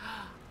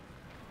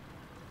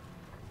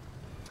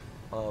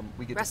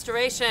 We get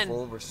Restoration.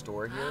 full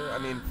restore here. I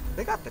mean,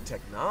 they got the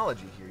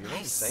technology here. You know what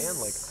I'm saying?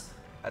 Like,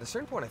 at a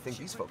certain point, I think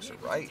these folks are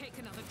right. Take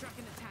another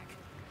dragon attack.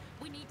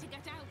 We need to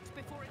get out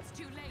before it's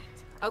too late.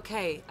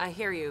 Okay, I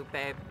hear you,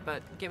 babe,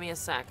 but give me a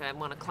sec. I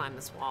want to climb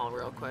this wall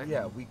real quick.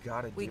 Yeah, we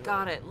gotta do We it.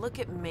 got it. Look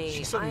at me.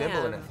 She's so I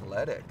nimble and am-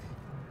 athletic.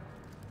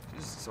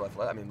 She's so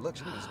athletic. I mean, look,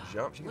 she can just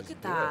jump. She can Look just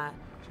at do it. that.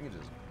 She can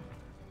just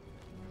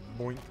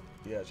boink.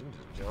 Yeah, she can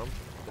just jump.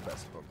 The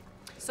best of them.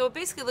 So it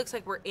basically looks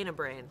like we're in a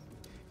brain.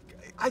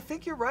 I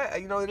think you're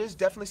right. You know, it is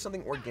definitely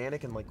something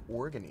organic and like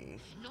organy.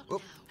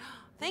 Oop.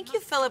 Thank you,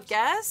 Philip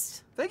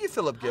Guest. Thank you,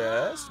 Philip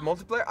Guest.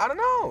 Multiplayer. I don't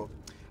know.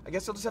 I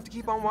guess you'll just have to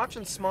keep on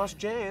watching Smosh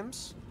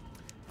James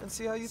and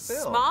see how you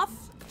feel.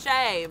 Smoth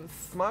James.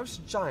 Smosh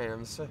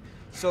James.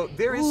 So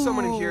there is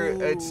someone in here.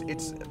 It's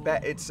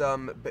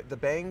the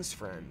Bangs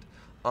friend.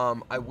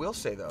 I will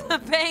say though.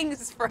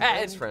 Bang's friend.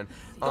 Bang's friend.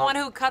 The one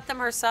who cut them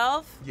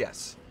herself?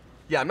 Yes.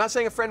 Yeah, I'm not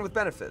saying a friend with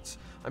benefits.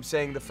 I'm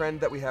saying the friend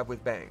that we have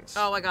with bangs.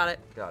 Oh, I got it.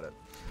 Got it.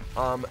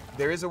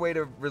 There is a way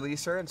to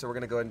release her, and so we're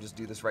gonna go ahead and just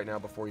do this right now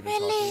before even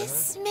talking to her.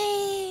 Release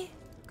me.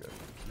 Good.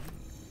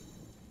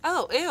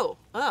 Oh, ew.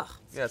 Ugh.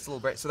 Yeah, it's a little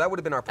bright. So that would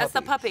have been our puppy. That's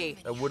the puppy.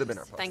 That would have been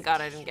our puppy. Thank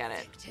God I didn't get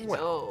it.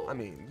 Well, Oh. I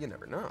mean, you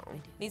never know.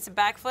 Need some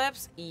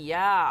backflips?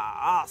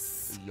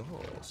 Yes.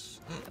 Yes.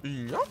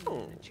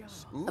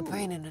 Yes. Ooh. A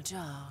brain in a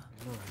jar.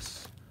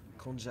 Nice.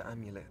 Conjure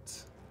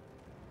amulet.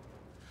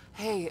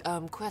 Hey,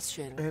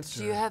 question. Answer.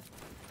 Do you have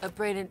a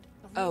brain in...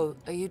 Oh,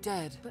 are you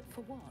dead? But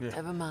for what? Yeah.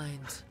 Never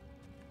mind.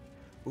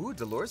 Ooh,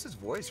 Dolores'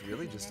 voice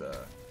really just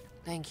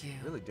Thank you.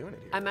 really doing it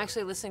here. I'm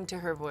actually listening to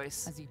her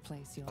voice. As you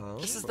place your Oh.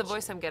 This is the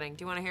voice I'm getting.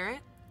 Do you want to hear it?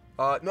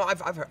 No,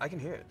 I've heard. I can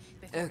hear it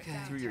Okay.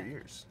 through your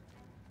ears.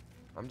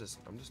 I'm just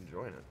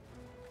enjoying it.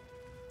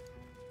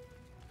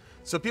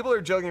 So people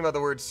are joking about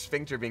the word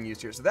sphincter being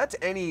used here. So that's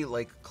any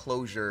like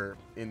closure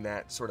in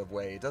that sort of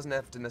way. It doesn't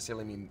have to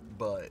necessarily mean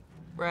butt.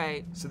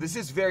 Right. So this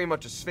is very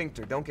much a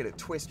sphincter. Don't get it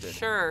twisted.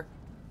 Sure.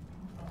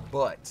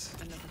 But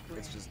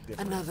it's just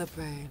different. Another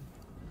brain.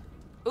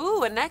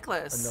 Ooh, a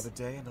necklace. Another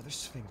day, another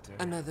sphincter.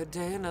 Another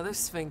day, another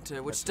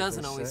sphincter, which That's what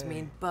doesn't they always say.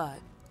 mean but.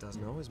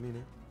 Doesn't always mean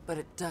it. But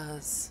it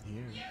does.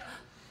 Here.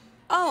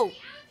 Oh!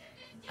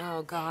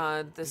 Oh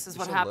God, this is They're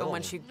what so happened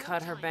when little. she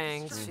cut her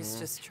bangs. She's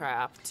just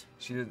trapped.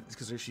 She did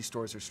because she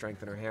stores her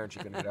strength in her hair and she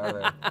couldn't get out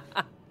of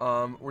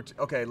there.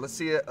 Okay, let's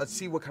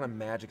see what kind of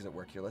magic is at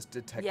work here. Let's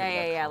detect.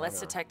 Yeah. Let's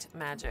detect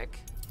magic.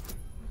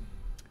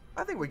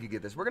 I think we could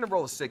get this. We're gonna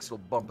roll a 6. It'll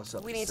bump us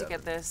up. We to need to 7.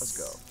 get this. Let's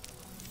go.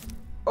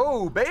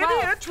 Oh, baby,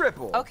 12. a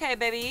triple. Okay,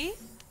 baby.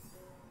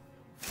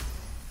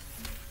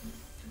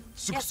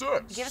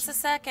 Success. Give us a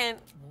second.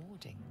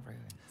 Warding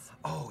runes.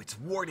 Oh, it's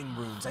warding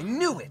runes. I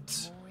knew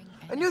it.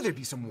 I knew there'd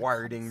be some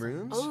warding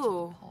runes.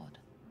 Ooh. Pod.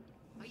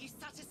 Are you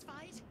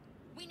satisfied?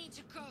 We need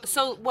to go.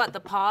 So what?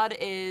 The pod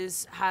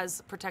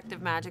has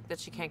protective magic that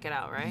she can't get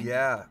out, right?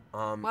 Yeah.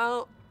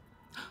 Well,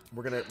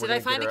 We're gonna. did I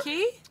find a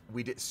key?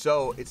 We did.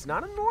 So it's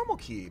not a normal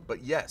key,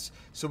 but yes.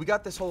 So we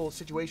got this whole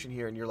situation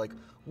here, and you're like,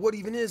 "What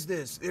even is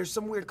this?" There's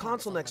some weird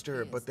console next to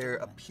her, but there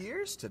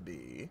appears to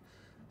be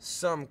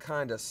some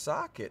kind of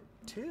socket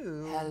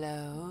too.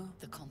 Hello.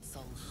 The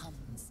console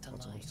hums to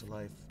Console life. hums to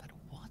life. But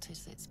what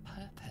is its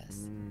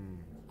purpose?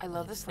 I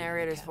love this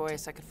narrator's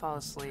voice. I could fall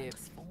asleep.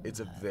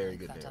 It's a very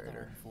good that narrator.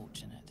 Other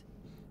unfortunate.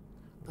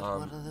 But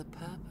what are the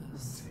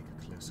purpose?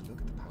 Take a closer look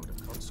at the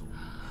powdered console.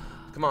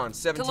 Come on,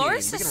 17.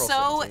 Dolores We is can roll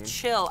so 17.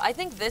 chill. I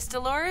think this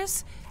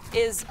Dolores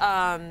is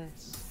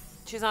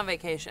she's on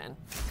vacation.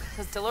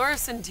 Because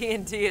Dolores in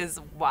D&D is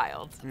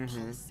wild.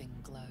 Pulsing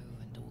glow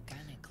and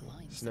organic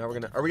lines. So now we're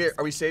gonna.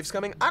 Are we saves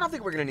coming? I don't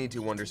think we're gonna need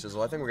to Wonder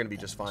Sizzle. I think we're gonna be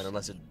just fine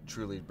unless it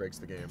truly breaks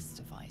the game.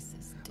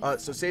 Devices.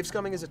 So saves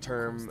coming is a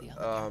term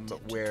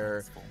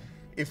where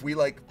if we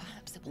like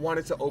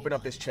wanted to open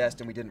up this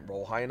chest and we didn't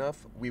roll high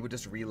enough, we would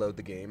just reload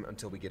the game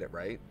until we get it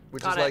right.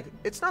 Which Got is it. like,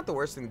 it's not the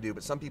worst thing to do,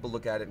 but some people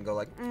look at it and go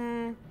like,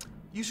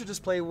 you should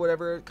just play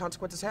whatever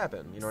consequences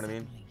happen. You know what I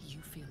mean? Suddenly you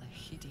feel a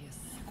hideous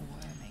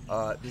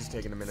squirming. This is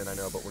taking a minute, I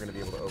know, but we're gonna be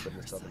able to open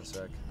this up in a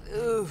sec.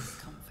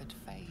 Oof. Comfort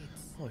fades.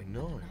 Oh, I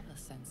know. Another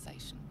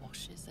sensation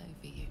washes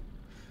over you.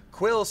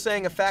 Quill's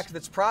saying a fact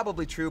that's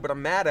probably true, but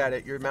I'm mad at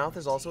it. Your mouth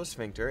is also a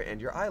sphincter, and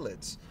your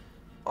eyelids.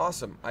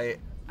 Awesome.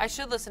 I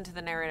should listen to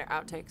the narrator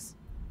outtakes.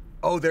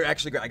 Oh, they're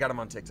actually great. I got them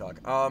on TikTok.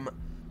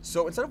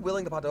 So instead of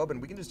willing the pot to open,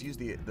 we can just use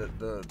the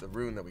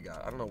rune that we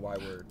got. I don't know why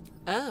we're.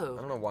 Oh.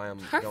 I don't know why I'm.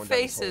 Her going down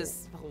face this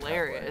is whole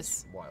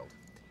hilarious. pathway. Wild.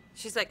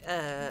 She's like,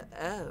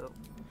 oh.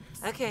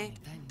 Okay.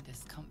 Then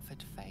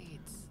discomfort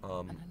fades.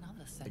 Um, and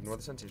another sensation. Ignore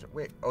the sensation.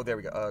 Wait. Oh, there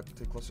we go.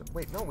 Take closer.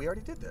 Wait. No, we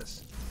already did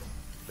this.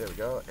 There we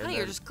go. And No, you're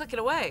then- just clicking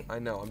away. I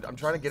know. I'm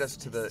trying to get us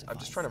to the. I'm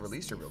just trying to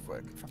release her real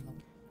quick.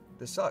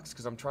 This sucks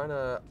because I'm trying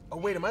to. Oh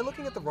wait, am I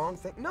looking at the wrong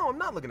thing? No, I'm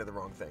not looking at the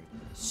wrong thing.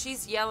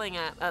 She's yelling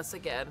at us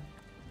again.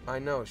 I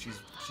know she's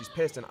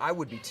pissed, and I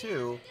would be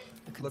too.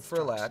 Look for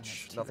a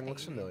latch. Nothing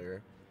looks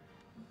familiar.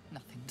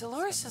 Nothing.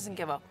 Dolores doesn't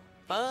give a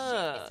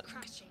fuck. It's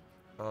crashing.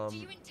 Um, Do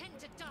you intend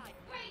to die?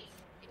 Wait!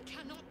 It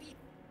cannot be.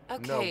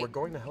 Okay. No, we're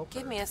going to help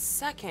Give her. me a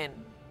second.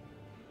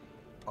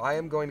 I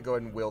am going to go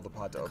ahead and will the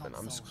pot to open.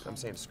 I'm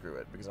saying screw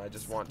it because I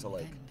just want to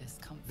like.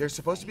 There's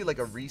supposed to be like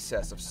a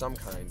recess of some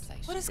kind.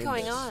 What is in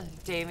going this. on,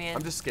 Damien?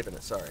 I'm just skipping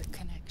it. Sorry,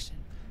 Connection.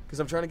 because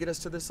I'm trying to get us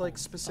to this like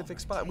specific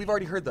spot. We've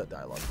already heard that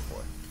dialogue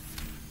before.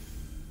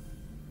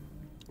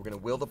 We're gonna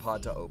will the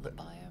pod to open,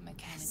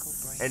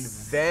 Biomechanical brain. and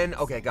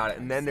then got it.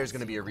 And then there's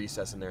gonna be a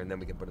recess in there, and then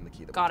we can put in the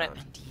key that Got we it.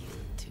 found. And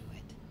yield to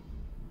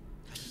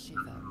it. A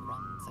shiver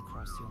runs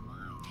across your mind.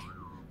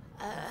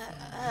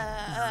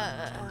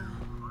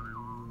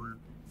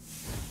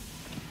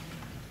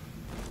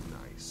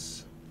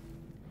 Nice.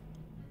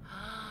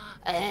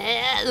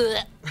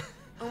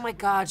 Oh my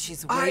God,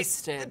 she's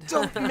wasted. I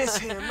don't miss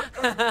him.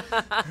 I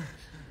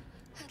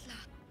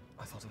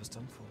thought I was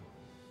done for.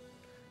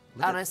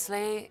 Look at-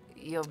 Honestly,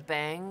 your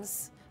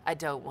bangs, I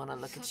don't want to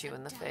look at you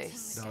in the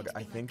face. Dog,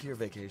 I think your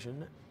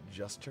vacation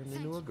just turned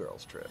into a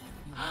girls' trip.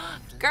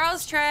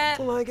 Girls trip!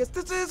 Well, I guess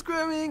this is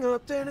growing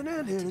up.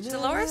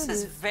 Dolores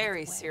is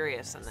very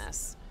serious in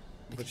this.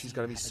 But she's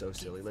gonna be so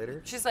silly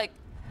later. She's like,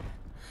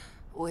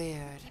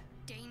 weird.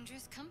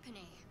 Dangerous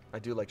company. I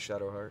do like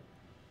Shadowheart.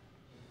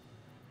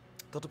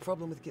 Got a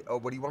problem with oh,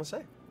 what do you want to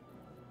say?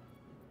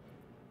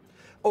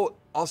 Oh,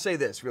 I'll say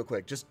this real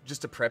quick, just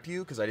to prep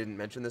you, because I didn't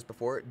mention this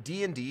before.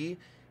 D&D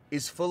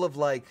is full of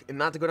like, and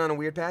not to go down a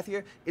weird path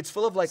here, it's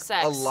full of like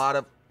Sex. a lot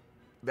of.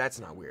 That's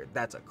not weird.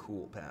 That's a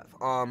cool path.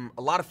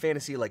 A lot of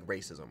fantasy like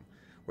racism,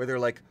 where they're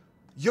like,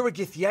 "You're a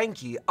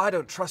Githyanki. I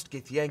don't trust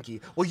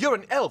Githyanki. Well, you're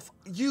an elf.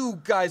 You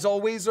guys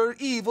always are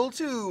evil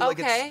too." Like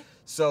Okay.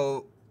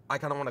 So I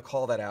kind of want to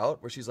call that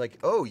out, where she's like,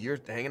 "Oh, you're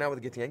hanging out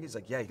with a Githyanki?" He's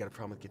like, "Yeah, you got a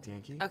problem with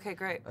Githyanki?" Okay,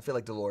 great. I feel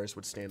like Dolores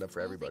would stand up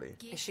for everybody.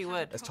 She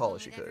would. As tall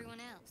as she could.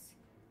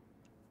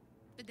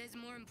 But there's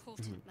more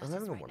important I'm matters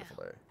having a right wonderful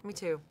now. day. Me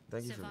too.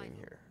 Thank you for being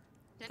here.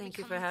 Let me Thank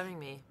you come for with having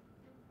me.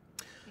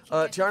 We can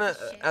Tiana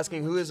definitely share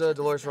asking, more who is each other's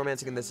Dolores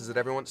romancing in this? Is it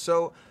everyone?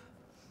 So,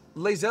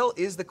 Lae'zel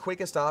is the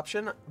quickest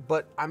option,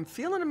 but I'm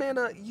feeling,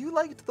 Amanda, you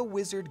liked the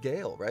wizard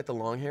Gale, right? The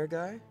long hair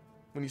guy?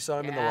 When you saw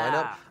him in the lineup?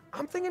 Yeah.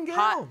 I'm thinking Gale.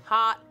 Hot,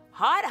 hot,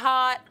 hot,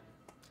 hot.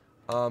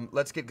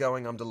 Let's get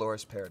going. I'm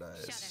Dolores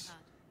Paradise. Shadowheart.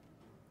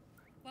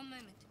 One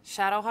moment.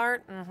 Shadowheart?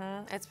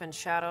 Mm-hmm. It's been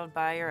shadowed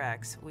by your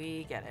ex.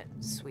 We get it,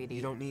 sweetie.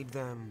 You don't need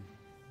them.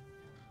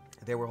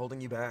 They were holding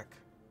you back.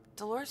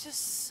 Dolores is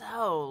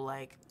so,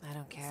 like, I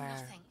don't It's care.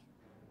 nothing.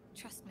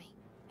 Trust me.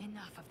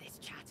 Enough of this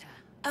chatter.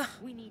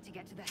 We need to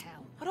get to the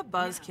helm. What a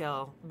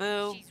buzzkill.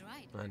 Boo. She's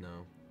right. I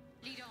know.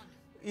 Lead on.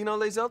 You know,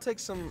 Lazelle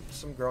takes some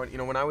growing. You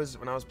know, when I was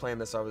playing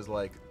this, I was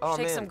like, oh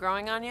Take man. some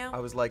growing on you? I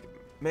was like,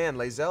 man,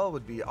 Lazelle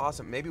would be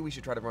awesome. Maybe we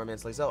should try to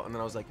romance Lazelle. And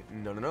then I was like,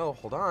 no,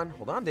 hold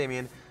on,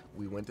 Damien.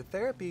 We went to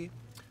therapy.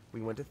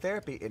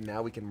 And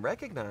now we can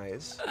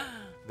recognize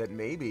that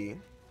maybe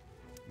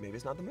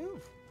it's not the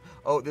move.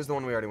 Oh, this is the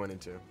one we already went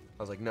into.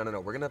 I was like, no,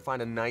 we're gonna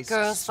find a nice,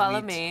 Girls,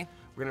 follow me.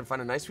 We're gonna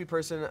find a nice, sweet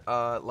person,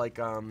 like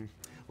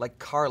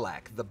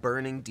Karlak, the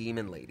burning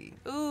demon lady.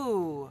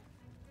 Ooh.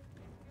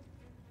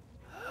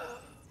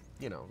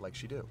 You know, like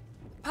she do.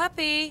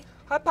 Puppy.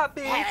 Hi,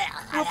 puppy.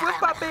 Woof, woof,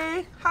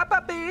 puppy. Hi,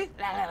 puppy.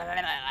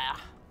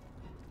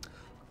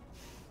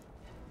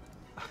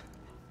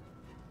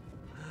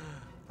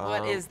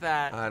 What is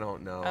that? I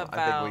don't know. About?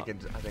 I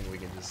think we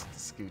can just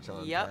scooch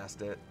on Yep.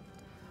 past it.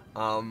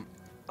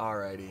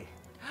 Alrighty.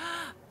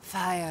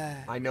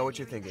 Fire. I know what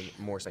you're thinking.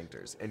 More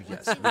Sanctors. And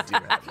yes, we do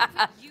have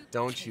them.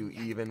 Don't you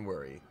even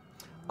worry.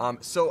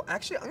 So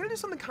actually, I'm gonna do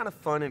something kind of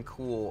fun and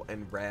cool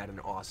and rad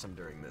and awesome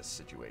during this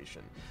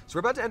situation. So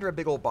we're about to enter a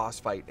big old boss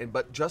fight,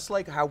 but just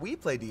like how we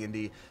play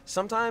D&D,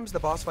 sometimes the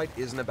boss fight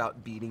isn't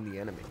about beating the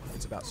enemy.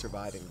 It's about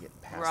surviving and getting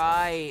past them.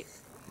 Right.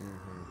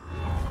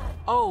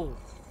 Oh,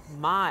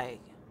 my.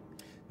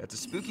 That's a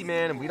spooky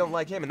man, and we don't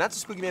like him, and that's a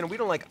spooky man, and we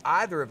don't like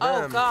either of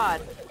Oh, them.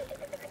 God.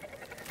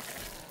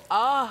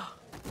 Oh.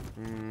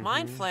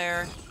 Mind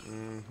flare.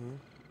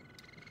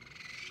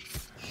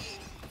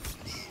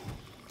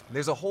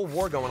 There's a whole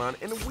war going on,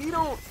 and we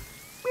don't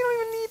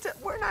even need to.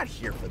 We're not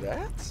here for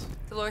that.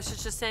 Dolores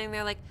is just standing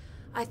there like,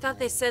 I thought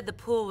they said the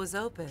pool was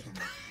open.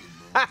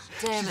 Damn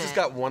She's it. just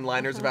got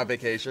one-liners about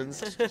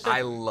vacations.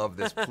 I love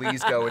this.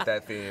 Please go with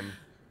that theme.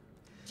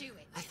 Do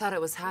it. I thought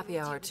it was happy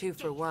hour 2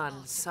 for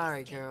 1.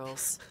 Sorry,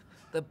 girls.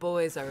 The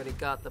boys already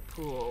got the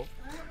pool.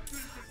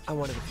 I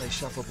wanted to play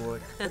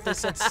shuffleboard, but they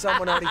said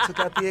someone already took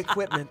out the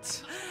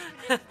equipment.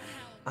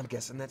 I'm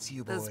guessing that's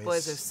you boys. Those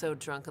boys are so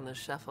drunk on the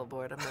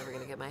shuffleboard, I'm never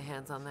gonna get my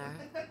hands on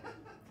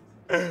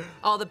there.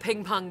 All the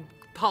ping pong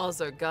balls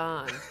are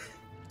gone.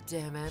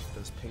 Damn it.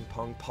 Those ping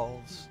pong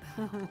balls.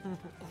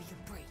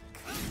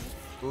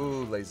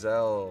 Ooh,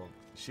 Lazelle.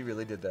 She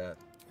really did that.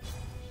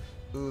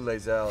 Ooh,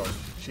 Lazelle.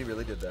 She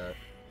really did that.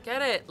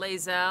 Get it,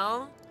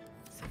 Lazelle.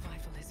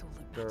 Survival is all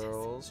that matters.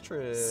 Girls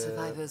trip.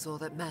 Survivor's all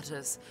that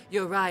matters.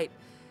 You're right.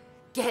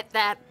 Get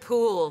that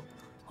pool.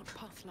 What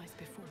path lies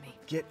before me?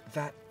 Get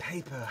that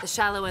paper. The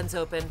shallow end's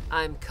open.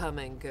 I'm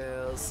coming,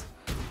 girls.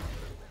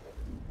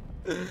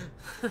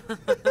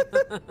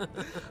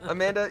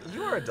 Amanda,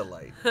 you are a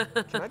delight.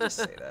 Can I just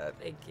say that?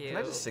 Thank you. Can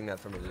I just sing that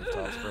from the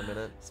rooftops for a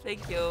minute?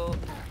 Thank you.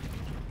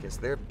 Because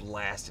they're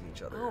blasting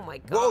each other. Oh my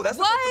God. Whoa, that's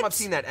the first time What? I've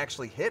seen that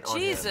actually hit on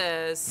him.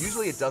 Jesus.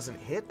 Usually it doesn't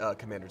hit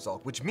Commander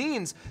Zulk, which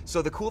means,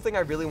 so the cool thing I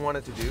really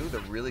wanted to do, the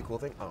really cool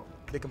thing, oh,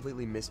 they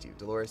completely missed you.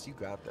 Dolores, you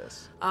got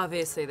this.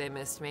 Obviously they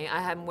missed me.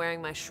 I am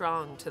wearing my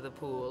shrong to the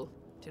pool.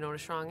 Do you know what a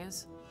shrong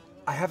is?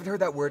 I haven't heard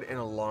that word in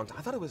a long time.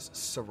 I thought it was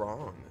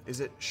sarong. Is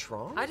it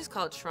shrong? I just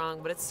call it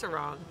shrong, but it's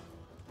sarong.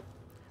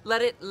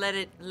 Let it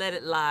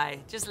lie.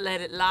 Just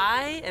let it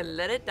lie and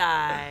let it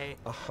die.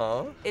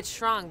 Uh-huh. It's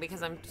shrong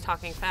because I'm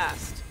talking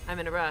fast. I'm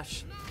in a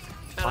rush.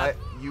 Shut up.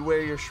 You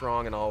wear your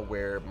shrong and I'll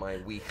wear my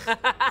weak.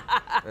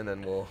 And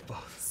then we'll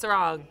both.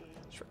 Sarong.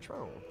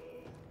 Shrong.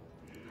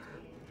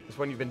 It's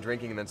when you've been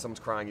drinking and then someone's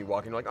crying, you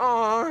walk in, you're like,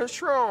 oh,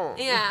 shrong.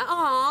 Yeah.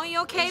 Oh, you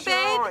okay,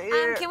 babe? Shrong,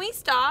 yeah. Can we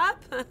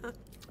stop?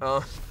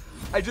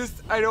 I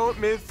don't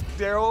miss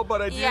Daryl,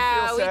 but I do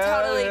Yeah, feel we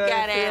sad. totally and I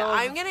get it. feel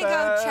I'm gonna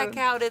bad. go check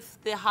out if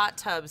the hot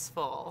tub's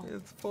full.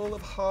 It's full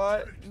of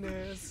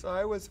hotness.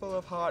 I was full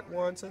of hot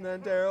once, and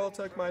then Daryl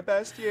took my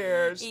best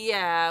years.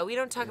 Yeah, we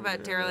don't talk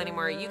about Daryl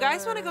anymore. You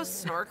guys want to go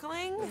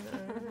snorkeling?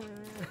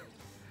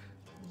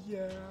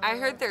 Yeah. I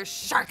heard there's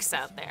sharks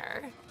out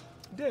there.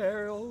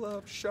 Daryl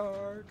loved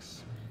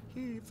sharks.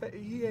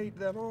 He ate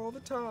them all the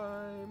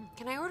time.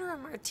 Can I order a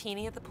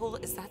martini at the pool?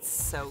 Is that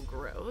so I've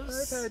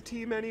gross? had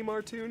too many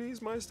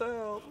martinis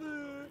myself.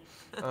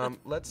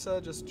 Let's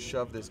just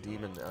shove this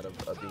demon out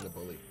of being a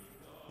bully.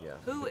 Yeah.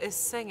 Who is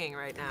singing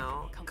right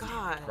now?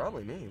 God.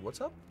 Probably me.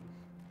 What's up?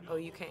 Oh,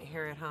 you can't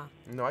hear it, huh?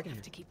 No, I can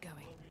hear. To keep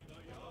going.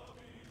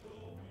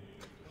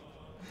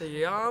 The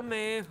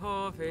yummy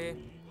coffee.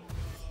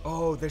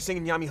 Oh, they're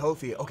singing Yami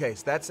Hofi. Okay,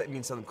 so that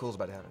means something cool's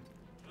about to happen.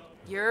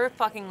 You're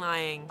fucking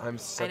lying. I'm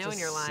such I know a when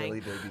you're lying. silly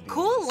baby beans.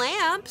 Cool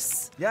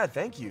lamps. Yeah,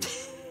 thank you.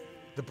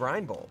 The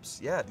brine bulbs.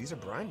 Yeah, these are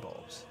brine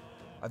bulbs.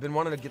 I've been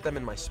wanting to get them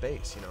in my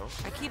space, you know?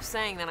 I keep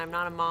saying that I'm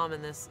not a mom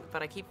in this,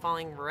 but I keep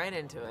falling right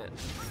into it.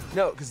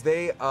 No, because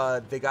they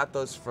got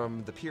those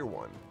from the Pier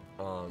 1.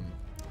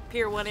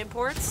 Pier 1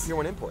 imports? Pier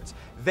 1 imports.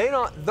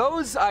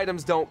 Those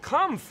items don't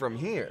come from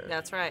here.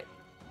 That's right.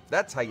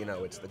 That's how you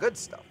know it's the good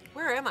stuff.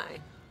 Where am I?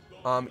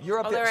 You're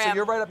up Oh, there, there I so am.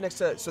 you're right up next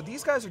to. So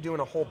these guys are doing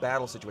a whole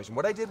battle situation.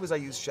 What I did was I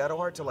used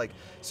Shadowheart to like.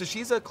 So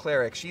she's a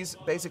cleric. She's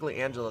basically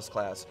Angela's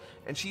class,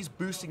 and she's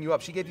boosting you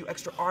up. She gave you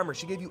extra armor.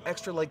 She gave you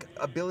extra like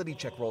ability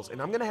check rolls,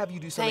 and I'm gonna have you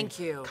do something Thank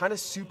you. kind of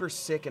super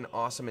sick and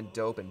awesome and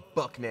dope and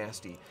buck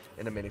nasty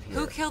in a minute here.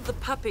 Who killed the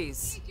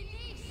puppies?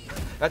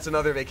 That's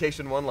another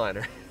vacation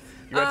one-liner.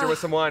 You enter with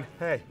some wine.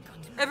 Hey,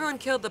 Everyone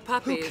killed the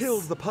puppies. who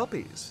killed the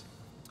puppies?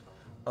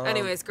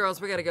 Anyways, girls,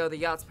 we gotta go. The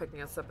yacht's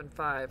picking us up in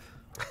 5.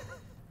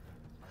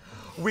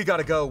 We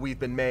gotta go. We've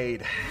been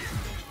made.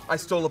 I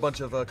stole a bunch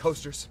of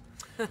coasters.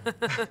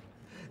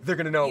 They're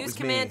gonna know it Use was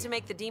command me. to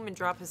make the demon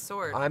drop his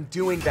sword. I'm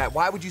doing that.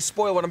 Why would you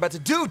spoil what I'm about to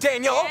do,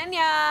 Daniel?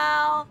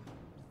 Danielle!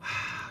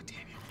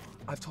 Daniel,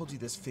 I've told you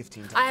this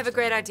 15 times. I have a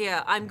great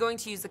idea. I'm going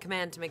to use the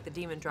command to make the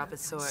demon drop his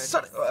sword.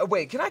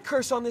 Wait, can I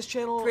curse on this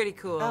channel? Pretty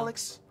cool.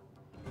 Alex?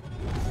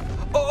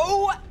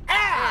 Oh,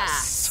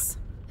 ass! Ass.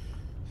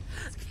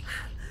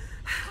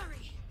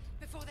 Hurry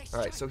before they All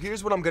right, strike. so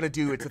here's what I'm gonna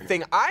do. It's a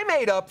thing I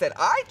made up that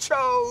I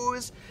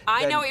chose.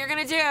 I Then know what you're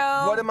gonna do.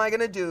 What am I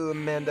gonna do,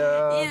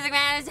 Amanda? Use the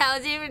command to tell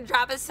the demon to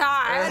drop his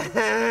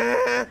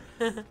sword.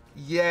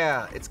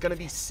 Yeah, it's gonna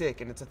be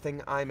sick, and it's a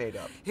thing I made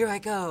up. Here I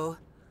go.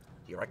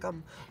 Here I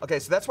come. Okay,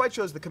 so that's why I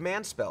chose the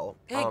command spell.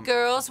 Hey,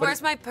 girls, but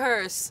where's my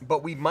purse?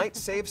 But we might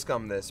save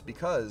scum this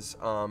because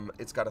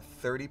it's got a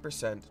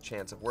 30%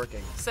 chance of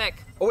working.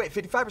 Sick. Oh wait,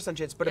 55%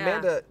 chance. But Yeah.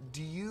 Amanda,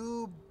 do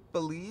you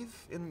believe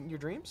in your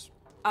dreams?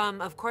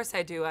 Of course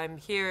I do. I'm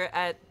here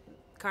at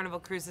Carnival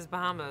Cruises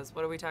Bahamas.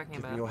 What are we talking Give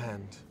about? me your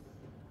hand.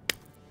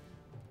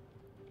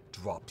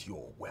 Drop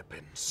your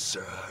weapon,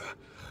 sir.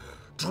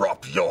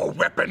 Drop your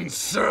weapon,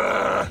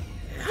 sir.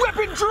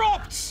 Weapon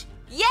dropped!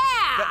 Yeah!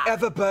 The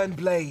ever-burn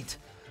blade.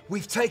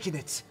 We've taken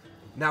it.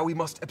 Now we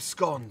must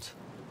abscond.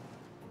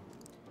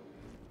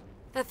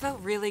 That felt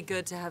really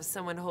good to have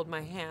someone hold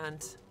my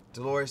hand.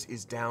 Dolores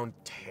is down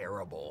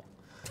terrible.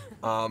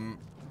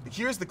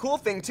 Here's the cool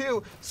thing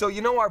too. So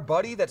you know our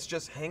buddy that's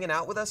just hanging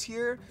out with us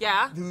here?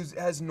 Yeah. Who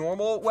has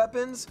normal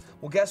weapons?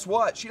 Well, guess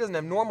what? She doesn't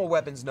have normal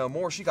weapons no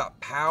more. She got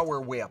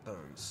power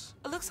weapons.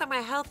 It looks like my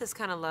health is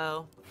kind of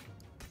low.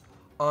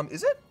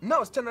 Is it?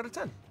 No, it's 10 out of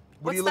 10.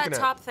 What are you What's looking that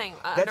at? top thing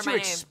under That's my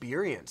your name?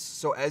 experience.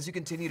 So as you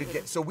continue to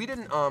get, so we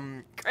didn't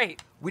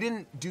Great.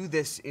 do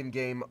this in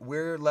game.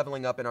 We're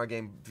leveling up in our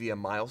game via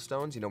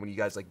milestones. You know, when you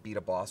guys like beat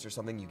a boss or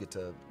something, you get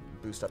to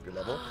boost up your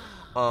level.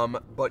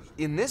 But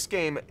in this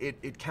game,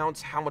 it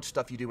counts how much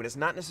stuff you do, and it's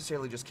not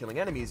necessarily just killing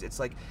enemies. It's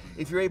like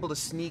if you're able to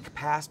sneak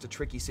past a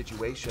tricky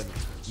situation,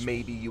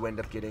 maybe you end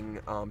up getting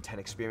 10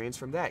 experience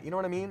from that. You know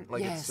what I mean?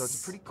 Like, so it's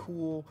a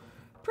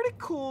pretty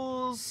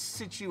cool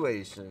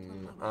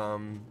situation.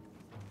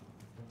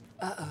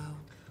 Uh-oh.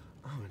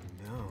 Oh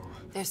no.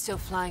 They're still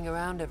flying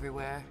around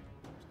everywhere.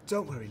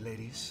 Don't worry,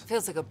 ladies.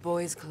 Feels like a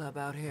boys' club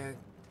out here.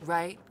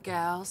 Right,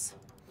 gals?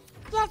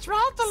 That's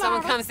right,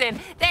 Someone comes in.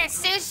 There's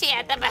sushi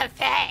at the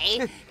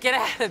buffet. Get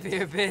out of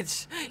here,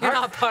 bitch. You're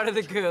not part of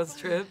the girls'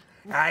 trip.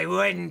 I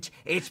wouldn't.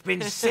 It's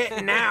been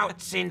sitting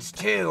out since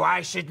 2.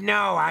 I should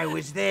know I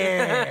was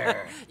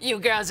there. You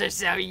girls are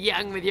so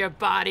young with your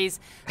bodies.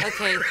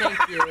 Okay,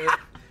 thank you.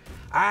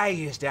 I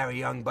used to have a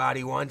young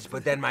body once,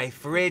 but then my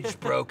fridge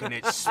broke and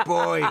it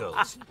spoiled.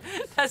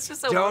 That's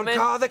just a Don't woman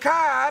call the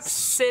cops.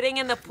 sitting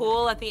in the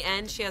pool at the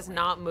end. She has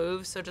not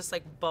moved, so just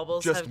like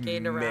bubbles Just have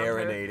gained around her.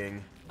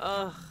 marinating.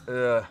 Ugh.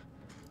 Ugh.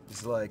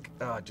 It's like,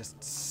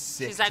 just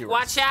sick. She's like, to her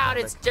watch out,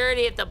 it's stomach.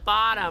 dirty at the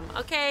bottom.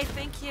 Okay,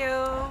 thank you.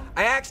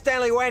 I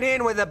accidentally went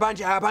in with a bunch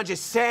of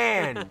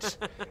sand.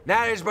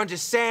 Now there's a bunch of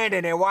sand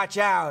in there. Watch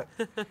out.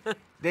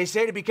 They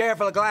say to be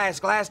careful of glass.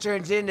 Glass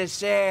turns into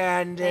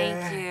sand.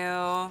 Thank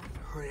you.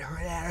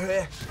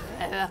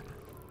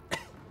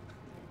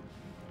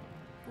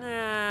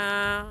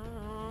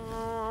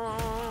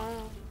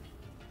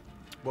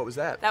 What was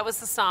that? That was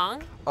the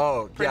song.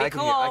 Oh, Pretty yeah,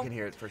 cool. I can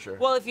hear it for sure.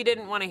 Well, if you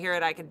didn't want to hear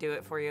it, I can do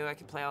it for you. I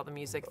can play all the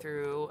music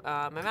through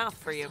my mouth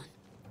for you.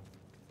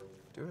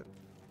 Do it.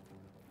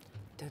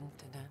 Dun,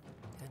 dun, dun,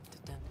 dun,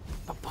 dun, dun.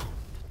 Ba-bum,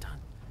 dun,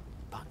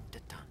 bum,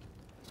 dun, dun.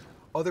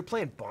 Oh, they're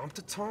playing Bomb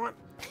to Taunt?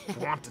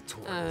 Bomb to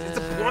Taunt. It's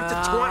a Bomb to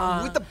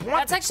Taunt with the Bomb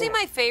That's to actually Taunt.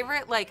 my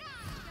favorite, like,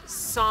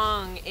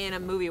 song in a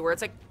movie where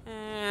it's like,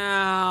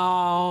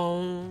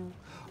 "Ow."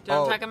 Do you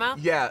know what I'm talking about?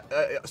 Yeah.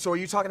 So are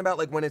you talking about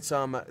like when it's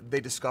they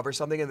discover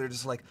something and they're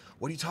just like,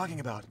 what are you talking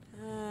about?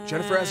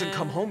 Jennifer hasn't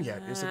come home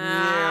yet. It's like,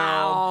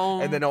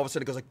 meow. And then all of a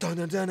sudden it goes like, dun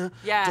dun dun.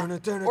 Yeah. Dun, dun,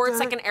 dun, Or it's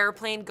dun. like an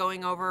airplane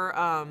going over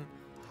a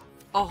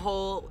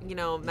whole,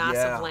 massive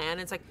Yeah. land.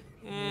 It's like,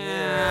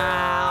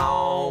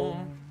 meow.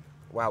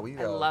 Wow, we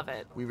I love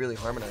it. We really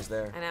harmonized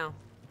there. I know.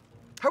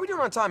 How are we doing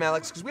on time,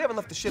 Alex? Because we haven't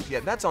left the ship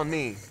yet. That's on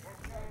me.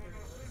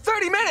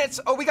 30 minutes?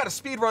 Oh, we got to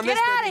speed run Get this.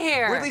 outta baby.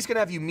 here. We're at least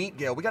gonna have you meet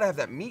Gail. We gotta have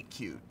that meet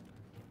cute.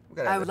 We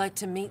gotta I have would that. like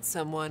to meet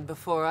someone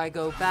before I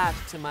go back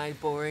to my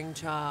boring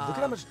job. Look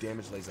at how much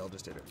damage Lazelle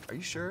just did her. Are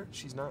you sure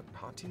she's not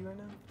hot to you right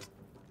now?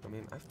 I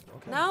mean,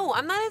 okay. No,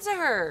 I'm not into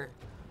her.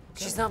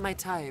 She's not my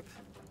type.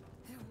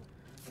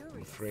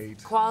 I'm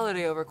afraid.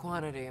 Quality over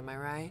quantity, am I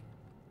right?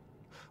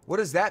 What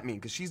does that mean?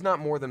 Because she's not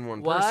more than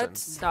one What? person.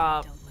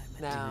 Stop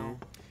now.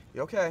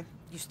 You okay?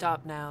 You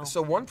stop now.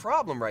 So one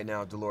problem right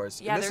now,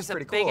 Dolores, Yeah, and this there's is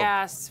pretty a big cool.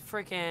 ass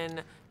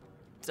freaking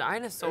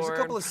dinosaur. There's a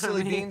couple in of front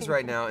silly me. beans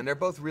right now, and they're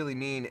both really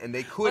mean, and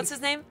they could. What's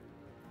his name?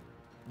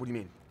 What do you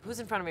mean? Who's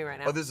in front of me right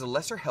now? Oh, this is a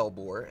lesser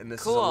Hellbore, and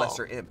this is a Cool.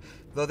 lesser imp.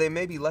 Though they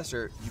may be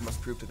lesser, you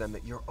must prove to them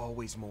that you're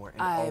always more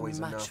and I'm always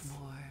much enough.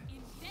 more.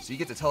 So you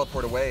get to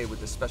teleport away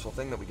with this special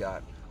thing that we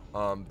got,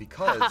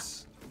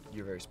 because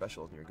you're very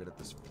special and you're good at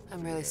this.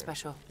 I'm really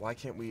special. Why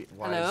can't we?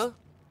 Why Hello? Is,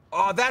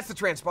 oh, that's the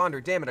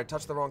transponder. Damn it! I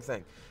touched the wrong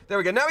thing. There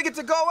we go. Now we get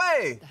to go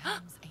away. The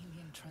Helm's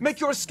alien Make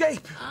your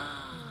escape,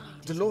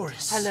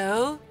 Dolores.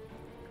 Hello?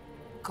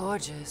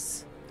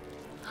 Gorgeous.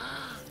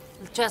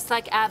 Just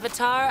like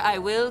Avatar, I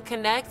will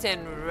connect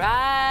and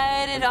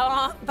ride it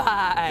on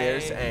by.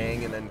 There's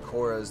Aang, and then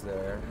Korra's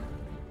there.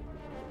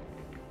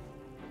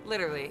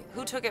 Literally,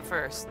 who took it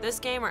first? This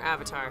game or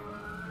Avatar?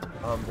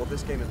 Well,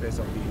 this game is based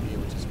on D&D,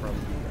 which is from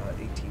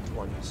the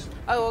 1820s.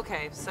 Oh,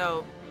 okay.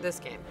 So this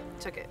game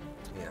took it.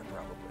 Yeah,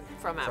 probably.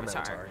 From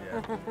Avatar.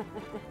 yeah.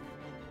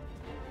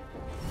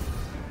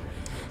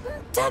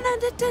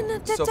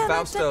 So So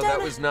Fausto, that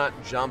was not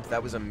jump,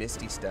 that was a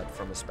misty step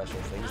from a special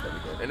things that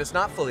we did. And it's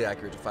not fully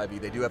accurate to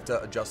 5e. They do have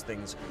to adjust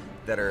things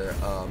that are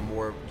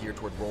more geared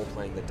toward role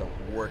playing that don't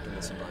work in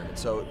this environment.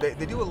 So they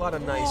do a lot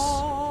of nice,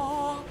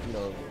 you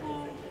know.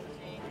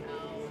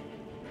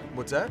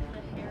 What's that?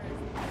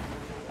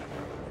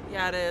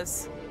 Yeah, it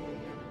is.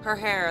 Her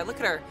hair. Look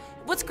at her.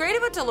 What's great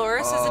about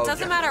Dolores is Oh, it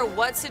doesn't yeah. matter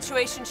what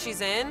situation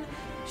she's in,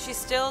 she's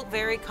still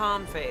very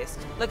calm-faced.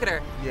 Look at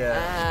her.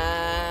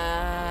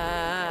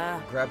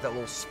 Grab that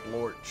little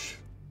splorch.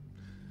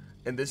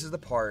 And this is the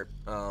part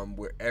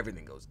where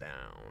everything goes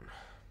down.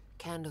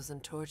 Candles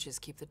and torches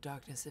keep the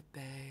darkness at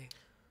bay.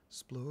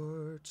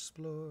 Splorch,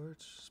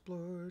 splorch,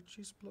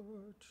 splorchy,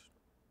 splorch.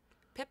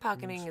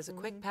 Pickpocketing is a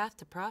quick path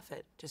to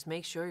profit. Just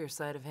make sure your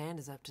sleight of hand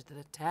is up to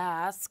the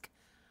task.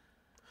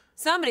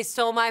 Somebody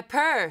stole my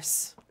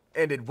purse.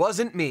 And it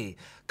wasn't me.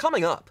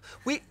 Coming up,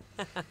 we...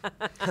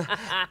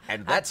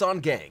 and that's on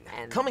Gang.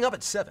 Coming up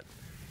at 7.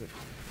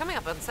 Coming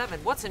up on 7.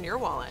 What's in your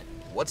wallet?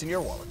 What's in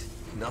your wallet?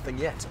 Nothing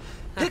yet.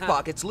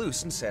 Pickpockets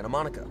loose in Santa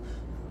Monica.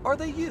 Are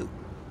they you?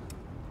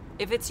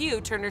 If it's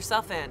you, turn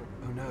yourself in.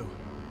 Oh no.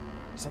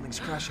 Something's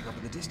crashing up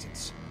in the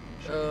distance.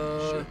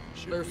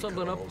 There's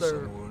something up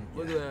there.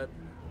 Look at that.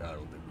 I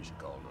don't think we should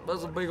call no.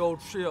 That's a big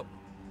old ship.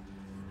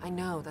 I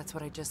know, that's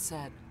what I just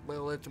said.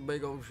 Well, it's a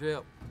big old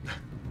ship.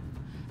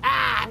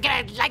 Ah, I'm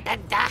gonna light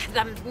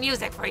the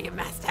music for you,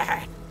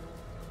 master.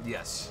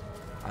 Yes.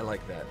 I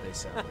like that. They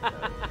sound like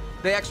that.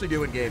 They actually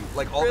do in game.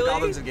 Like all Really? the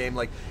goblins in game.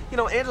 Like, you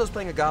know, Angela's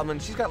playing a goblin.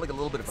 She's got like a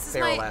little bit of a This is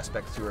feral my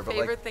aspect to her. But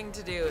Favorite like, thing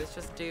to do is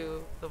just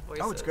do the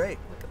voices. oh, it's great.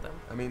 Look at them.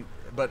 I mean,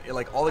 but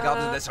like all the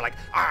goblins in this are like,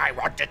 I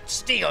want to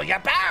steal your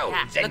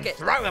bones Yeah, and look at-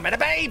 throw them at a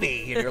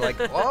baby. And you're like,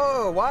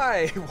 oh,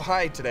 why?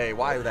 Why today?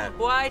 Why that?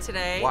 Why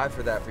today? Why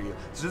for that for you?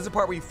 So this is the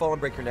part where you fall and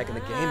break your neck and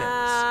the game ends. And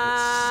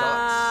it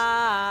sucks.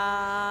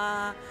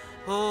 Ah,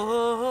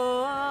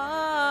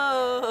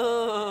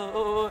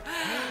 oh,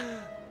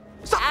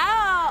 Stop!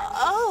 Ow!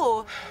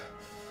 Oh!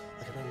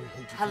 I can only hold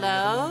you for Hello?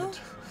 another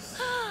moment.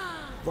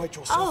 Right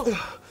yourself.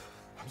 Oh.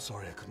 I'm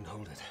sorry I couldn't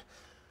hold it.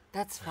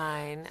 That's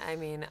fine. I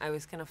mean, I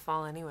was gonna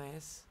fall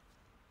anyways.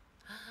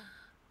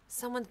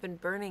 Someone's been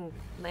burning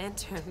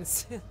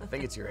lanterns. I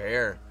think it's your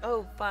hair.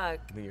 Oh, fuck.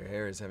 I think your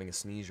hair is having a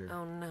sneezer.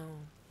 Oh, no.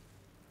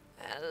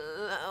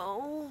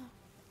 Hello?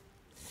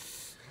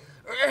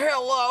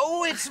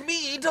 Hello, it's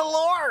me,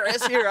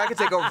 Dolores. Here, I can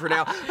take over for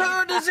now.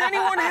 Does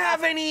anyone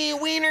have any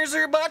wieners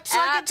or butts I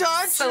can touch?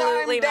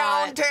 Absolutely I'm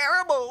down not.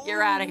 terrible.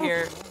 You're out of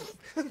here.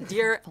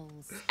 You're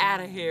Pulls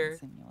outta here.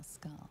 in your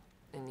skull.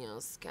 in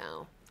your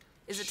skull.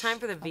 Is it time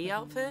for the V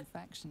outfit?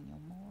 Well,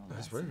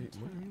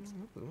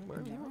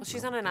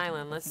 she's on an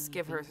island. Let's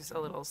give her a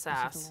little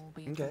sass.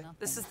 Okay.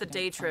 This is the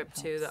day trip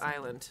to the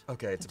island.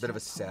 Okay, it's a bit of a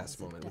sass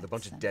moment with a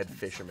bunch of dead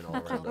fishermen all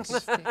around us.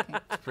 It's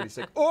pretty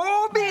sick.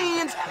 Oh,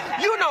 Beans!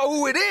 You know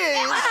who it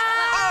is!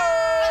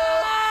 Oh!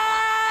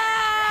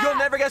 You'll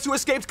never guess who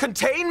escaped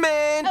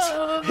containment!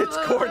 It's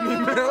Courtney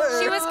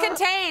Miller! She was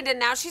contained, and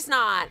now she's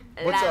not.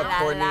 What's La, up, la,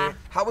 Courtney? la.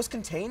 How was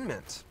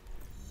containment?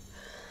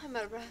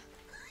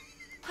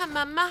 Hi,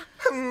 mama.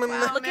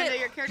 Look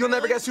at- You'll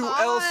never guess who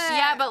else.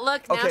 Yeah, but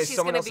look, now Okay, she's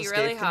someone gonna else be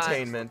escaped really hot.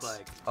 containment. There,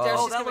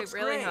 Oh, she's gonna be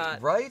really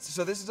hot. right?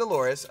 So this is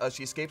Dolores.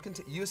 She escaped.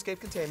 You escaped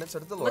containment. So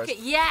did Dolores. Look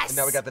at yes. And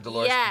now we got the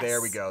Dolores. Yes.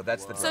 There we go.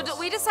 That's the. So dress.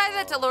 we decided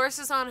that Dolores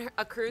is on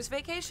a cruise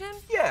vacation.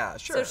 Yeah,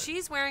 sure. So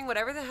she's wearing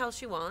whatever the hell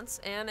she wants,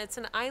 and it's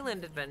an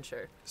island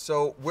adventure.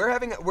 So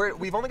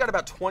we've only got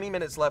about 20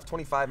 minutes left,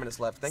 25 minutes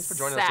left. Thanks for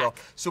joining us, Sack. y'all.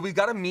 So we've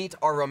got to meet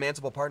our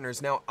romanceable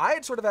partners. Now, I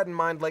had sort of had in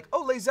mind, like,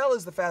 oh, Lazelle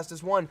is the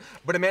fastest one,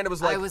 but Amanda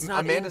was like, I was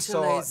not Amanda into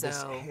saw this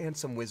Lazelle.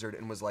 handsome wizard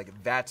and was like,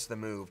 that's the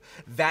move.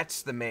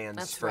 That's the man's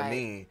That's for right.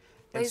 me.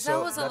 And Lazelle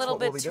so was a that's little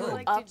what we'll bit be too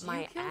doing. up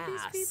my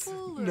ass.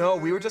 No,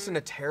 we were just in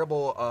a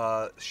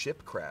terrible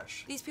ship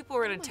crash. These people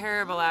were in a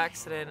terrible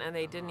accident, and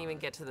they didn't even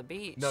get to the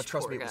beach. No,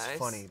 trust Poor me, it was guys.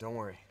 funny. Don't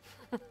worry.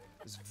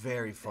 It's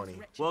very funny.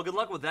 Well, good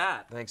luck with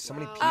that. Thanks. So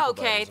many people. died.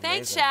 Okay, It was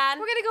thanks, amazing. Shad.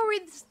 We're gonna go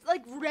read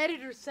like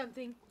Reddit or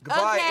something.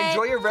 Goodbye. Okay.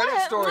 Enjoy your Reddit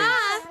Mwah, stories.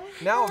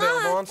 mwah. Now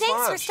available on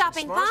Thanks for Smosh.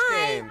 stopping Smosh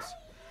by. Games.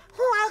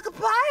 Well,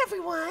 goodbye,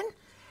 everyone.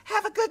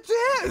 Have a good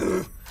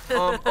day.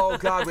 Oh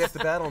God, we have to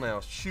battle now.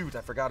 Shoot,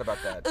 I forgot about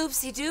that.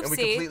 Oopsie doopsie. And we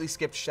completely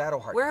skipped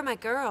Shadowheart. Where are my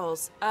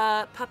girls?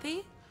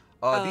 Puppy?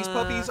 These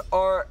puppies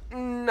are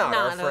not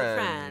our our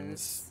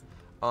friends.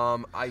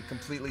 I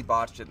completely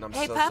botched it, and I'm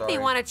Hey, so puppy,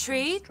 sorry. want a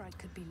treat?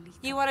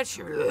 You want a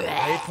treat?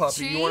 Hey,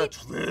 puppy, you want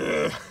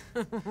to?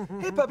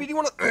 Hey, puppy, do you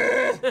want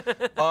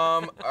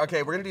to?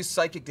 Okay, we're gonna do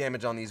psychic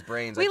damage on these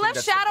brains. We I think left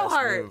that's the best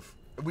Shadowheart. move.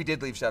 We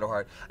did leave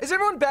Shadowheart. Is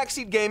everyone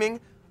backseat gaming?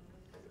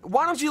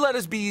 Why don't you let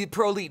us be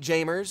pro elite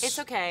jamers? It's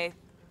okay.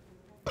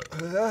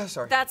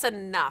 Sorry. That's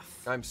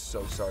enough. I'm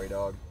so sorry,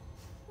 dog.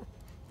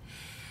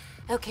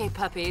 Okay,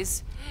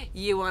 puppies.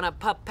 You want a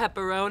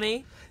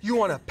pepperoni? You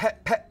want a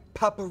pet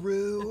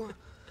pupperoo?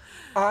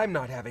 I'm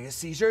not having a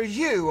seizure.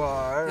 You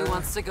are. Who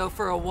wants to go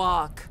for a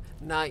walk?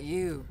 Not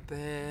you,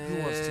 bitch.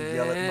 Who wants to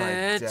yell at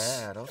my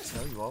dad? I'll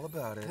tell you all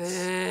about it.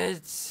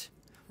 Bitch.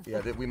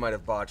 Yeah, we might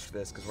have botched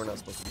this because we're not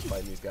supposed to be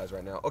fighting these guys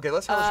right now. Okay,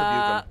 let's hellish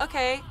rebuke them.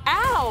 Okay.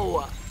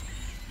 Ow!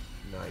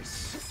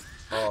 Nice.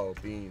 Oh,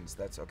 beans.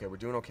 That's okay. We're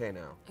doing okay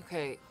now.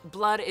 Okay,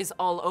 blood is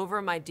all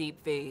over my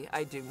deep V.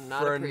 I do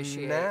not For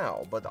appreciate.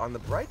 now, but on the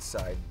bright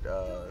side,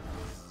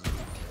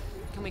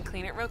 Can we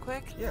clean it real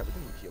quick? yeah, we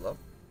can heal up.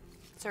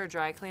 Is there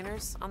dry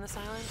cleaners on this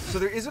island? So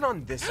there isn't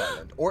on this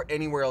island or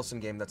anywhere else in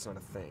game. That's not a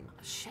thing.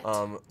 Shit.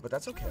 But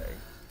that's okay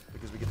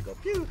because we get to go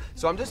pew.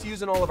 So I'm just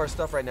using all of our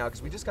stuff right now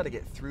because we just got to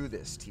get through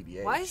this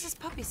TBA. Why is this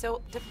puppy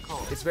so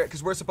difficult? It's very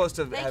because we're supposed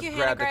to Thank have you,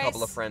 grabbed Hannah a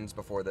couple of Grace. friends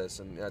before this,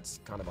 and that's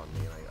kind of on me,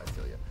 and I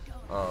feel you.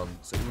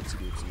 So oopsie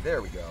doopsie.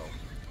 There we go.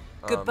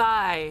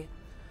 Goodbye.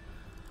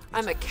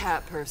 I'm a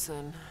cat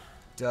person.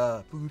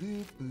 Duh.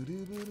 Boo-doo,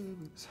 boo-doo,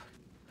 boo-doo.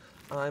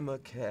 I'm a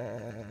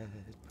cat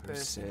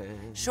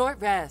person. Short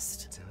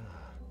rest.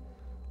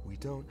 We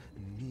don't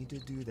need to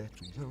do that.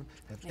 We don't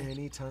have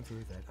any time for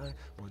that. I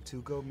want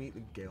to go meet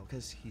Gale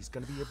because he's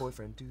gonna be your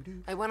boyfriend.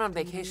 Doo-doo. I went on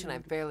vacation.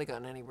 I've barely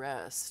gotten any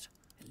rest.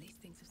 At least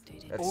things have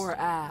stayed in. That's- Or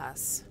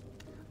ass.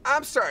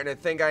 I'm starting to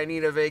think I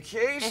need a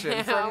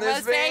vacation from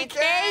this Almost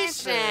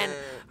vacation.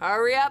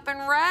 Hurry up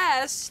and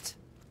rest.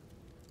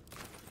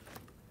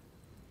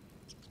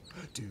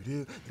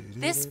 Doo-doo, doo-doo,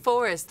 This doo.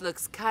 forest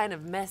looks kind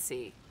of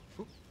messy.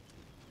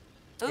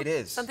 It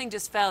is. Something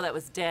just fell that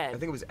was I dead.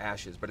 think it was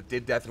ashes, but it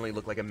did definitely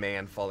look like a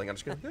man falling. I'm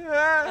just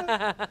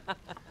gonna.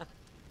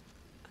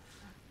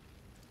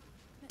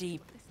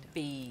 Deep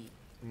V.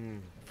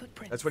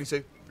 Footprints. That's what he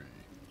said.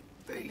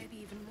 Maybe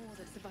even more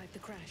that survived the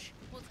crash.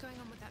 What's going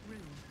on with that room?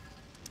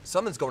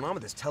 Something's going on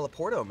with this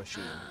teleporto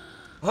machine.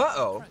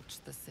 Uh-oh. Approach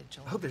the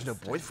sigil I hope there's no of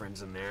the stone.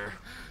 boyfriends in there.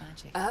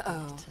 Magic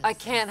Uh-oh. enters I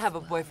can't as have a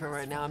well boyfriend as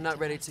right now. I'm not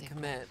ready to automatic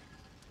commit.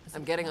 as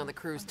I'm a getting on the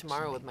cruise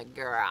tomorrow with my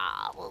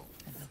girl.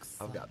 It looks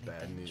I've got slightly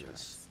bad dangerous.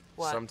 news.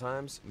 What?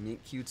 Sometimes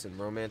meet cutes and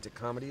romantic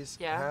comedies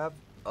Yeah? have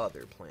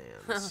other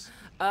plans.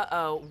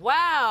 Uh-oh.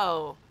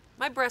 Wow.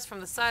 My breasts from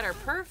the side are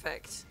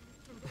perfect.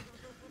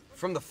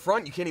 From the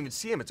front, you can't even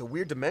see them. It's a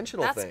weird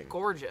dimensional That's thing.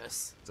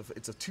 gorgeous.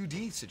 It's a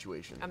 2D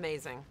situation.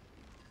 Amazing.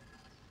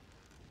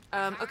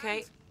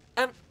 Okay.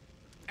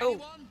 Oh.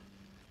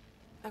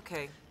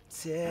 Okay.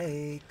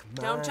 Take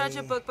Don't judge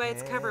a my book by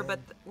its cover, hand, but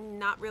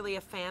not really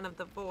a fan of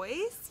the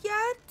voice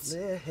yet.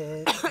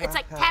 it's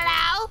like,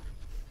 hello?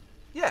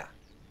 Yeah,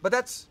 but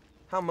that's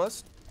how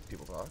most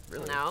people talk,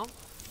 really. No.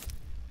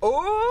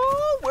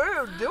 Oh,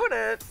 we're doing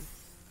it.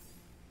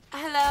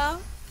 Hello?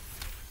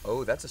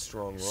 Oh, that's a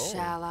strong roll.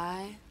 Shall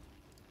I?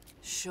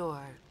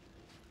 Sure.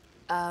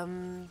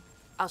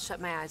 I'll shut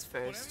my eyes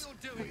first.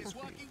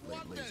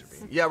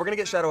 Yeah, we're gonna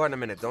get Shadowheart in a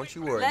minute. Don't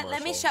you worry, Let me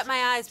Marshall. shut my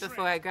eyes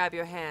before I grab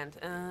your hand.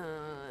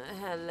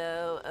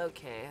 Hello.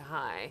 Okay.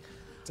 Hi.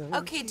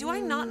 Okay. Do I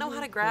not know how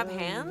to grab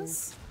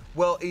hands?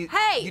 Well,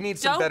 Hey! you need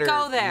some don't better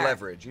go there.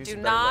 leverage. You need Do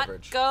some better not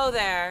leverage. go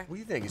there. What do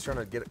you think? He's trying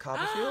to get at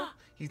Copperfield?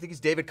 You think he's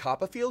David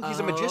Copperfield? He's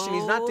a magician.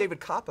 He's not Oh David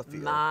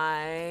Copperfield.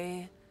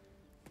 My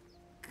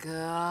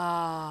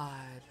God.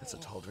 That's a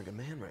tall drink of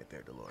man right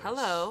there, Dolores.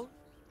 Hello.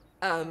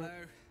 I'm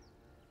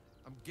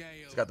Gale.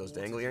 He's got those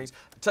dangle earrings.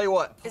 Tell you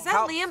what. Is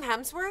that Liam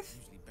Hemsworth?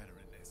 Better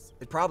in this.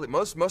 It probably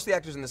most of the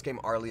actors in this game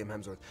are Liam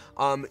Hemsworth.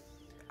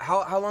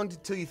 How long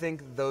till you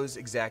think those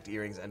exact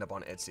earrings end up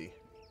on Etsy?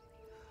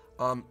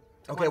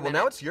 Okay, well now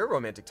minute. it's your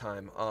romantic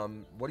time.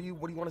 What do you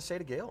want to say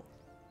to Gale?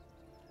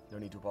 No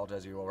need to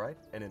apologize. Are you all right?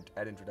 And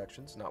at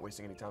introductions, not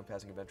wasting any time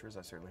passing adventures.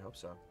 I certainly hope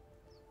so.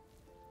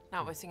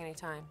 Not wasting any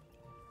time.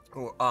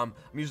 Oh, I'm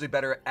usually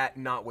better at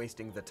not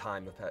wasting the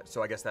time of pet.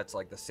 So I guess that's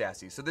like the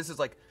sassy. So this is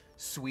like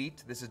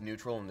sweet. This is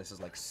neutral, and this is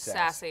like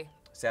Sassy.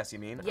 Sassy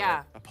mean?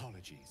 Yeah.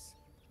 Apologies.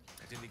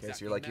 I didn't Okay, so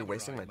exactly you're like, you're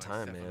wasting my memorize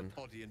time, several man.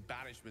 body and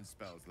banishment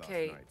spells last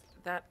Okay. night.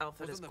 That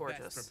outfit is Wasn't the best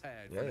gorgeous.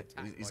 prepared for Yeah, an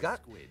attack he's by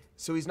got. squid.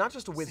 So he's not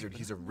just a wizard.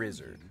 He's a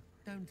wizard.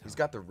 Don't He's I?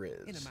 got the In a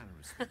riz. manner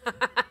of speaking.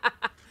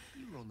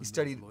 You were on He the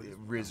studied North Lloyd's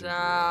wizardry.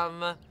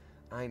 I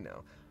I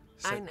know.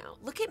 know.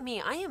 Look at me.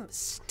 I am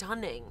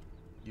stunning.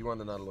 You want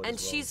the Nautiloid And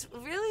as well. she's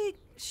really,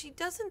 she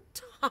doesn't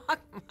talk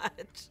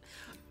much.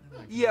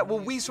 Yeah, well,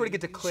 we sort of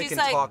get to click She's and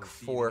like- talk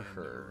for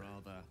her,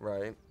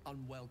 right?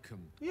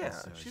 Unwelcome. Yeah,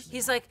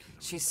 He's like,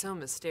 she's so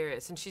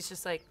mysterious, and she's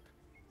just like,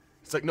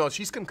 It's like, no,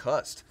 she's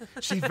concussed.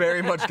 She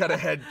very much got a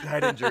head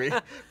injury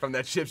from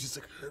that ship. She's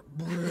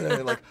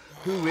like,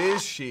 who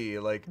is she?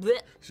 Like, Blech.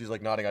 she's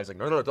like nodding. I was like,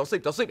 no, don't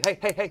sleep.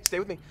 Hey, stay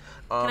with me.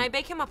 can I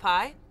bake him a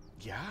pie?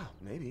 Yeah,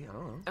 maybe. I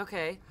don't know.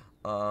 Okay.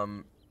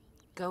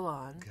 Go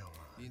on.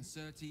 The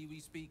insertee we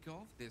speak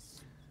of,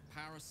 this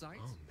parasite.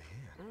 Oh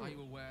man. Are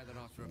you aware that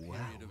after a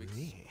period of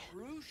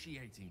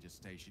excruciating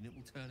gestation, it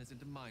will turn us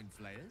into mind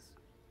flayers?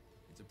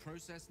 It's a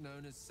process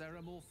known as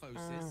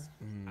ceramorphosis,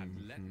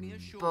 and let me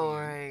assure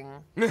Boring.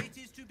 you, it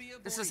is to be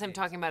avoided. This is him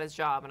talking about his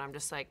job, and I'm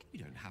just like, You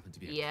don't happen to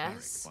be a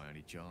Yes. cleric by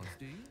any chance,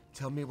 do you?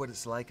 Tell me what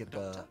it's like at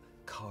the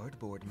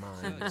cardboard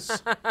mines.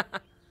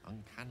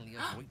 Uncannily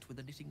adroit with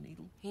a knitting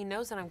needle. he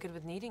knows that I'm good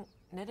with knitting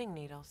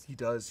needles. He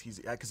does. He's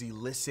because he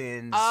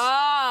listens.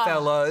 Ah.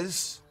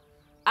 Fellas.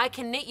 I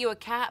can knit you a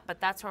cat, but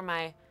that's where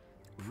my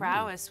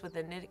prowess with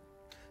the knitting.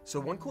 So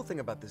one cool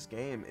thing about this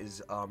game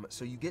is,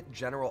 so you get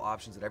general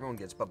options that everyone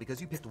gets, but because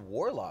you picked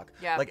Warlock,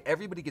 Yeah. like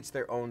everybody gets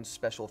their own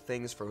special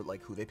things for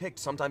like who they picked.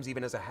 Sometimes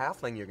even as a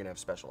halfling, you're gonna have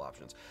special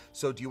options.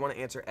 So do you want to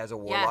answer as a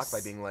Warlock by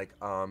Yes. being like,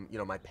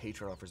 my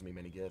patron offers me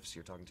many gifts.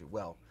 You're talking to,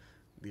 well,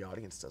 the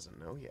audience doesn't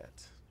know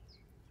yet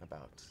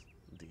about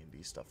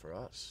D&D stuff for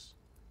us.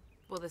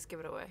 Will this give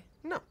it away?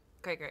 No.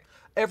 Okay, great.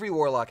 Every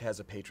Warlock has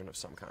a patron of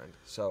some kind.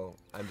 So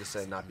I'm just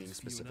saying, not being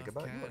specific enough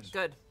about can. yours.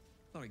 Good.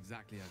 Not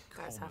exactly a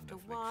Guys have common to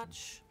affliction.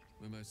 watch.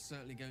 We're most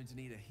certainly going to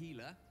need a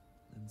healer,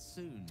 and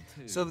soon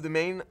too. So the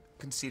main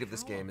conceit of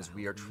this game is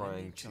we are How about trying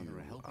lend each to other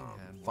a helping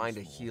hand find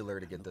a once more healer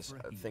to and get look this for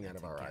a thing healer out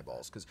of our together.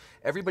 eyeballs. Because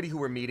everybody who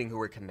we're meeting, who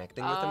we're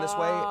connecting with in this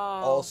way,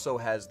 Oh. also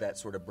has that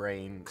sort of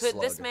brain Could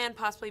slug. this man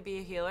possibly be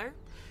a healer?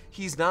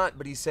 He's not,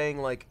 but he's saying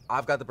like,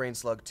 I've got the brain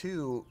slug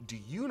too. Do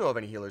you know of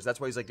any healers? That's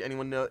why he's like,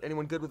 anyone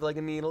good with like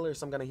a needle or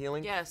some kind of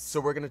healing? Yes. So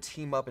we're gonna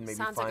team up and maybe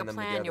Sounds find like a them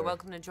plan. together. You're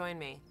welcome to join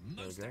me.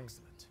 Most go.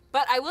 excellent.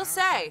 But I will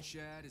say, Parasite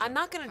shared is I'm a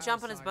not going to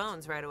jump on his parasite.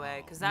 bones right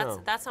away, because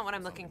No. that's not what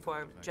I'm looking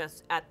for.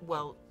 Just at,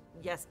 well,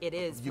 yes, it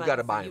is. You but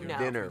gotta buy you him know.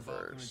 dinner Embark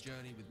on a first.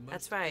 journey with most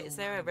That's right. Is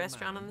there a ill-mannered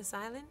restaurant on man. this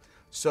island?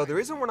 So there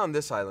isn't one on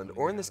this island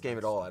or in this game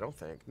at all. I don't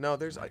think. No,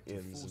 there's Act of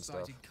inns and stuff.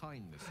 foresighted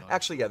kindness, I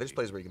Actually, yeah, there's believe.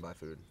 places where you can buy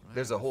food. I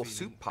There's have a whole feeling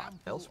soup pot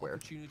ample elsewhere.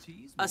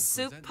 opportunities A will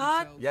soup present pot?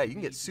 themselves Yeah, for you can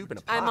me get to soup in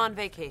a return. I'm pot. on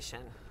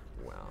vacation.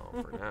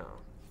 Well, for now.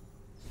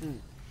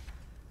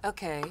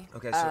 Okay.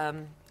 Okay, so-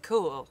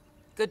 Cool.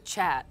 Good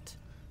chat.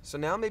 So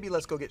now maybe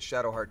let's go get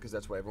Shadowheart because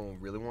that's what everyone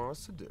really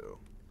wants us to do.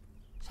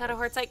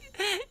 Shadowheart's like,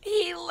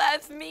 he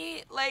left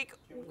me like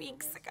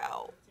weeks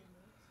ago.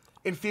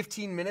 In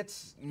 15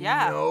 minutes?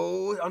 Yeah.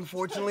 No,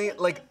 unfortunately.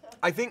 Like,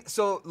 I think,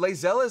 so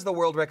Lazelle is the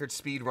world record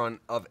speed run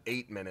of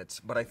 8 minutes,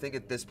 but I think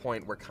at this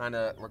point we're kind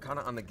of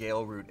on the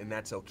Gale route, and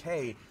that's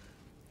okay.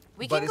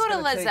 We But can it's go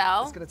to gonna take-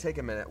 Lazelle. It's gonna take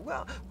a minute.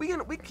 Well, we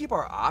can keep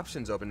our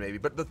options open maybe.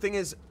 But the thing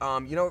is,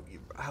 you know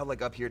how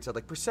like up here it said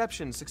like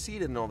perception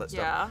succeeded and all that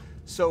stuff. Yeah.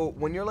 So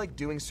when you're like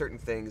doing certain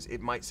things, it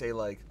might say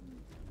like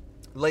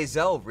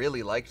Lazelle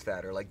really liked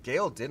that, or like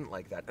Gale didn't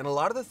like that. And a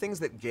lot of the things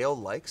that Gale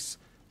likes,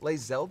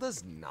 Lazelle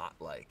does not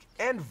like,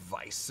 and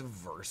vice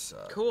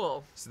versa.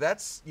 Cool. So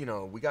that's, you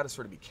know, we got to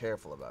sort of be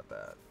careful about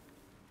that.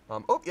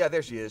 Oh yeah,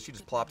 there she is. She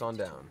just plopped on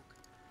down.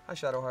 Hi,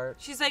 Shadowheart.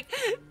 She's like,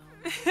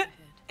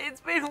 it's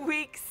been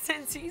weeks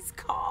since he's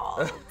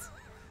called.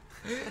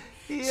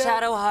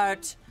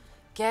 Shadowheart,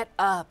 get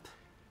up.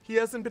 He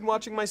hasn't been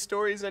watching my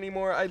stories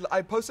anymore.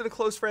 I posted a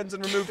close friends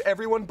and removed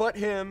everyone but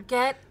him.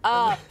 Get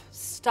up.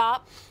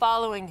 Stop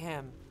following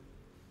him.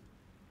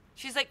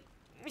 She's like,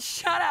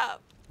 shut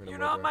up. We're gonna You're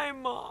move not her. my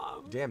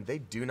mom. Damn, they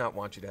do not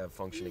want you to have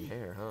functioning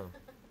hair, huh?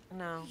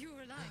 No. You're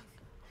alive.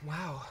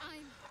 Wow.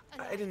 I'm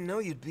alive. I didn't know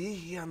you'd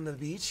be on the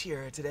beach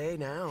here today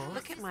now.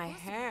 Look at my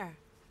hair.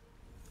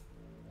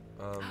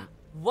 Um,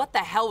 What the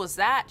hell was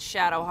that,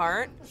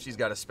 Shadowheart? she's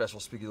got a special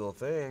spooky little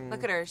thing.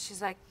 Look at her.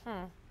 She's like,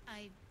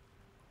 I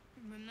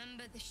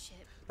remember the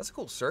ship. That's a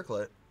cool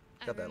circlet.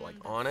 I Got that like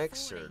remember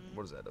onyx or falling.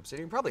 what is that?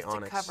 Obsidian? Probably to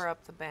onyx. cover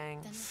up the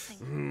bang. Then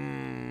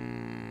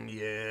nothing.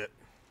 Yeah.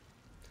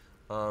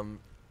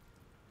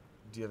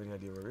 Do you have any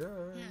idea where we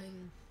are? No.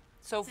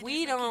 So if I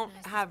we don't don't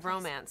recognize have this place.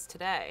 romance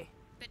today,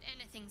 But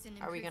anything's an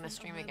are we gonna improvement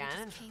stream on where we again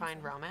just and came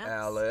find from. romance? First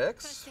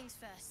Alex. things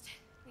first.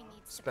 We need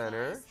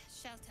Spanner.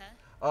 supplies,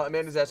 shelter.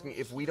 Amanda's asking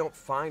if we don't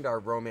find our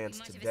romance We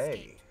might have today,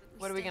 escaped, but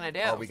What are we still gonna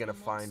have do? are we gonna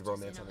some find monsters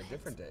romance in on a our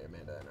different heads. day,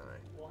 Amanda and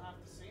I? We'll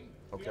have to see.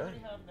 Okay. We already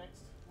have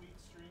next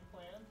week's stream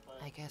planned, but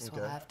I guess Okay.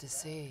 we'll have to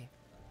see.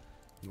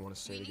 You want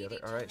to stay We need together?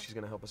 each All right, other. she's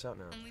gonna help us out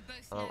now. And we both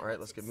All know right, what's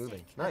let's get at moving.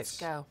 stake. Nice. Let's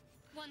go.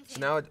 One So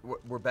thing. now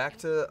we're back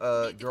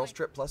to girls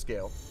trip plus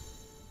Gale.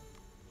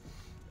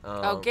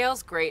 Oh,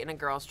 Gail's great in a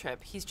girls'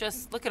 trip. He's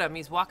just, look at him.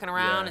 He's walking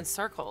around Yeah. in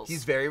circles.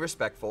 He's very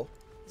respectful.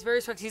 He's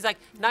very strict. He's like,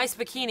 nice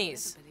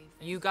bikinis.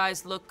 You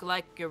guys look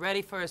like you're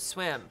ready for a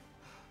swim.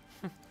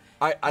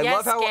 I Yes,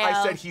 love how I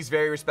Gail. said he's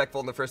very respectful,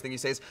 and the first thing he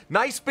says,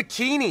 "Nice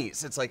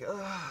bikinis." It's like,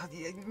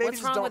 maybe What's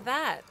just wrong don't, with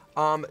that?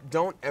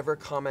 Don't ever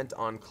comment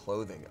on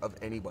clothing of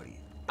anybody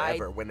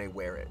ever when they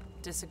wear it.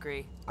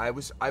 Disagree.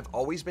 I've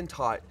always been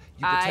taught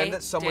you pretend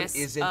that someone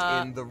isn't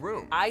in the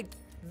room.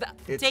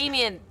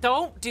 Damien,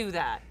 don't do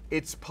that.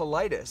 It's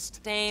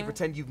politest to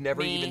pretend you've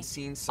never even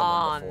seen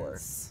someone before.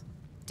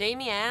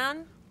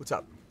 Damien, What's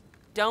up?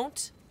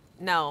 don't.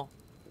 No.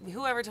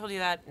 Whoever told you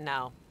that?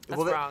 No. That's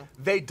well, wrong.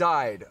 They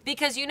died.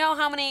 Because you know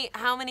how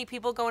many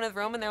people go into the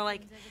room and they're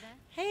like,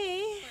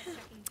 "Hey,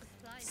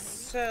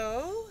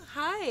 so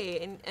hi,"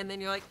 and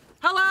then you're like,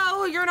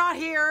 "Hello, you're not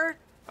here."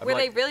 Where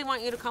they really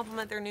want you to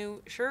compliment their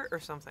new shirt or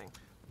something.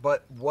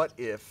 But what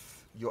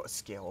if you're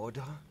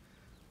scared?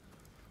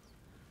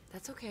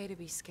 That's okay to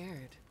be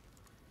scared.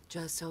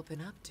 Just open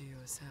up to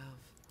yourself.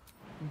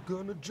 I'm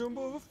gonna jump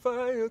over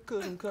fire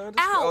 'cause I'm kind of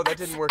Ouch! Oh, that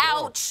didn't work at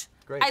all. Ouch!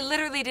 Great. I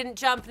literally didn't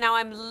jump. Now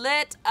I'm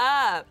lit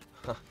up.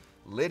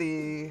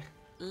 Liddy.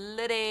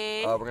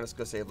 Liddy. We're gonna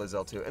go save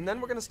Lizelle too, and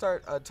then we're gonna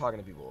start talking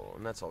to people,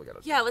 and that's all we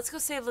gotta do. Yeah, let's go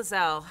save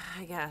Lizelle,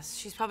 I guess.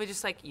 She's probably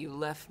just like, you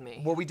left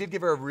me. Well, we did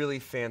give her a really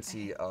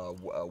fancy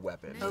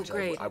weapon, Oh, which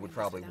great. I would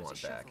probably want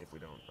back if we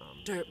don't.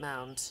 Dirt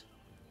mound.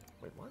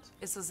 Wait, what?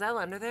 Is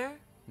Lizelle under there?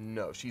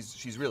 No,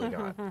 she's really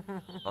not.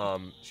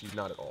 She's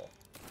not at all.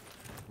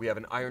 We have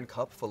an iron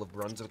cup full of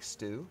Brunswick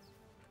stew.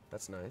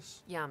 That's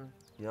nice. Yum.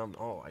 Yum.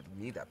 Oh, I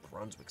need that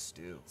Brunswick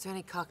stew. Is there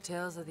any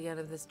cocktails at the end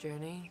of this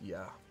journey?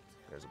 Yeah.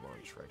 There's a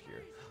bunch right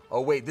here.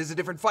 Oh, wait, this is a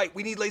different fight.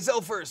 We need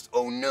Lizelle first.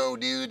 Oh, no,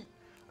 dude.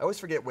 I always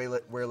forget where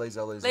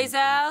Lizelle is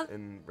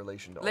in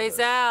relation to all this.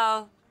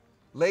 Lizelle.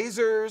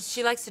 Lasers.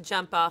 She likes to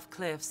jump off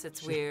cliffs.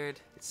 It's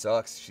weird. It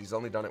sucks. She's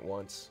only done it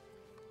once.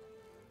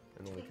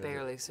 And only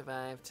Barely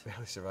survived.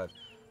 Barely survived.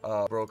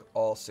 Broke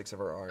all 6 of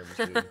her arms,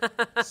 dude.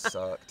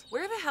 Sucked.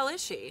 Where the hell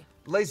is she?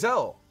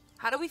 Lizelle.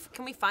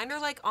 Can we find her,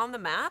 like, on the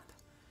map?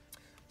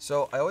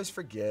 So, I always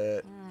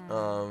forget.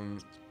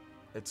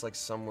 It's like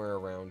somewhere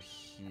around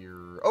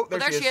here. Oh,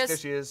 there she is. There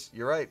she is.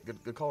 You're right.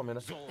 Good call,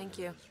 Amanda. Thank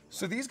you.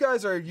 So these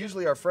guys are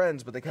usually our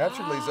friends, but they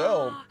captured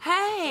Lizelle.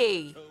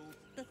 Hey!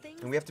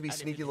 And we have to be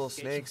sneaky little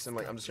snakes, and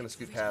like I'm just gonna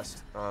scoot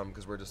past,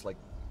 because we're just like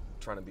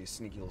trying to be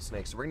sneaky little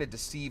snakes. So we're gonna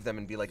deceive them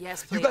and be like,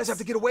 yes, you guys have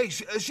to get away.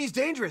 She's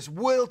dangerous.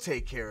 We'll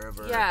take care of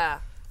her.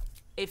 Yeah.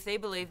 If they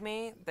believe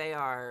me, they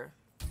are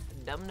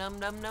dumb.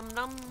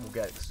 Well,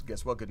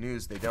 guess what? Good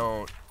news. They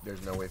don't.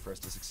 There's no way for us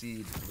to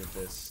succeed with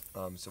this.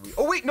 So we.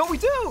 Oh wait, no, we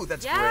do.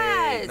 That's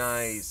great.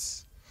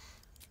 Nice.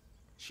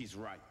 She's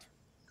right.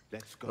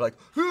 Let's go. We're like,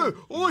 hey,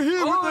 I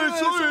hear what they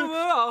say.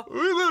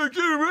 We better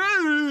get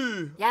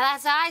ready. Yeah,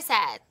 that's what I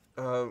said.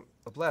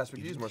 A blast. We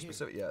could use more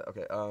specific. Yeah.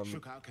 Okay.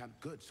 Shook our camp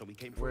good, so we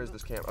came where is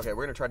this camp? Okay,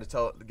 we're gonna try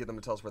to get them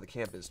to tell us where the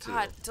camp is too.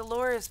 God,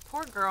 Dolores,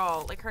 poor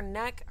girl. Like her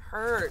neck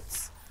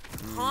hurts.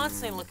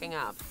 Constantly looking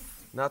up.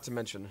 Not to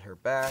mention her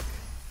back.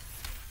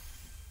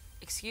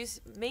 Excuse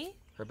me?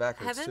 Her back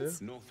hurts Heavens?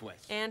 too.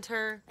 Northwest. And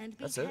her.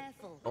 That's it.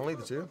 Only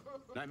the 2.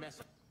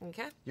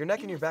 Okay. Your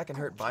neck and your back can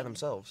hurt by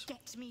themselves.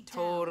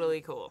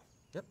 Totally cool.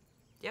 Yep.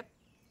 Yep.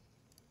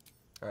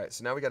 All right,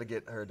 so now we got to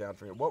get her down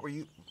from here. What were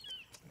you?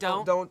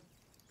 Don't. Don't.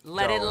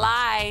 Let it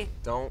lie.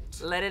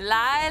 Don't. Let it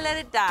lie. Let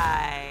it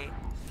die.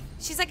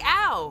 She's like,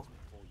 ow.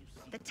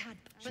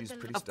 She's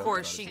pretty Of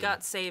course, she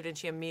got saved and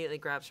she immediately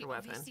grabs her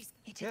weapon.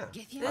 Yeah.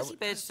 This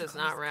bitch does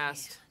not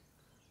rest.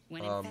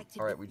 All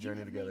right, we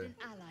journey together.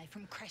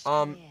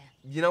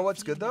 You know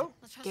what's good though?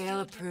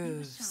 Gail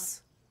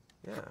approves.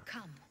 Yeah.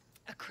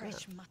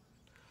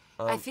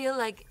 I feel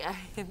like.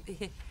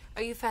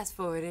 Are you fast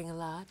forwarding a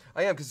lot?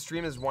 I am, because the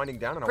stream is winding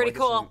down, and I Pretty want to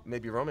get cool. some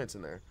maybe romance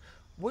in there.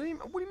 What do you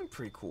mean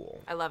pretty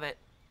cool? I love it.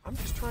 I'm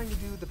just trying to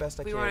do the best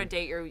I If we can. were on a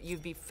date,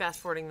 you'd be fast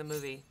forwarding the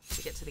movie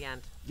to get to the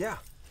end. Yeah.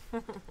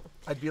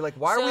 I'd be like,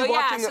 why are we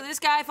watching? Yeah, so this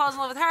guy falls in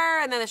love with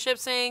her, and then the ship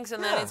sinks,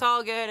 and then it's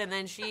all good, and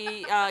then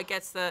she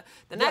gets the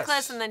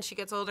necklace, and then she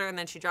gets older, and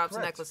then she drops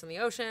the necklace in the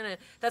ocean, and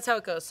that's how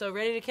it goes. So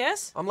ready to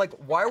kiss? I'm like,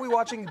 why are we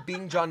watching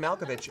Being John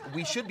Malkovich?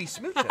 We should be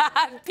smooching.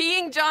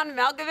 Being John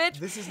Malkovich?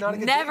 This is not a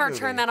good Never date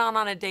turn movie. that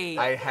on a date.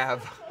 I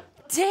have.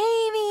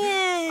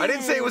 Damien! I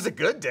didn't say it was a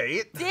good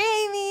date.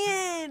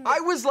 Damien!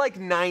 I was like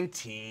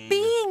 19.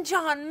 Being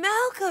John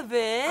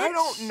Malkovich? I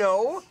don't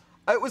know.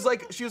 It was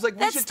like, she was like,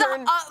 we should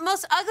turn. That's the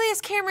most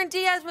ugliest Cameron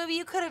Diaz movie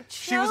you could have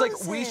chosen. She was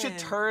like, we should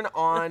turn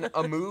on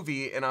a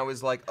movie, and I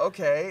was like,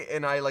 okay,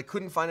 and I like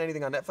couldn't find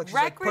anything on Netflix. She's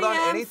like, put on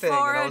anything, and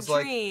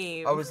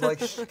I was like,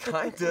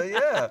 kinda,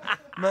 yeah.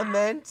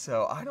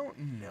 Memento. I don't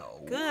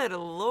know. Good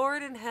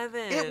Lord in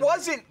heaven. It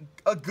wasn't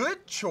a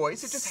good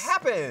choice. It just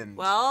happened.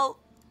 Well,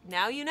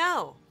 now you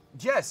know.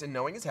 Yes, and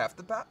knowing is half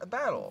the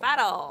battle.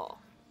 Battle.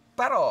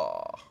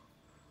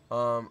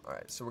 All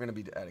right, so we're gonna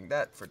be adding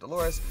that for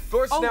Dolores.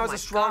 Dolores now has a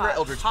stronger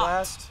Eldritch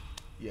Blast.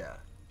 Yeah,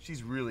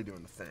 she's really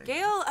doing the thing.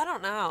 Gale, I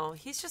don't know.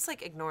 He's just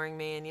like ignoring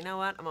me, and you know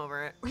what? I'm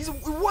over it. He's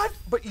what?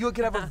 But you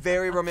could have a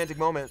very romantic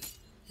moment.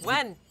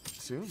 When?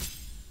 Soon.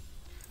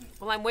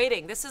 Well, I'm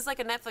waiting. This is like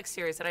a Netflix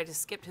series that I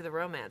just skipped to the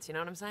romance. You know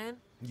what I'm saying?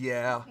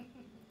 Yeah.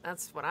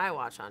 That's what I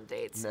watch on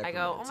dates. I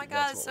go, oh my Necromancy, god,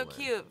 that's it's so what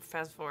we'll cute.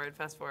 Fast forward,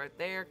 fast forward.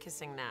 They're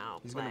kissing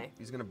now.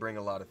 He's gonna bring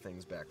a lot of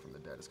things back from the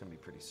dead. It's gonna be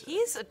pretty sick.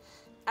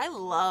 I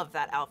love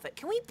that outfit.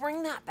 Can we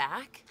bring that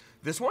back?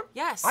 This one?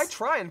 Yes. I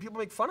try and people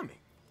make fun of me.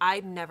 I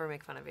never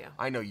make fun of you.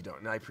 I know you don't,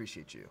 and I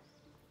appreciate you.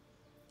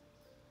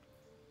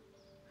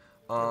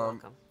 You're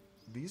welcome.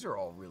 These are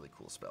all really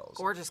cool spells.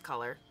 Gorgeous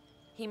color.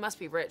 He must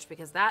be rich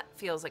because that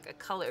feels like a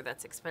color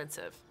that's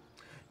expensive.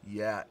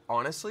 Yeah,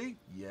 honestly,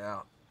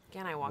 yeah.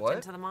 Again, I walked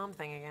into the mom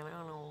thing again. I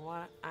don't know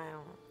what. I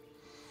don't.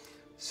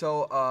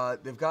 So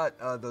they've got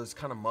those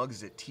kind of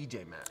mugs at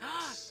TJ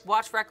Maxx.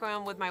 Watch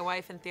Requiem with my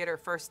wife in theater,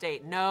 first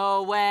date.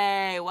 No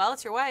way. Well,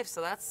 it's your wife,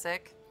 so that's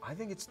sick. I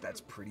think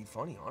that's pretty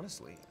funny,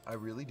 honestly. I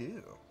really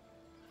do.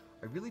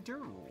 I really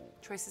do.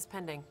 Choices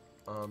pending.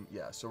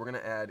 Yeah, so we're gonna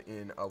add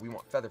in, we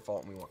want Featherfall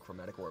and we want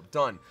Chromatic Orb.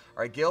 Done.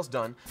 All right, Gale's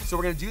done. So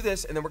we're gonna do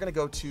this and then we're gonna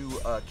go to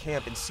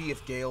camp and see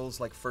if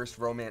Gale's like first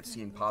romance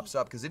scene pops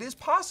up, because it is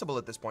possible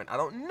at this point. I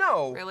don't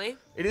know. Really?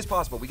 It is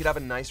possible. We could have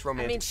a nice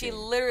romantic she scene.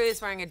 literally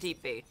is wearing a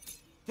deep V.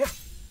 Yeah.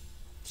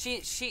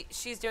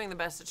 She's doing the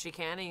best that she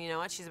can, and you know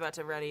what? She's about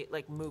to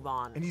move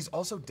on. And he's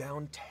also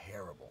down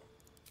terrible.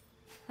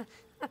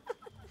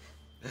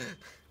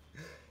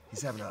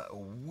 He's having a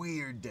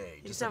weird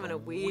day. He's having a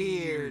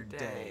weird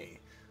day.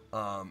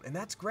 And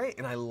that's great,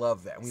 and I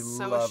love that. We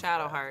so love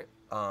Shadowheart.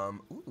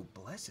 Ooh,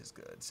 Bless is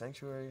good.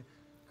 Sanctuary,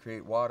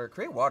 Create Water.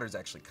 Create Water is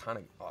actually kind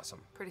of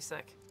awesome. Pretty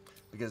sick.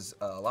 Because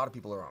a lot of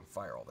people are on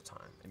fire all the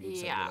time. And you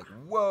Yeah. like,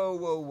 whoa,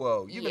 whoa,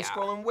 whoa. You've been Yeah.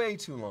 scrolling way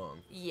too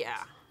long.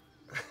 Yeah.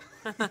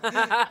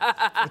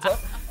 What's up?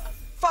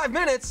 5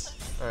 minutes.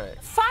 All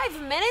right.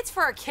 5 minutes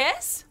for a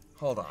kiss?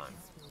 Hold on.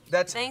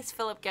 That's. Thanks,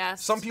 Philip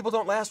Guest. Some people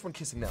don't last when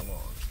kissing that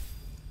long.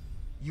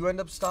 You end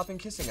up stopping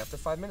kissing after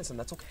 5 minutes, and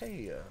that's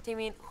okay.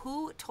 Damien,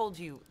 who told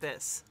you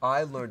this?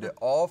 I learned it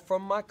all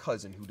from my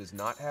cousin, who does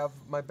not have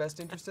my best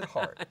interest at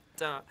heart.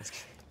 Duh.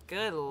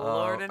 Good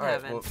Lord in all right,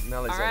 heaven. well,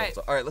 now let's all right.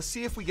 All right, let's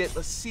see if we get.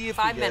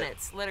 5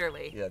 minutes,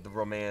 literally. Yeah, the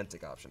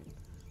romantic option.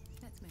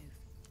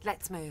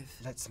 Let's move.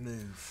 Let's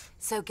move.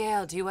 So,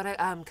 Gail, do you want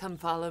to come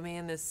follow me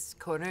in this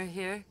corner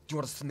here? Do you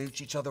want to smooch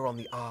each other on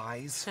the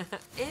eyes?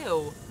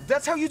 Ew.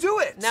 That's how you do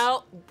it.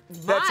 No.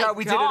 That's how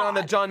we did it on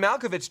the John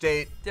Malkovich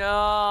date. Dude.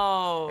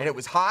 And it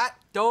was hot.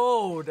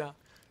 Dude. There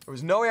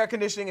was no air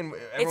conditioning, and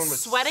everyone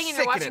was sweating, and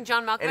you're watching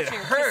John Malkovich, and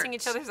you're kissing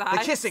each other's eyes.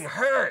 The kissing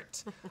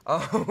hurt.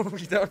 Oh,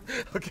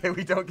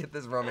 we don't get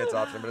this romance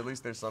option, but at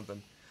least there's something.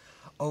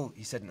 Oh,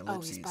 he said an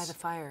ellipses. Oh, he's by the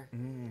fire.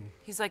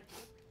 He's like,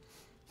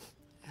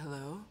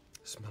 hello?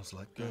 Smells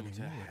like burning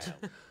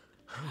wood.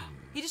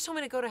 He just told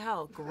me to go to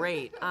hell.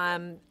 Great.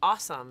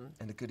 Awesome.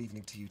 And a good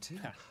evening to you, too.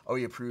 Oh,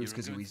 he approves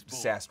because we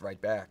sassed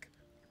right back.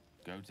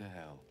 Go to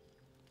hell.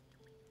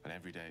 An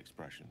everyday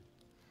expression.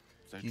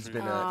 So He's true.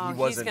 been, he he's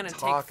wasn't gonna take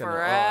talking to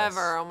us.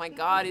 forever. Oh my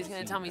God, he's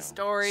gonna tell me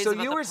stories. So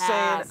about you the were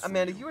past. saying,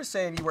 Amanda, you were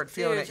saying you weren't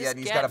feeling Dude, it yet, just and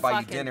he's get got to buy you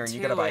fucking dinner, and you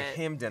to got to buy it.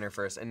 him dinner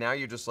first, and now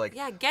you're just like,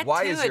 Yeah, get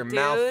why to is it, your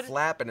mouth dude.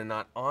 flapping and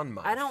not on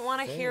my I don't want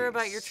to hear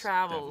about your face?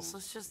 travels.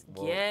 Let's just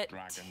get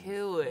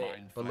to it.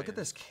 But look at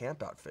this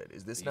camp outfit.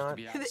 Is this not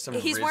some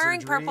He's wearing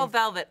wizardry? purple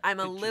velvet. I'm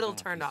a little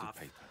turned off.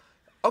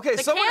 Okay,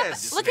 The someone camp-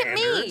 has look at me.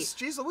 standards.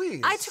 Jeez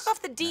Louise. I took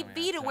off the deep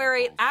V to wear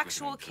an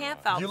actual camp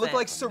outfit. You look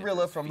like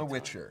Cirilla from The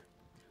Witcher.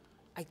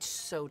 I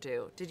so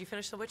do. Did you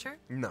finish The Witcher?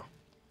 No.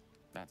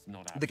 That's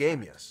not The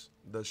game, yes.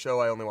 The show,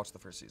 I only watched the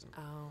first season.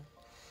 Oh.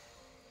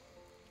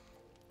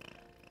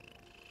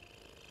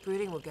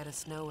 Brooding will get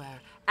us nowhere.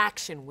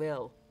 Action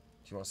will.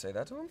 Do you want to say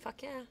that to him?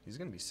 Fuck yeah. He's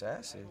going to be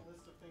sassy.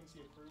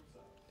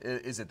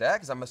 Is it that?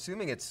 Because I'm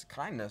assuming it's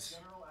kindness.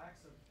 General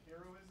acts of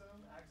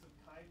heroism, acts of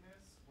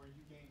kindness, where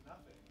you gain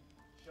nothing.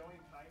 Showing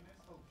kindness,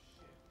 oh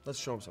shit. Let's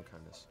show him some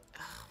kindness.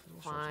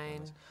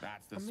 Fine.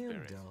 That's the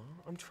Amanda, spirit.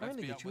 I'm trying Let's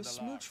to be get up you a with the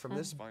smooch lark. from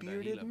this Find a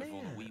bearded healer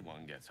before man. the wee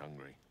one gets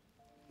hungry.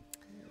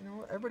 You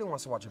know, everybody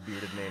wants to watch a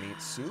bearded man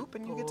eat soup,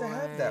 and you get to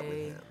have that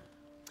with him.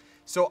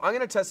 So I'm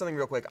gonna test something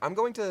real quick. I'm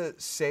going to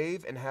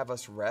save and have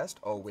us rest.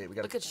 Oh wait, we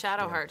gotta Look at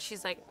Shadowheart.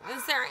 She's like,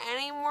 is there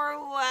any more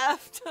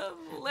left of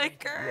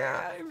liquor?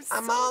 Yeah.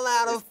 I'm all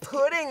out of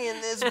pudding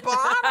in this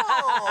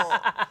bottle.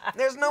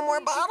 There's no more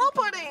bottle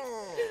pudding.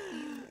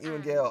 You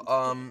and Gail.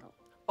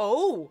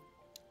 Oh,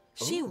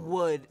 she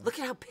would. Look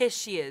at how pissed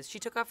she is. She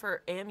took off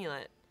her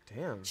amulet.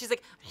 Damn. She's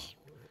like,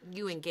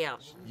 you and Gail.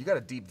 You got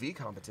a deep V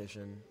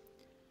competition.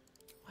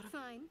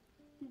 Fine.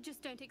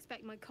 Just don't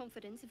expect my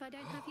confidence if I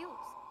don't have yours.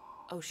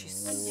 Oh,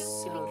 she's And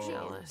just to so be clear,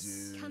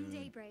 jealous. come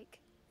daybreak,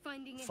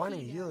 finding a Finding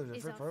a healer healer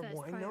is for our first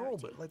I know, priority.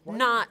 but like why?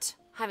 Not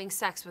having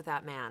sex with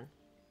that man.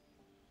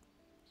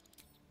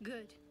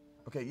 Good.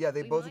 Okay, yeah,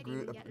 they We both might agree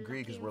even get because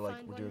lucky we're and like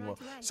find we're one doing well.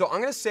 right away. So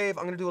I'm gonna save.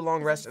 I'm gonna do a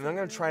long rest, and I'm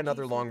gonna try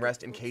another long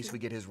rest in case we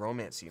get his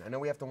romance scene. I know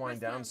we have to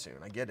wind down soon.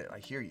 I get it. I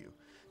hear you.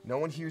 No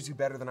one hears you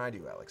better than I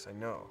do, Alex. I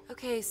know.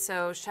 Okay,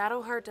 so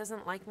Shadowheart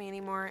doesn't like me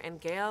anymore,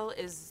 and Gail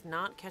is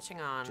not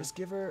catching on. Just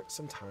give her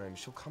some time.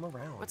 She'll come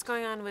around. What's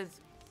going on with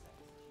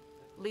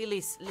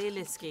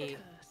Liliski?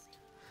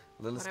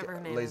 Whatever her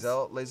name is.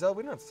 Lazel,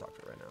 we don't have to talk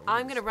to her right now.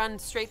 I'm gonna run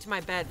straight to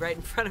my bed right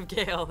in front of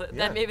Gail.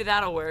 Yeah. Maybe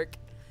that'll work.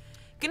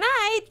 Good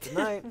night. Good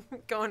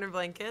night. Go under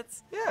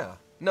blankets. Yeah.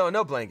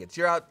 No blankets.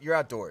 You're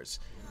outdoors.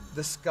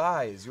 The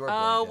sky is your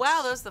blankets. Oh,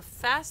 wow, that was the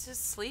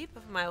fastest sleep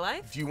of my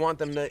life. Do you want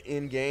them to,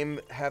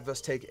 in-game, have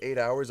us take 8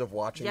 hours of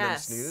watching them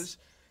snooze?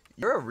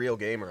 You're a real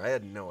gamer. I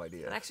had no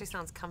idea. That actually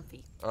sounds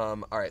comfy. All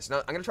right, so now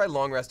I'm going to try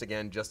long rest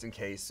again, just in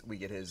case we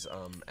get his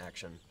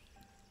action.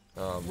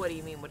 What do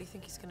you mean? What do you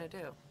think he's going to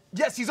do?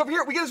 Yes, he's over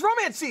here. We get his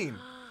romance scene.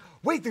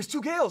 Wait, there's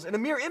 2 Gales and a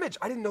mirror image.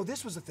 I didn't know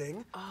this was a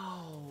thing.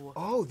 Oh.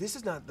 Oh, this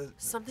is not the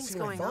Something's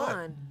scene I going thought.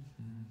 on.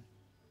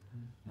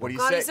 What do you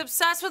God, say? he's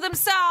obsessed with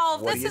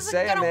himself. What This do you isn't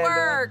say, gonna Amanda?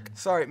 work.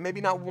 Sorry,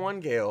 maybe not 1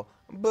 Gale,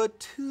 but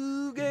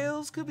 2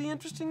 Gales could be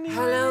interesting to you.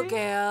 Hello,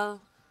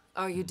 Gale.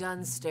 Are you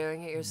done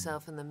staring at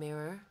yourself in the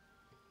mirror?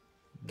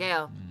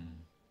 Gale.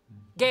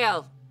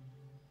 Gale.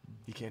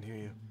 He can't hear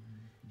you.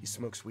 He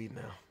smokes weed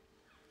now.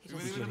 He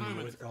doesn't He can't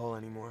hear you at all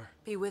anymore.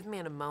 Be with me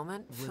in a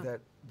moment.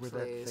 We're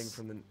that thing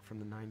from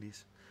the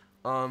 90s.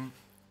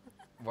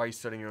 Why are you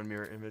studying your own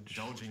mirror image?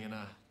 Indulging in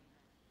a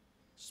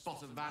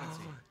spot of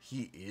vanity.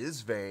 He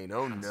is vain.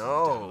 Oh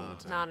no.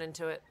 Not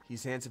into it.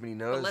 He's handsome and he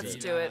knows But let's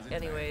it. do it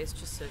anyways,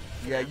 just to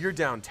Yeah, you're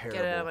down terrible.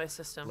 get it out of my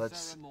system.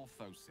 Let's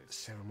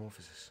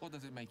Ceramorphosis. What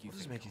does it make you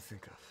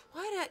think of?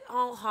 Why did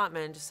all hot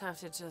men just have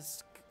to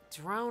just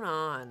drone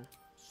on?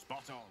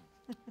 Spot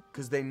on.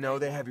 Because they know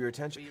they have your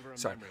attention.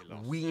 Sorry,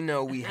 we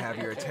know we have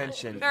your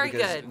attention. Very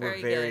because good, we're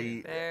very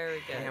good,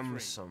 very good.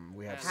 handsome.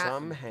 We have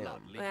some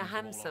ham. Yeah,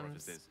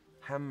 hamsums.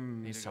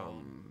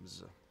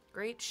 Hamsums.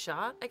 Great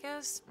shot, I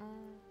guess.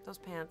 Those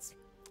pants.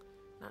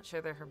 Not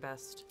sure they're her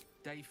best.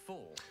 Day 4.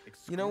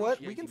 You know what?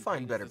 We can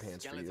find better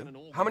pants for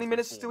you. How many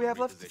minutes do we have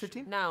left?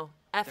 15? No,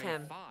 F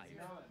him.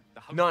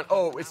 None.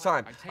 Oh, it's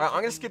time. All right,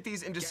 I'm gonna skip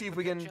these and just see if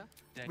we can.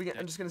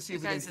 I'm just gonna see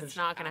if we can. Guys, it's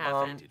not gonna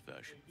happen.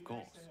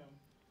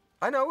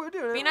 I know we're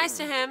doing it. Be nice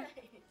to him.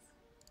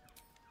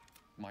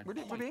 We're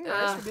being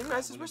nice. We're being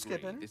nice as we're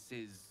skipping. This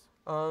is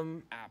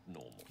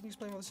abnormal. Can you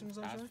explain what the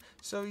symptoms are?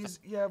 So he's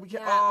we can't.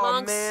 Yeah,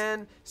 Oh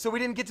man. So we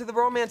didn't get to the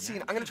romance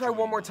scene. I'm gonna try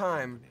one more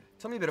time.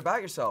 Tell me a bit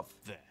about yourself.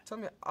 Tell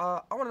me.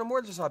 I want to know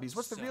more than just hobbies.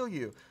 What's the real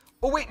you?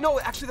 Oh wait, no.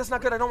 Actually, that's not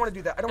good. I don't want to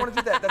do that. I don't want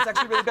to do that. That's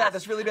actually really bad.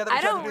 That's really bad that we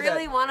I tried don't to do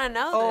really that. want to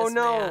know Oh this,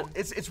 no, man.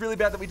 it's really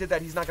bad that we did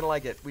that. He's not gonna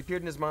like it. We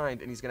peered in his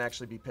mind, and he's gonna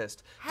actually be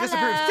pissed. Hello.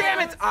 Disapproves. Damn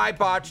it! I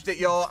botched it,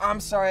 y'all.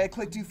 I'm sorry. I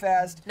clicked too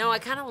fast. No, I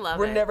kind of love it.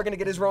 We're never gonna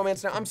get his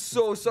romance now. I'm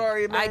so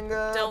sorry,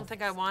 Amanda. I don't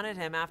think I wanted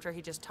him after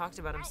he just talked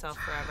about himself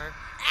forever.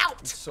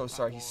 I'm so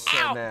sorry. He's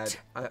so mad.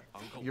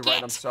 You're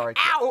right. I'm sorry.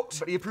 out. Oh,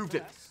 but he approved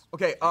it.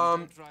 Okay.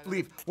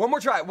 Leave. One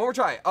more try. We're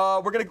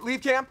gonna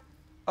leave camp.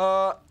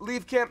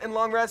 Leave camp and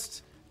long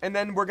rest. And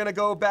then we're gonna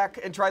go back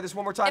and try this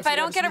one more time. If I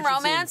don't get a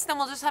romance, then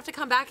we'll just have to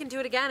come back and do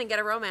it again and get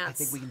a romance. I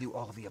think we can do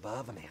all of the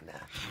above,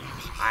 Amanda.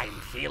 I'm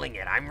feeling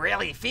it. I'm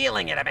really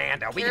feeling it,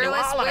 Amanda. We can do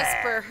Careless all of it.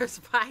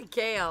 Whispers by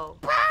Gale.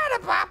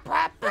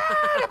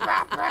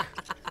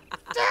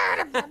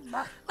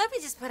 Let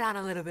me just put on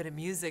a little bit of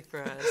music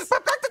for us.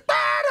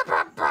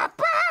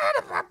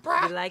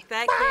 You like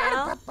that,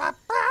 Gale?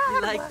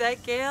 You like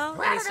that, Gale?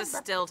 And he's just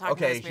still talking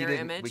to his mirror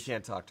image. We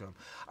can't talk to him.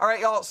 All right,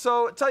 y'all.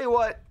 So tell you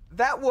what.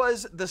 That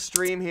was the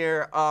stream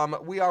here.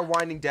 We are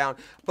winding down.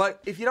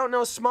 But if you don't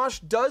know, Smosh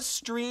does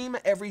stream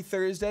every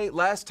Thursday.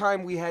 Last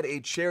time we had a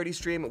charity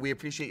stream. We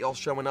appreciate y'all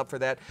showing up for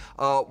that.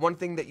 One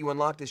thing that you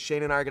unlocked is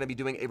Shane and I are going to be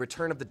doing a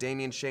Return of the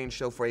Damien Shane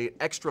show for a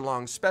extra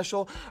long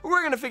special.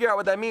 We're going to figure out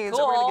what that means.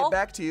 Cool. And we're going to get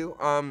back to you.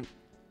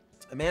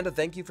 Amanda,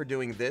 thank you for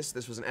doing this.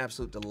 This was an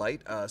absolute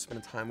delight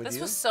spending time with you.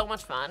 This was so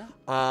much fun.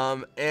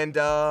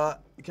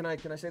 Can I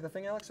say the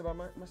thing, Alex, about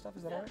my stuff?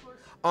 Is that all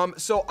right?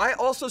 So I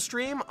also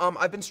stream.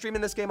 I've been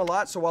streaming this game a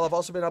lot. So while I've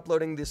also been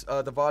uploading the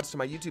VODs to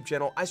my YouTube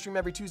channel, I stream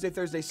every Tuesday,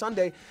 Thursday,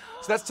 Sunday.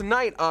 So that's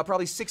tonight,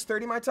 probably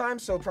 6:30 my time.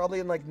 So probably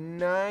in like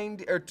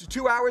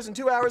 2 hours. In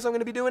 2 hours, I'm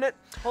gonna be doing it.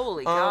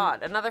 Holy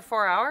God! Another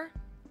 4 hour?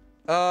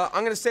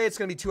 I'm gonna say it's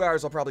gonna be 2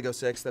 hours. I'll probably go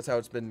 6. That's how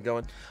it's been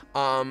going.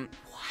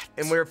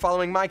 And we're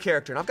following my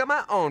character, and I've got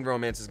my own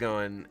romances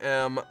going.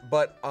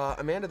 But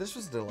Amanda, this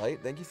was a delight.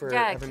 Thank you for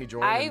having me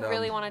join. I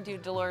really want to do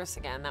Dolores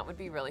again. That would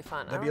be really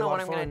fun. I don't know what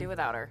I'm gonna do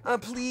without her.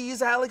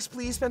 Please, Alex,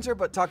 please, Spencer.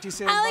 But talk to you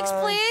soon. Alex,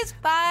 Bye. please.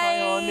 Bye. Bye.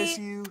 Oh, I miss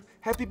you.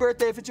 Happy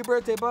birthday if it's your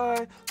birthday.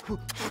 Bye.